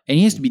 Yeah, and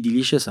it has to be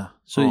delicious.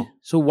 So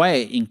why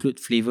I include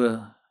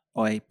flavor,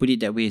 or I put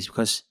it that way, is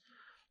because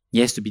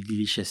it has to be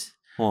delicious.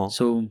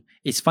 So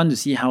it's fun to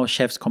see how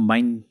chefs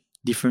combine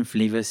different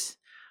flavors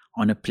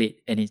on a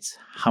plate, and it's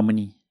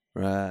harmony.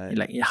 Right.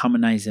 Like it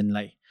harmonizes, and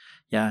like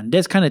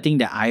that's kind of thing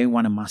that I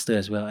want to master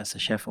as well as a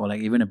chef, or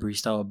like even a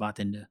barista or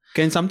bartender.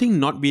 Can something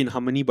not be in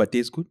harmony but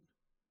taste good?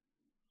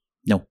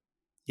 No.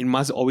 It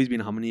must always be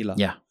in harmony, lah.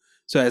 Yeah.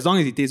 So as long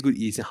as it tastes good,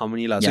 it's in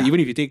harmony, lah. So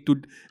even if you take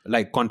two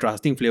like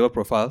contrasting flavor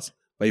profiles,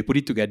 but you put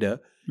it together,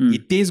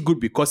 it tastes good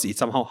because it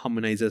somehow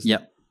harmonizes. Yeah.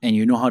 And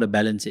you know how to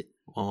balance it.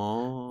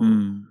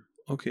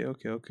 Okay.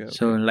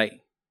 So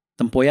like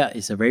tempoyak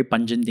is a very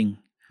pungent thing.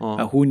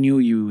 Who knew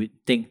you would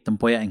take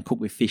tempoyak and cook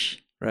with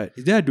fish? Right.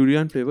 Is there a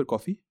durian flavored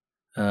coffee?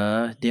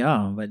 They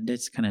are, but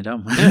that's kind of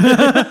dumb.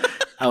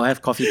 I'll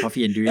have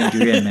coffee and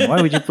durian, man.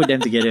 Why would you put them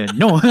together?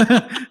 No.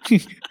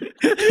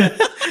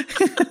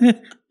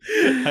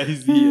 I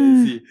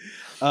see.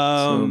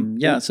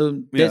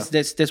 So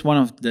that's one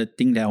of the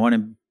things that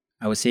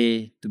I would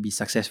say to be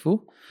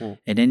successful.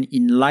 And then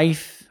in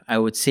life, I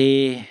would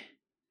say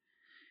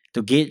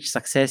to gauge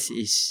success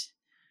is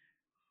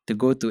to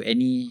go to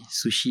any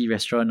sushi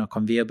restaurant or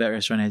conveyor belt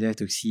restaurant. I don't have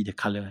to see the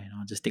color,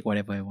 just take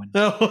whatever I want.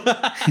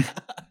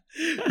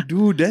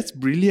 Dude, that's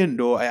brilliant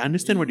though. I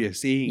understand what you're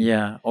saying.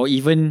 Yeah. Or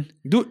even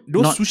dude,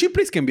 those sushi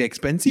places can be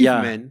expensive,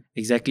 man.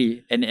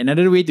 Exactly. And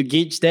another way to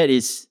gauge that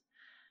is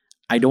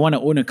I don't want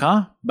to own a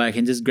car, but I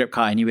can just grab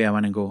car anywhere I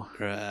want to go.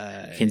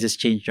 Right. I can just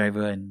change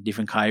driver and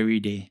different car every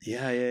day.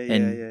 Yeah.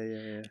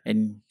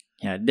 And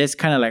that's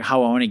kind of like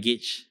how I want to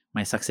gauge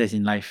my success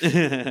in life.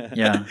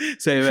 Yeah.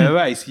 So whenever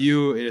I see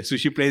you in a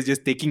sushi place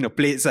just taking the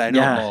plates, I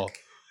know,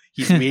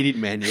 he's made it,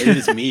 man. He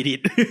just made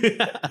it.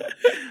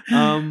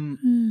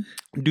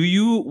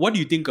 What do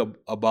you think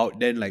about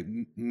then, like,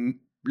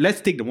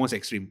 let's take the most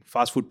extreme,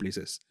 fast food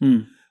places.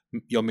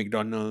 Your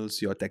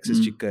McDonald's, your Texas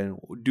Chicken.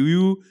 Do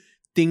you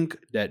think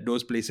that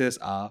those places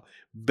are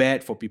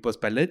bad for people's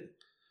palate?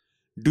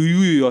 Do you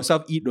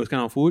yourself eat those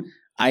kind of food?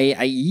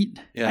 I eat.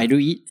 Yeah. I do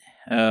eat.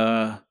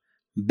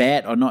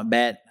 Bad or not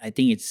bad, I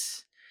think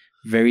it's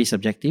very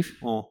subjective.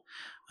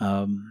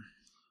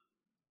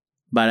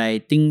 But I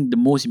think the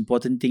most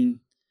important thing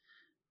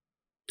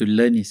to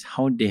learn is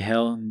how the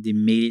hell they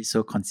made it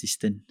so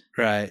consistent.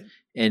 Right.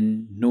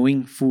 And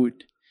knowing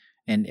food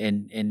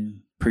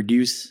and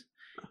produce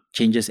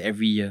changes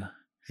every year.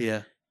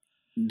 Yeah.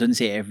 Don't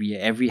say every year.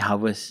 Every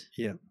harvest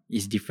Yeah.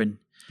 is different.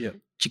 Yeah.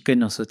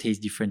 Chicken also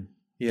tastes different.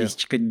 Yeah. This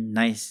chicken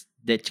nice.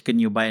 That chicken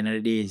you buy another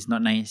day is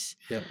not nice.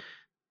 Yeah.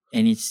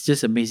 And it's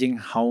just amazing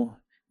how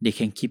they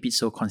can keep it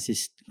so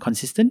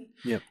consistent.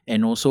 Yeah.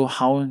 And also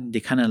how they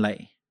kind of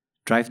like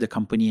drive the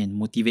company and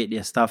motivate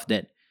their staff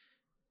that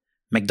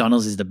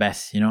McDonald's is the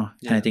best, kind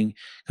of thing.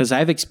 Because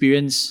I've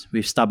experienced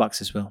with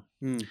Starbucks as well.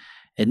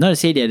 And not to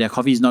say that their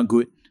coffee is not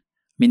good.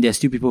 I mean, there's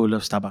still people who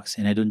love Starbucks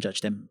and I don't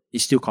judge them.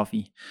 It's still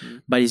coffee.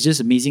 But it's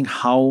just amazing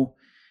how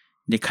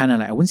they kind of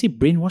like, I wouldn't say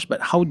brainwash,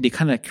 but how they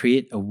kind of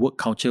create a work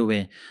culture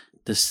where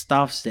the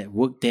staffs that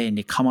work there and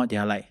they come out, they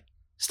are like,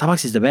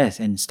 Starbucks is the best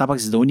and Starbucks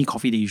is the only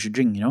coffee that you should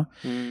drink,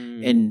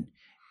 And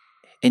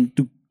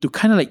to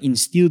kind of like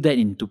instill that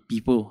into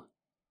people,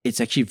 it's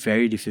actually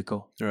very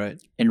difficult.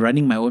 Right. And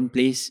running my own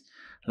place,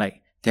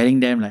 like telling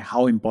them like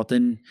how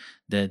important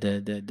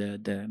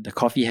the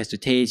coffee has to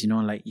taste,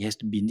 like it has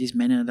to be in this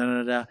manner, da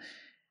da da.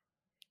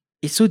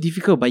 It's so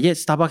difficult, but yet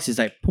Starbucks is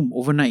like boom,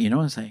 overnight,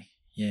 it's like,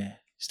 yeah,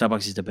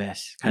 Starbucks is the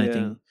best kind of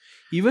thing.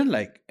 Even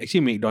like actually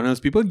McDonald's,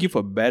 people give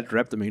a bad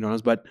rap to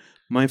McDonald's, but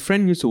my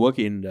friend used to work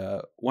in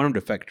one of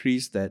the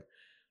factories that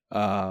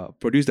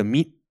produce the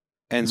meat,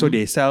 and so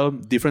they sell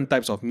different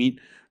types of meat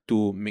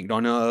to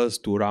McDonald's,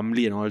 to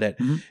Ramly and all that.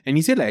 And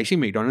he said like actually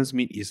McDonald's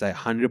meat is like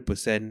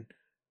 100%,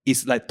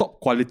 is like top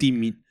quality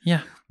meat.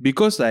 Yeah.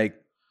 Because like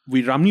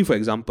with Ramly, for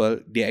example,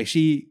 they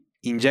actually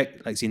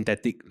inject like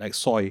synthetic, like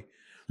soy.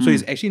 So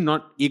it's actually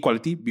not A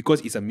quality because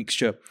it's a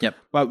mixture. Yep.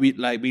 But with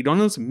like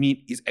McDonald's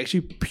meat is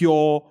actually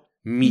pure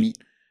meat.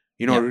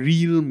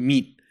 Real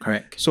meat.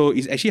 Correct. So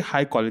it's actually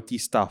high quality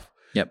stuff.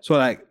 Yep. So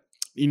like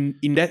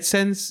in that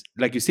sense,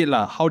 like you said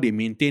how they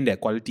maintain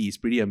that quality is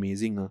pretty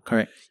amazing.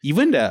 Correct.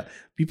 Even the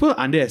people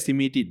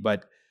underestimate it,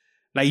 but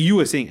like you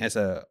were saying as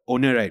a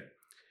owner, right?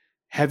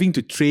 Having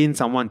to train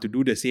someone to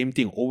do the same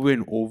thing over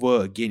and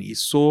over again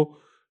is so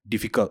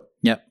difficult.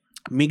 Yep.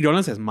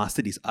 McDonald's has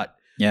mastered this art.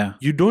 Yeah.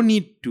 You don't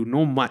need to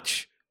know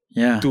much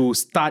Yeah. to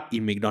start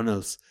in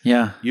McDonald's.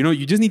 Yeah.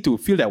 You just need to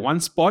fill that one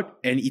spot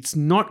and it's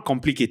not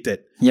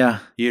complicated. Yeah.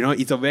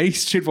 It's a very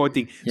straightforward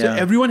thing. So Yeah.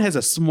 everyone has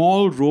a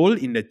small role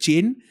in the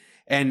chain,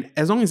 and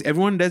as long as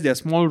everyone does their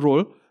small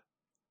role,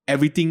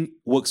 everything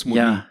works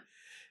smoothly. Yeah.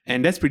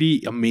 And that's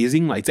pretty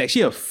amazing. Like, it's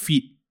actually a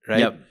feat, right?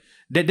 Yep.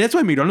 That's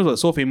why McDonald's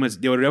was so famous.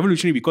 They were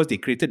revolutionary because they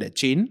created that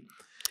chain,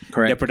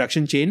 Correct. their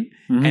production chain,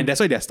 and that's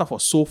why their stuff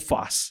was so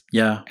fast.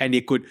 Yeah. And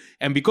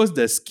because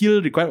the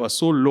skill required was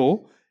so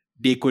low,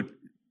 they could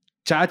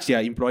charge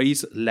their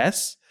employees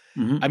less.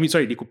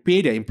 They could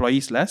pay their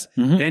employees less,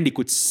 then they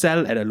could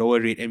sell at a lower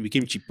rate and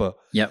became cheaper.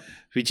 Yep.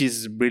 Which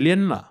is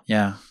brilliant lah.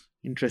 Yeah.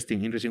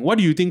 Interesting. What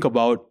do you think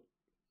about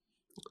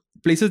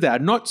places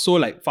that are not so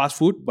like fast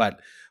food, but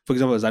for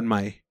example,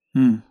 Zanmai?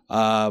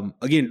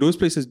 Again, those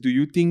places, do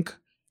you think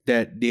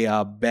that they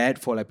are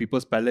bad for like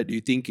people's palate? Do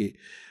you think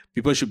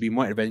people should be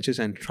more adventurous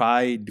and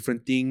try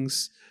different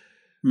things?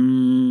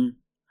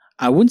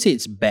 I wouldn't say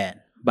it's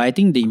bad, but I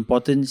think the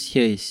importance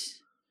here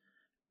is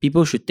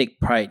people should take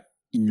pride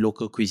in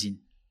local cuisine.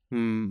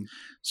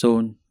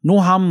 So no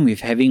harm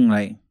with having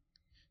like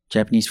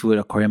Japanese food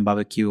or Korean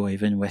barbecue or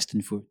even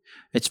Western food.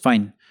 It's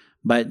fine.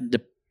 But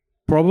the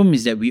problem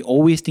is that we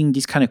always think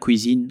this kind of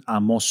cuisine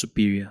are more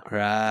superior.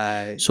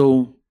 Right.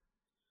 So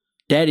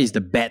that is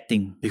the bad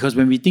thing. Because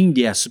when we think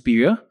they are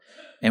superior,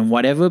 and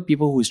whatever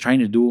people who is trying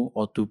to do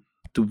or to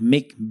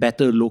make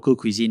better local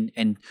cuisine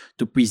and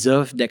to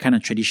preserve that kind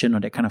of tradition or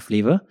that kind of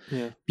flavor,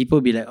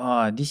 people be like,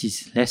 oh, this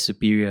is less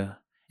superior.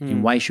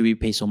 And why should we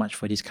pay so much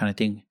for this kind of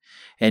thing?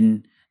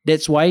 And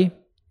that's why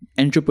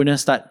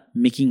entrepreneurs start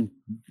making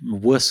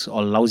worse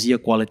or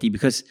lousier quality,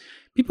 because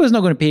people is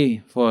not going to pay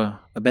for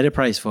a better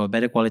price for a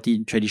better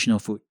quality traditional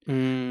food.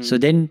 So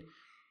then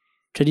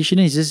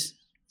traditional is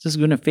just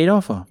going to fade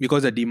off.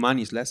 Because the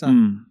demand is less.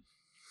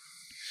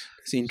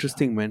 It's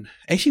interesting, man.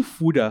 Actually,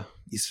 food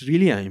is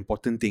really an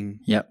important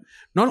thing. Yep.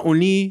 Not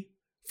only,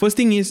 first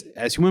thing is,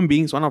 as human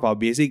beings, one of our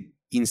basic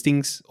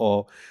instincts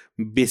or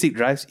basic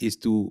drives is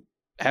to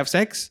have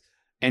sex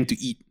and to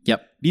eat.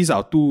 Yep. These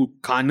are two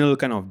carnal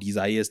kind of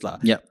desires.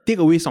 Yep. Take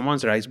away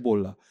someone's rice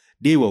bowl,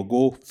 they will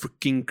go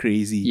freaking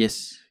crazy.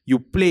 Yes.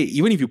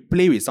 Even if you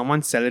play with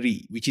someone's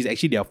salary, which is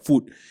actually their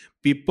food,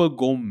 people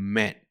go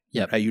mad.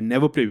 Yep. Right? You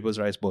never play with people's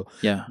rice bowl.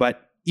 Yeah.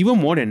 But even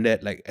more than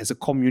that, like as a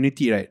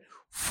community, right,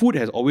 food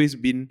has always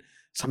been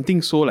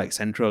something so like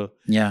central.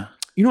 Yeah.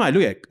 I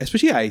look at,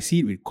 especially I see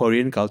it with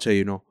Korean culture,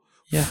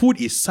 food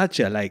is such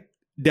a like,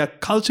 their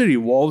culture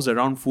revolves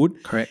around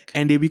food. Correct.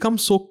 And they become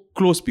so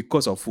close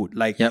because of food.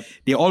 Like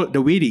they all,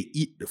 the way they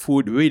eat the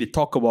food, the way they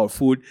talk about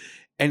food,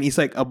 and it's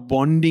like a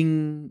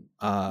bonding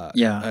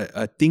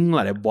a thing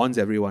like that bonds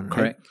everyone. Right?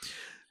 Correct.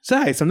 So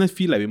I sometimes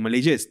feel like with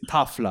Malaysia it's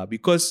tough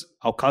because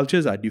our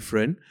cultures are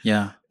different.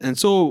 Yeah. And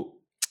so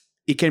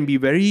it can be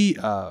very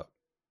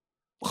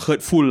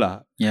hurtful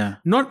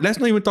Yeah.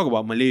 Let's not even talk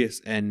about Malays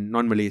and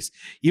non-Malays.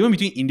 Even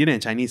between Indian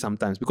and Chinese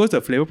sometimes, because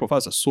the flavor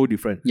profiles are so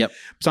different. Yep.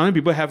 Some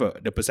people have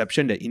the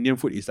perception that Indian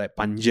food is like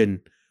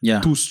pungent, Yeah.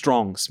 too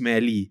strong,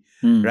 smelly,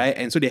 right?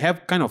 And so they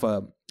have kind of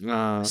a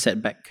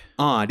setback.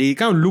 They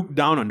kind of look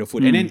down on the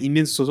food. And then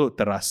Indians also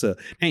terasa.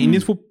 And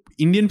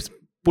Indians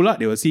pula,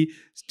 they will see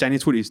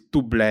Chinese food is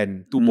too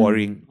bland, too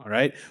boring, all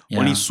right? Yeah.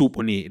 Only soup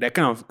only. That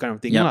kind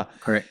of thing. Yeah,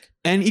 correct.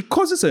 And it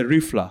causes a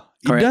rift lah.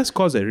 It Correct. does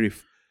cause a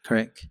rift.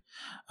 Correct.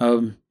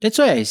 That's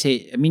why I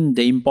say, I mean,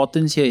 the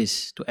importance here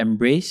is to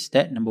embrace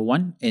that, number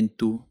one, and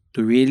to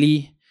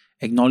really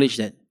acknowledge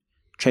that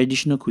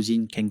traditional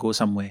cuisine can go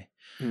somewhere.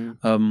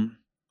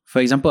 For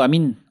example, I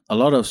mean, a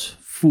lot of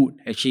food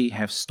actually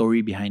have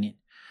story behind it.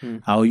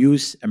 I'll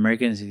use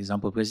America as an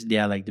example because they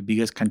are like the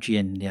biggest country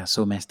and they are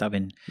so messed up.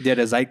 And they're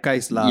the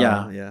zeitgeist lah.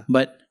 Yeah.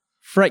 But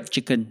fried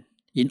chicken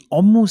in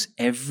almost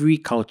every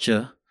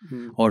culture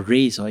or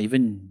race or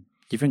even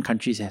different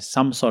countries has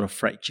some sort of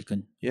fried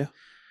chicken. Yeah.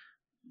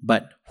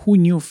 But who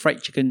knew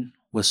fried chicken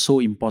was so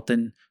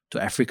important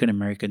to African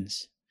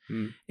Americans?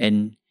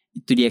 And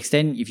to the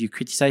extent, if you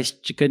criticize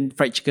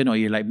fried chicken, or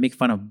you like make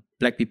fun of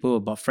black people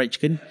about fried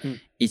chicken,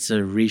 it's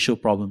a racial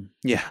problem.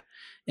 Yeah.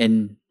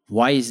 And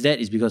why is that?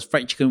 Is because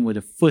fried chicken were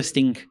the first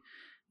thing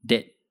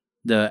that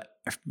the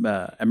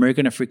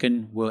American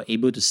African were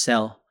able to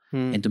sell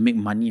and to make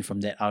money from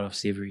that out of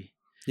slavery.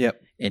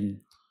 Yep. And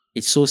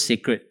it's so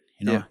sacred,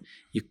 you know.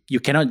 Yeah. You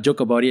cannot joke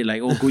about it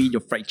like, oh, go eat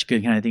your fried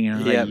chicken kind of thing. You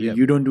know? Like,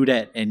 you don't do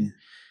that. And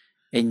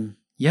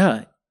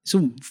yeah,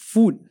 so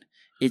food,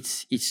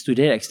 it's to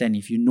that extent.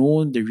 If you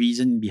know the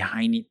reason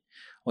behind it,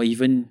 or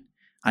even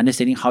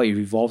understanding how it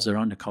revolves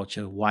around the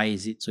culture, why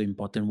is it so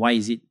important? Why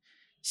is it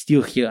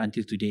still here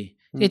until today?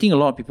 I think a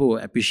lot of people will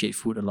appreciate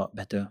food a lot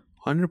better.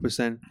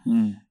 100%.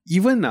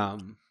 Even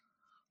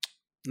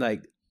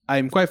like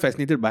I'm quite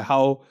fascinated by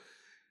how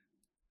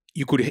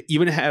you could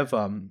even have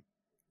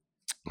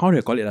how do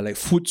I call it? Like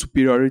food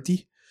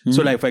superiority.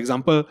 So like for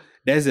example,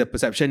 there's a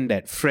perception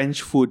that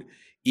French food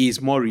is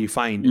more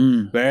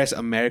refined, whereas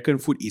American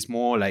food is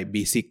more like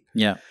basic.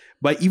 Yeah.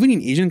 But even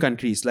in Asian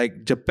countries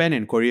like Japan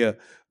and Korea,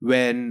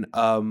 when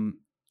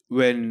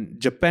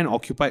Japan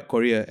occupied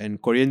Korea and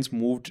Koreans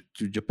moved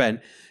to Japan,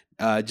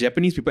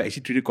 Japanese people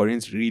actually treated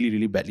Koreans really,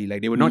 really badly.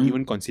 Like they were not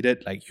even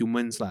considered like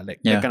humans, like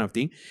that kind of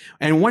thing.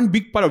 And one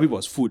big part of it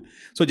was food.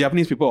 So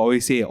Japanese people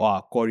always say,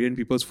 oh, Korean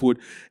people's food.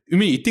 I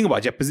mean, you think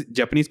about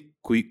Japanese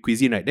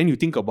cuisine, right? Then you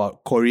think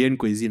about Korean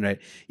cuisine, right?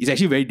 It's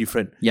actually very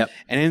different. Yep.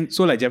 And then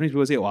so like Japanese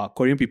people say, wow,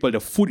 Korean people, the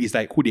food is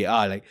like who they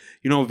are, like,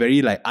 you know,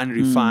 very like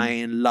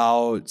unrefined,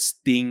 loud,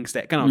 stinks,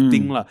 that kind of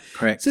thing lah.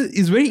 Correct. So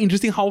it's very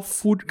interesting how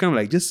food kind of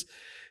like just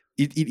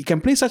it can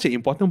play such an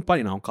important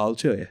part in our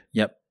culture.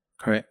 Yeah. Yep.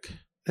 Correct.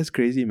 That's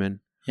crazy, man.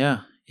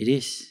 Yeah, it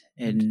is.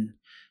 And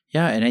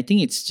and I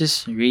think it's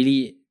just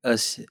really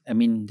us, I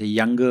mean, the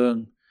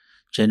younger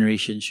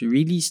generation should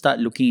really start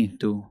looking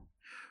into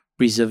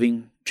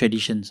preserving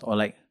traditions or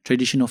like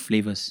traditional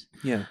flavors.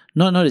 Yeah.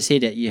 Not to say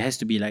that it has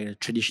to be like a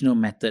traditional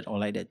method or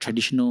like that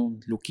traditional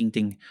looking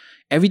thing.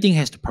 Everything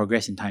has to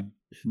progress in time.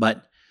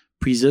 But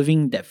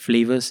preserving that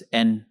flavors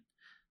and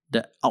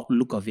the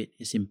outlook of it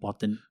is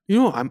important. You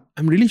know,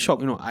 I'm really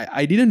shocked. You know,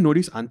 I didn't know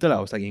this until I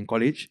was like in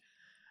college.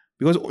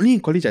 Because only in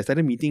college I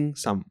started meeting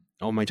some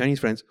of my Chinese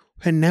friends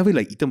who had never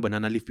like eaten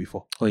banana leaf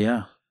before. Oh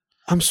yeah.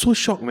 I'm so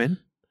shocked, man.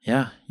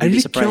 Yeah. I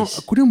really I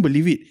couldn't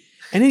believe it.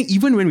 And then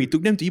even when we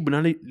took them to eat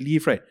banana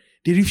leaf, right,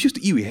 they refused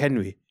to eat with hand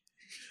way.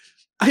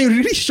 I'm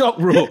really shocked,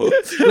 bro.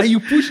 Like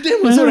you push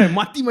them also, like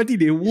mati,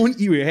 they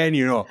won't eat with hand,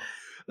 you know.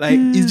 Like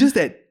it's just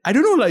that, I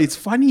don't know, like it's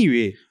funny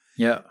way.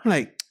 Yeah.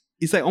 Like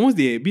it's like almost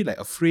they're a bit like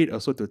afraid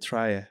also to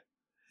try.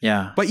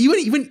 Yeah. But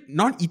even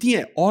not eating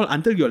at all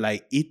until you're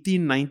like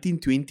 18, 19,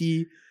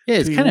 20. Yeah,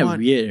 it's kind of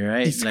weird,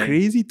 right? It's like,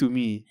 crazy to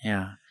me.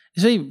 Yeah.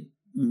 That's why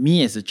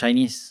me as a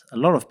Chinese, a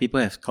lot of people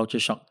have culture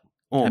shock.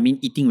 Oh. I mean,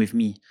 eating with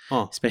me,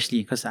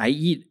 especially because I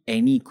eat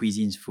any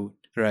cuisine's food.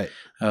 Right.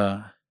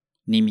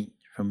 Name it,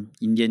 from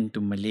Indian to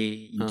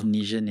Malay,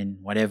 Indonesian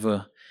and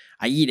whatever.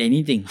 I eat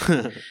anything.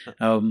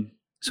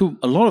 So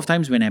a lot of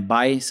times when I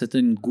buy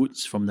certain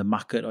goods from the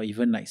market or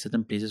even like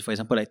certain places, for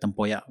example like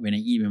tempoyak, when I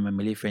eat with my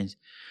Malay friends,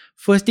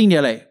 first thing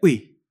they're like,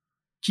 "Weh,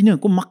 Cina,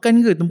 kau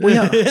makan ke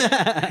tempoyak?"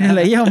 And I'm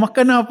like, yeah,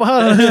 makan lah, apa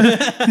hal?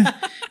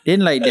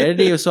 Then like the other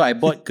day also, I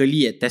bought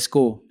curly at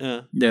Tesco.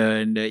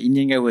 The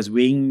Indian guy was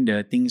weighing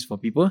the things for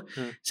people.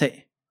 It's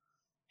like,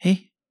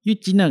 hey, you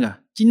Cina ke?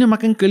 Cina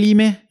makan curly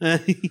meh?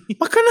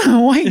 Makan lah.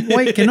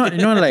 Why cannot?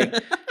 You know, like,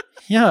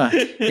 yeah.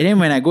 And then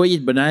when I go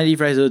eat banana leaf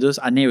rice, those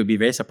ane will be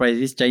very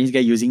surprised. This Chinese guy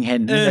using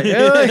hand. Like,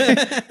 oh.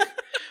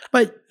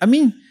 But I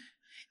mean,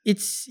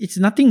 it's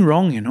nothing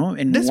wrong, you know.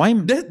 And that's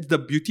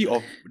the beauty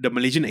of the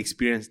Malaysian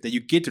experience, that you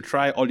get to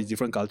try all these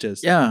different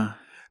cultures.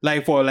 Yeah.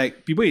 Like for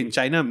like people in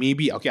China,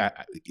 maybe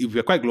if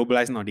we're quite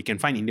globalized now, they can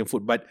find Indian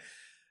food. But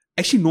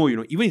actually, no, you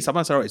know, even in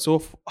Sabah Sarawak, it's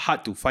so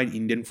hard to find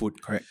Indian food.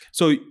 Correct.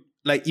 So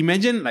like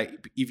imagine like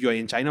if you're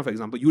in China, for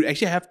example, you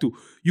actually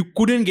you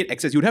couldn't get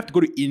access. You'd have to go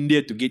to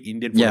India to get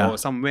Indian food or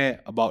somewhere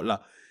about lah.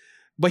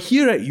 But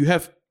here, right,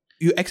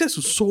 you access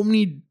to so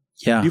many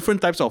Yeah.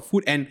 different types of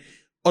food and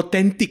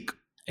authentic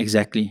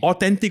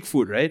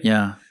food, right?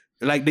 Yeah.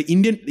 Like the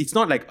Indian, it's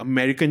not like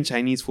American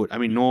Chinese food. I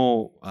mean,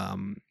 no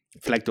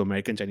flag to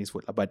American Chinese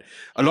food, but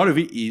a lot of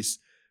it is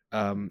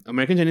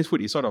American Chinese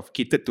food is sort of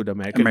catered to the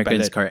American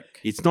Americans, palate. correct.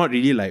 It's not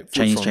really like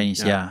food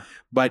Chinese, yeah.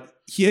 But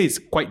here it's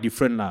quite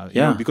different lah,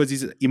 you know, because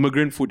it's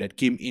immigrant food that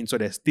came in, so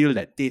there's still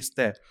that taste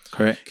there.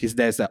 Correct.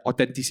 There's that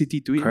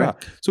authenticity to it lah.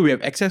 So we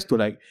have access to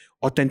like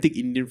authentic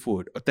Indian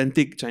food,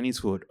 authentic Chinese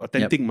food,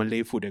 authentic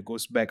Malay food that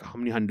goes back how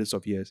many hundreds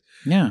of years.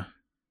 Yeah.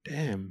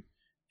 Damn.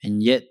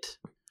 And yet,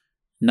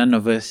 none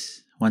of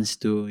us wants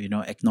to,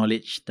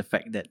 acknowledge the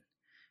fact that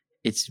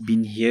it's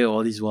been here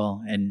all this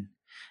while, and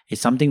it's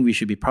something we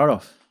should be proud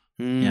of.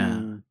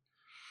 Yeah.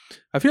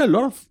 I feel a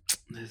lot of,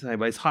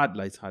 but it's hard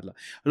lah.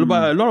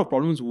 But a lot of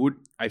problems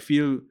I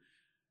feel,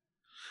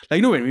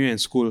 like, when we were in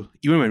school,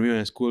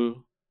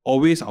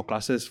 always our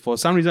classes, for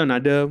some reason or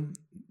another,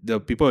 the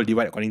people will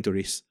divide according to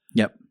race.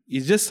 Yep.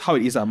 It's just how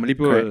it is. Malay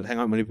people will hang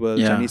out with Malay people,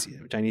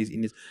 Chinese,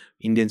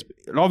 Indians.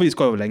 A lot of it is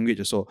called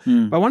language or so.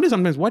 But I wonder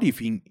sometimes, what if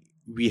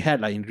we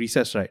had like in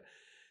recess, right?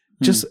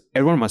 Just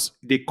everyone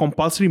they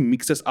compulsory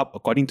mix us up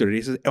according to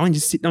races. Everyone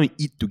just sit down and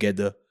eat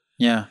together.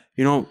 Yeah.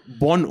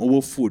 Bond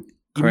over food.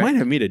 It might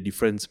have made a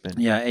difference, man.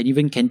 Yeah, and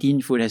even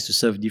canteen food has to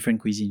serve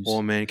different cuisines.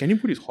 Oh man, canteen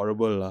food is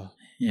horrible lah.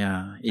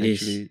 Yeah, it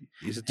is.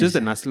 It's just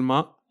the nasi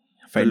lemak,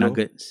 fried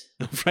nuggets.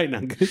 Fried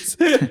nuggets.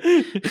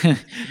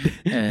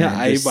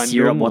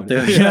 Syrup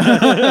water.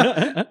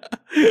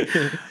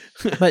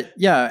 But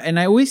yeah, and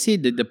I always say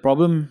that the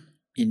problem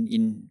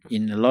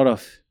in a lot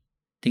of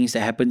things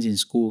that happens in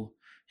school,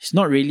 it's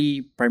not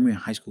really primary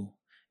and high school.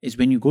 It's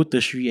when you go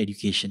tertiary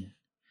education.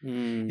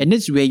 And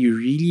that's where you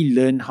really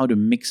learn how to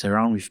mix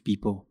around with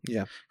people.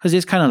 Yeah. Because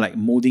it's kind of like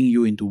molding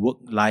you into work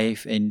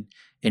life and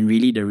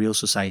really the real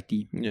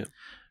society. Yeah.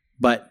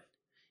 But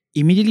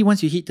immediately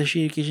once you hit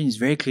tertiary education, it's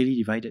very clearly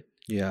divided.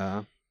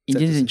 Yeah.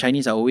 Indians and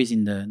Chinese are always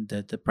in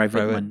the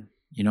private one.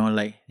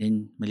 Like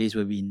then Malays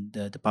will be in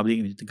the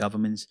public, with the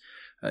government's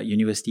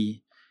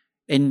university.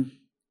 And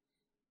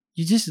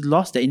you just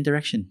lost the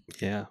interaction.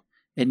 Yeah.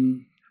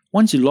 And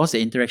once you lost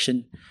the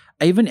interaction,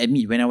 I even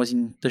admit when I was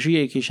in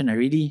tertiary education, I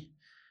really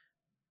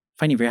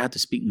find it very hard to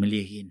speak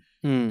Malay again.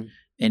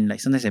 And like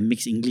sometimes I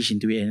mix English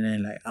into it, and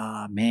then like,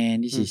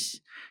 man,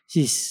 this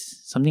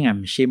is something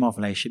I'm ashamed of.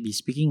 Like I should be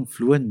speaking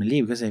fluent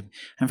Malay because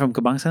I'm from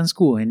Kebangsaan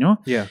school,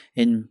 Yeah.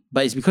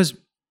 But it's because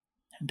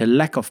the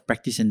lack of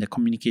practice and the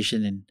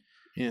communication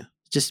and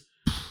just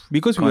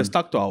because we were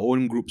stuck to our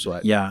own groups,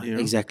 right? Yeah,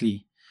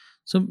 exactly.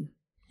 So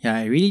yeah,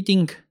 I really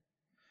think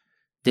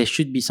there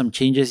should be some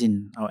changes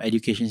in our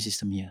education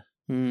system here.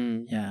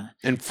 Yeah.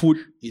 And food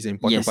is an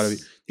important part of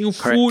it. Think of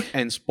food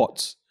and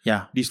sports.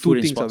 Yeah. These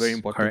two things are very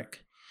important. Correct.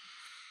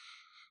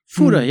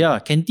 Food,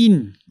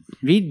 canteen.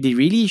 They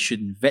really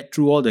should vet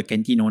through all the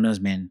canteen owners,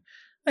 man.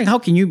 Like, how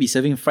can you be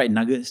serving fried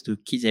nuggets to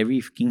kids every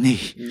fucking day?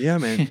 Yeah,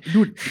 man.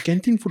 Dude,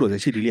 canteen food was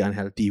actually really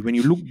unhealthy. When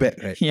you look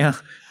back, right? Yeah.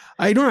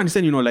 I don't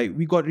understand, like,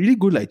 we got really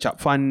good, like, chap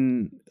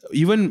fan,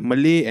 even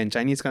Malay and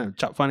Chinese kind of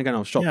chap fan kind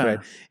of shop, right?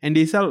 And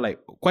they sell, like,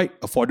 quite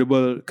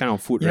affordable kind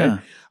of food, right?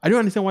 I don't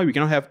understand why we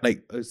cannot have,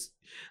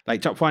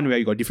 like chap fan where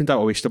you got different type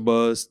of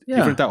vegetables,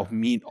 different type of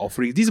meat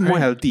offerings. This is more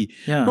healthy.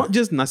 Yeah. Not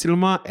just nasi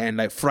lemak and,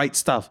 like, fried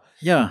stuff.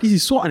 Yeah. This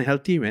is so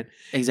unhealthy, man.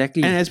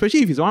 Exactly. And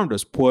especially if it's one of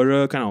those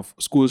poorer kind of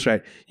schools,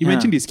 right? You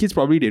mentioned these kids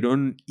probably, they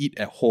don't eat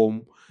at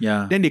home.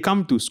 Yeah. Then they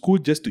come to school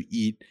just to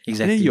eat.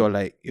 Exactly. And then you're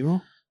like,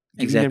 giving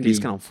them this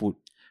kind of food.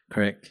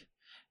 Correct.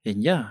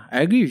 And yeah,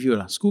 I agree with you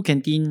lah. School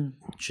canteen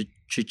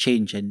should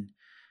change, and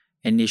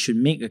they should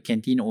make a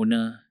canteen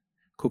owner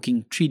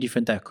cooking 3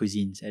 different type of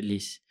cuisines at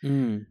least.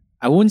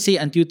 I won't say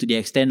until to the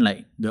extent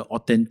like the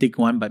authentic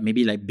one, but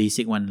maybe like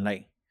basic one,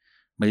 like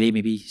Malay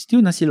maybe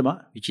still nasi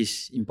lemak, which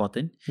is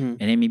important, and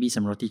then maybe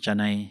some roti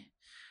canai,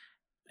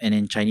 and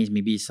then Chinese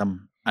maybe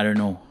some, I don't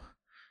know,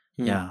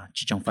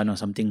 chichong fan or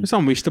something.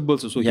 Some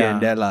vegetables also here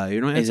and there lah.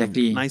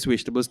 Exactly. Nice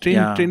vegetables.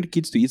 Train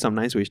kids to eat some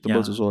nice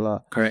vegetables also lah.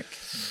 Correct.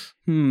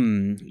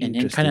 And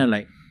then kind of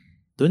like,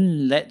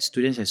 don't let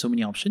students have so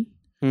many options.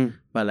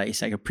 But like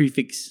it's like a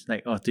prefix,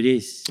 like today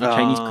is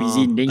Chinese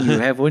cuisine, then you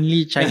have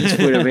only Chinese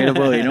food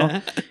available,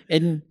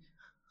 and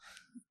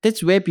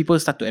that's where people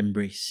start to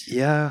embrace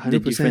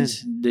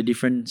 100%. the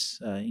difference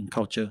in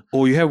culture.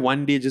 Oh, you have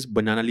one day just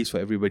banana leaves for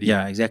everybody.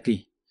 Yeah,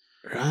 exactly.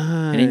 Right.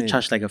 And then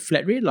charge like a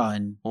flat rate lah,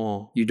 and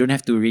you don't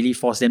have to really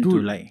force them to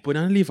like.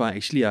 Banana leaf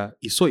actually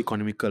is so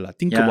economical lah.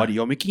 Think about it.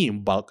 You're making it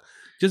in bulk.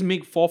 Just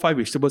make 4 or 5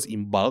 vegetables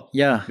in bulk.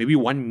 Yeah. Maybe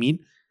 1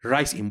 meat.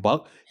 Rice in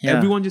bulk.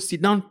 Everyone just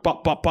sit down,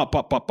 pop,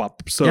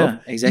 serve. Yeah,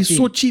 exactly. It's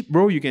so cheap,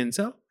 bro. You can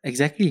sell.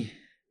 Exactly.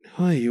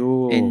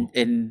 Aiyo.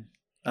 And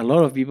a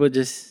lot of people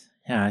just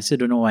I still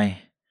don't know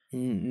why.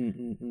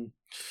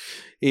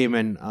 Hey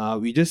man,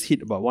 we just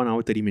hit about 1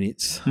 hour 30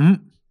 minutes.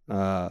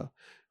 I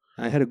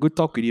had a good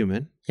talk with you,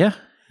 man. Yeah,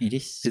 it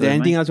is. Is there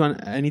anything else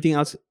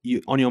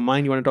on your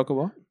mind you want to talk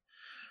about?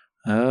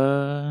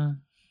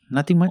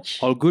 Nothing much.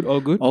 All good?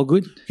 All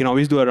good. You can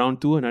always do a round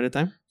 2 another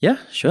time. Yeah,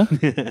 sure.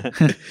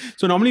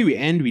 So normally we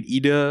end with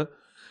either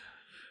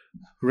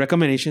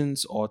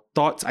recommendations or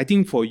thoughts. I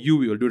think for you,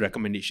 we will do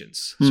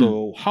recommendations.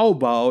 So how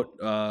about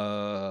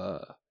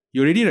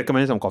you already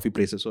recommended some coffee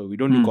places, so we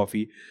don't do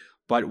coffee.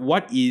 But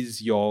what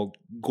is your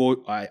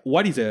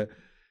what is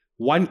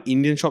one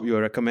Indian shop you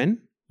recommend,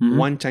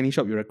 one Chinese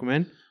shop you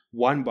recommend,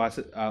 one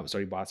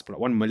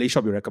one Malay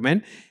shop you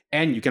recommend,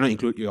 and you cannot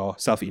include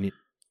yourself in it.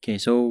 Okay,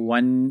 so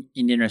one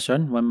Indian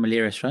restaurant, one Malay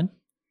restaurant,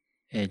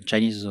 and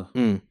Chinese also.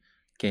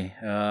 Okay.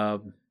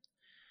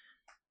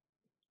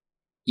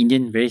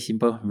 Indian, very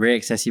simple, very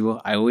accessible.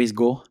 I always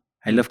go.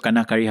 I love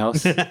Kana Curry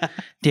House.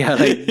 They are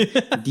like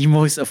the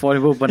most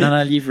affordable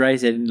banana leaf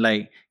rice and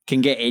like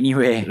can get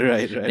anywhere.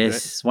 Right.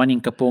 There's one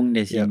in Kapong,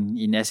 there's in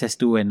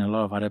SS2 and a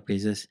lot of other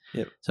places.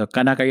 Yep. So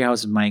Kana Curry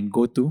House is my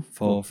go-to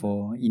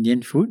for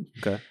Indian food.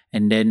 Okay.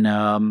 And then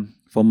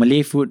for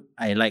Malay food,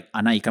 I like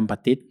Ana Ikan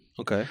Patit.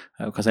 Okay.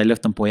 Because I love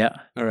tempoyak.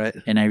 All right.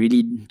 And I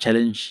really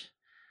challenge.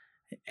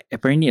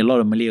 Apparently, a lot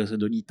of Malay also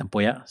don't eat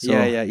tempoyak. So,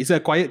 yeah. It's a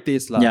quiet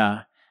taste lah.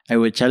 Yeah. I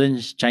would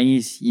challenge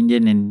Chinese,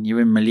 Indian, and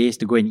even Malays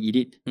to go and eat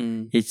it.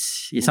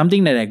 It's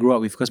something that I grew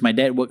up with because my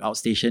dad worked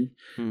outstation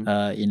in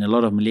a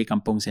lot of Malay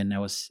kampongs, and I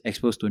was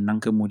exposed to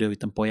nangka muda with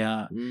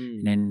tempoyak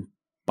and then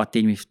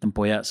patin with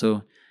tempoyak.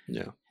 So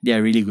they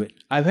are really good.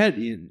 I've had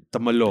in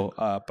Temerloh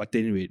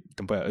patin with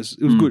tempoyak.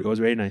 It was good. It was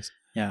very nice.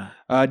 Yeah.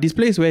 This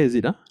place, where is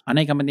it?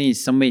 Ana Ikan Patin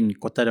is somewhere in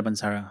Kota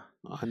Damansara.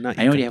 I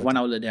know they have one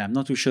outlet there. I'm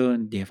not too sure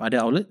they have other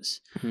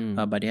outlets,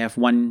 but they have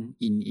one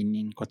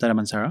in Kota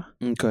Damansara.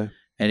 Okay.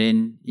 And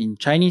then in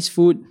Chinese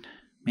food,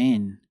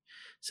 man,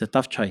 it's a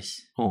tough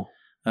choice.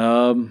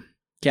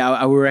 Okay,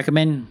 I would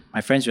recommend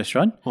my friend's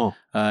restaurant.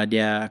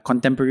 They are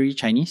contemporary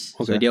Chinese.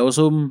 Okay. So they're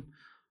also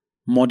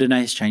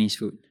modernized Chinese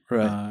food.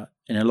 Right.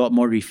 And a lot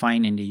more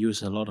refined, and they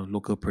use a lot of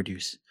local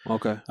produce.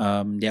 Okay.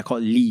 They are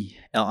called Lee,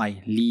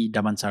 L-I, Lee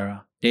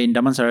Damansara. They're in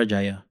Damansara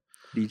Jaya.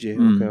 DJ.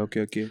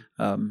 Okay.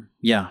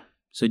 Yeah.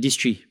 So these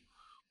three.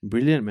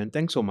 Brilliant, man.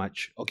 Thanks so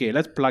much. Okay,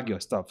 let's plug your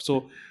stuff.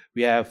 So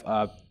we have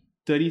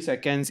 30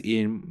 seconds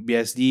in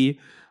BSD.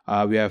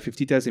 We have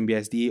 50 tails in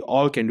BSD.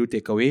 All can do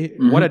takeaway.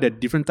 What are the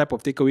different type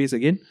of takeaways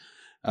again?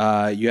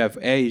 You have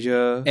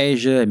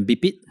AirAsia and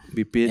Bipit.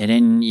 And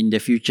then in the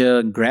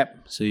future, Grab.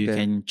 So you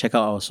can check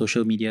out our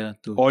social media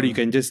too. Or people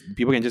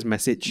can just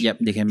message. Yep,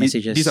 they can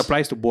message us. This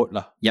applies to both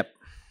lah. Yep.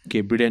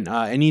 Okay, brilliant.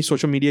 Any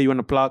social media you want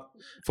to plug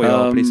for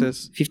your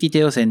places? 50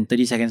 Tails and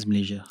 30 Seconds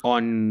Malaysia.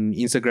 On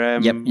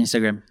Instagram? Yep,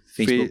 Instagram,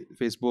 Facebook.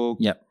 Facebook?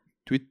 Yep.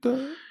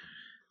 Twitter?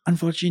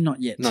 Unfortunately,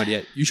 not yet. Not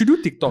yet. You should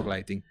do TikTok,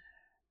 I think.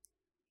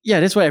 Yeah,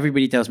 that's what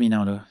everybody tells me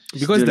now though.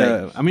 Because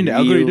the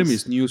algorithm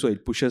is new, so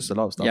it pushes a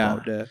lot of stuff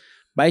out there.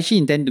 But I actually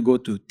intend to go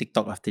to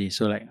TikTok after this.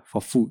 So like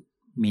for food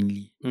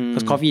mainly.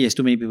 Because coffee, there's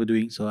too many people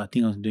doing. So I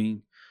think I was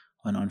doing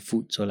on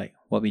food. So like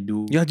what we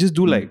do. Yeah, just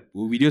do like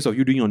videos of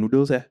you doing your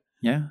noodles.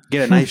 Yeah.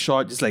 Get a nice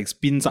shot, just like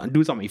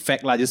do some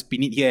effect lah, just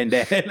spin it here and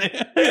there.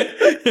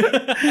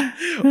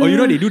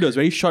 Or they do those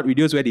very short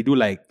videos where they do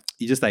like,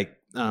 you just like,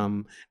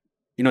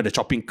 the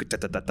chopping,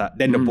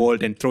 then the bowl,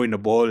 then throw in the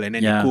bowl, and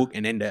then you cook,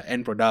 and then the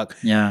end product.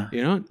 Yeah.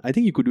 I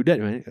think you could do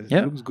that, man. It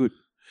looks good.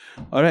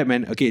 All right,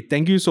 man. Okay,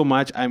 thank you so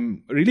much.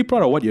 I'm really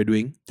proud of what you're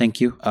doing. Thank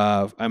you.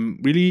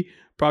 I'm really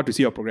proud to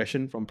see your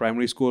progression from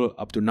primary school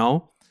up to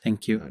now.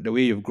 Thank you. The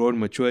way you've grown,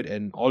 matured,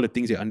 and all the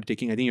things you're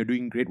undertaking. I think you're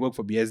doing great work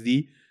for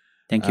BSD.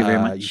 Thank you very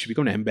much. You should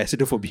become an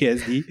ambassador for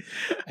BSD.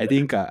 I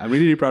think I'm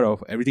really, really proud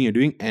of everything you're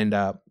doing, and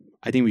I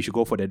think we should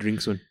go for that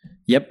drink soon.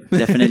 Yep,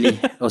 definitely.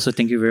 Also,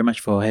 thank you very much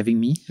for having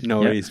me.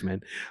 No worries,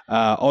 man.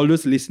 All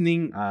those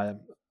listening,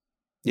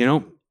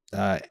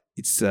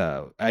 it's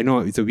I know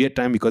it's a weird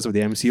time because of the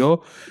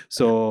MCO.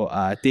 So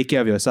take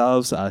care of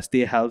yourselves.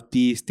 Stay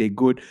healthy. Stay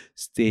good.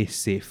 Stay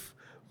safe.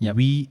 Yep.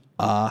 We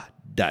are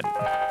done.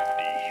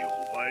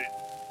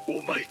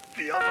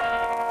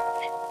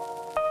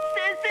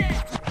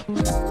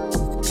 先生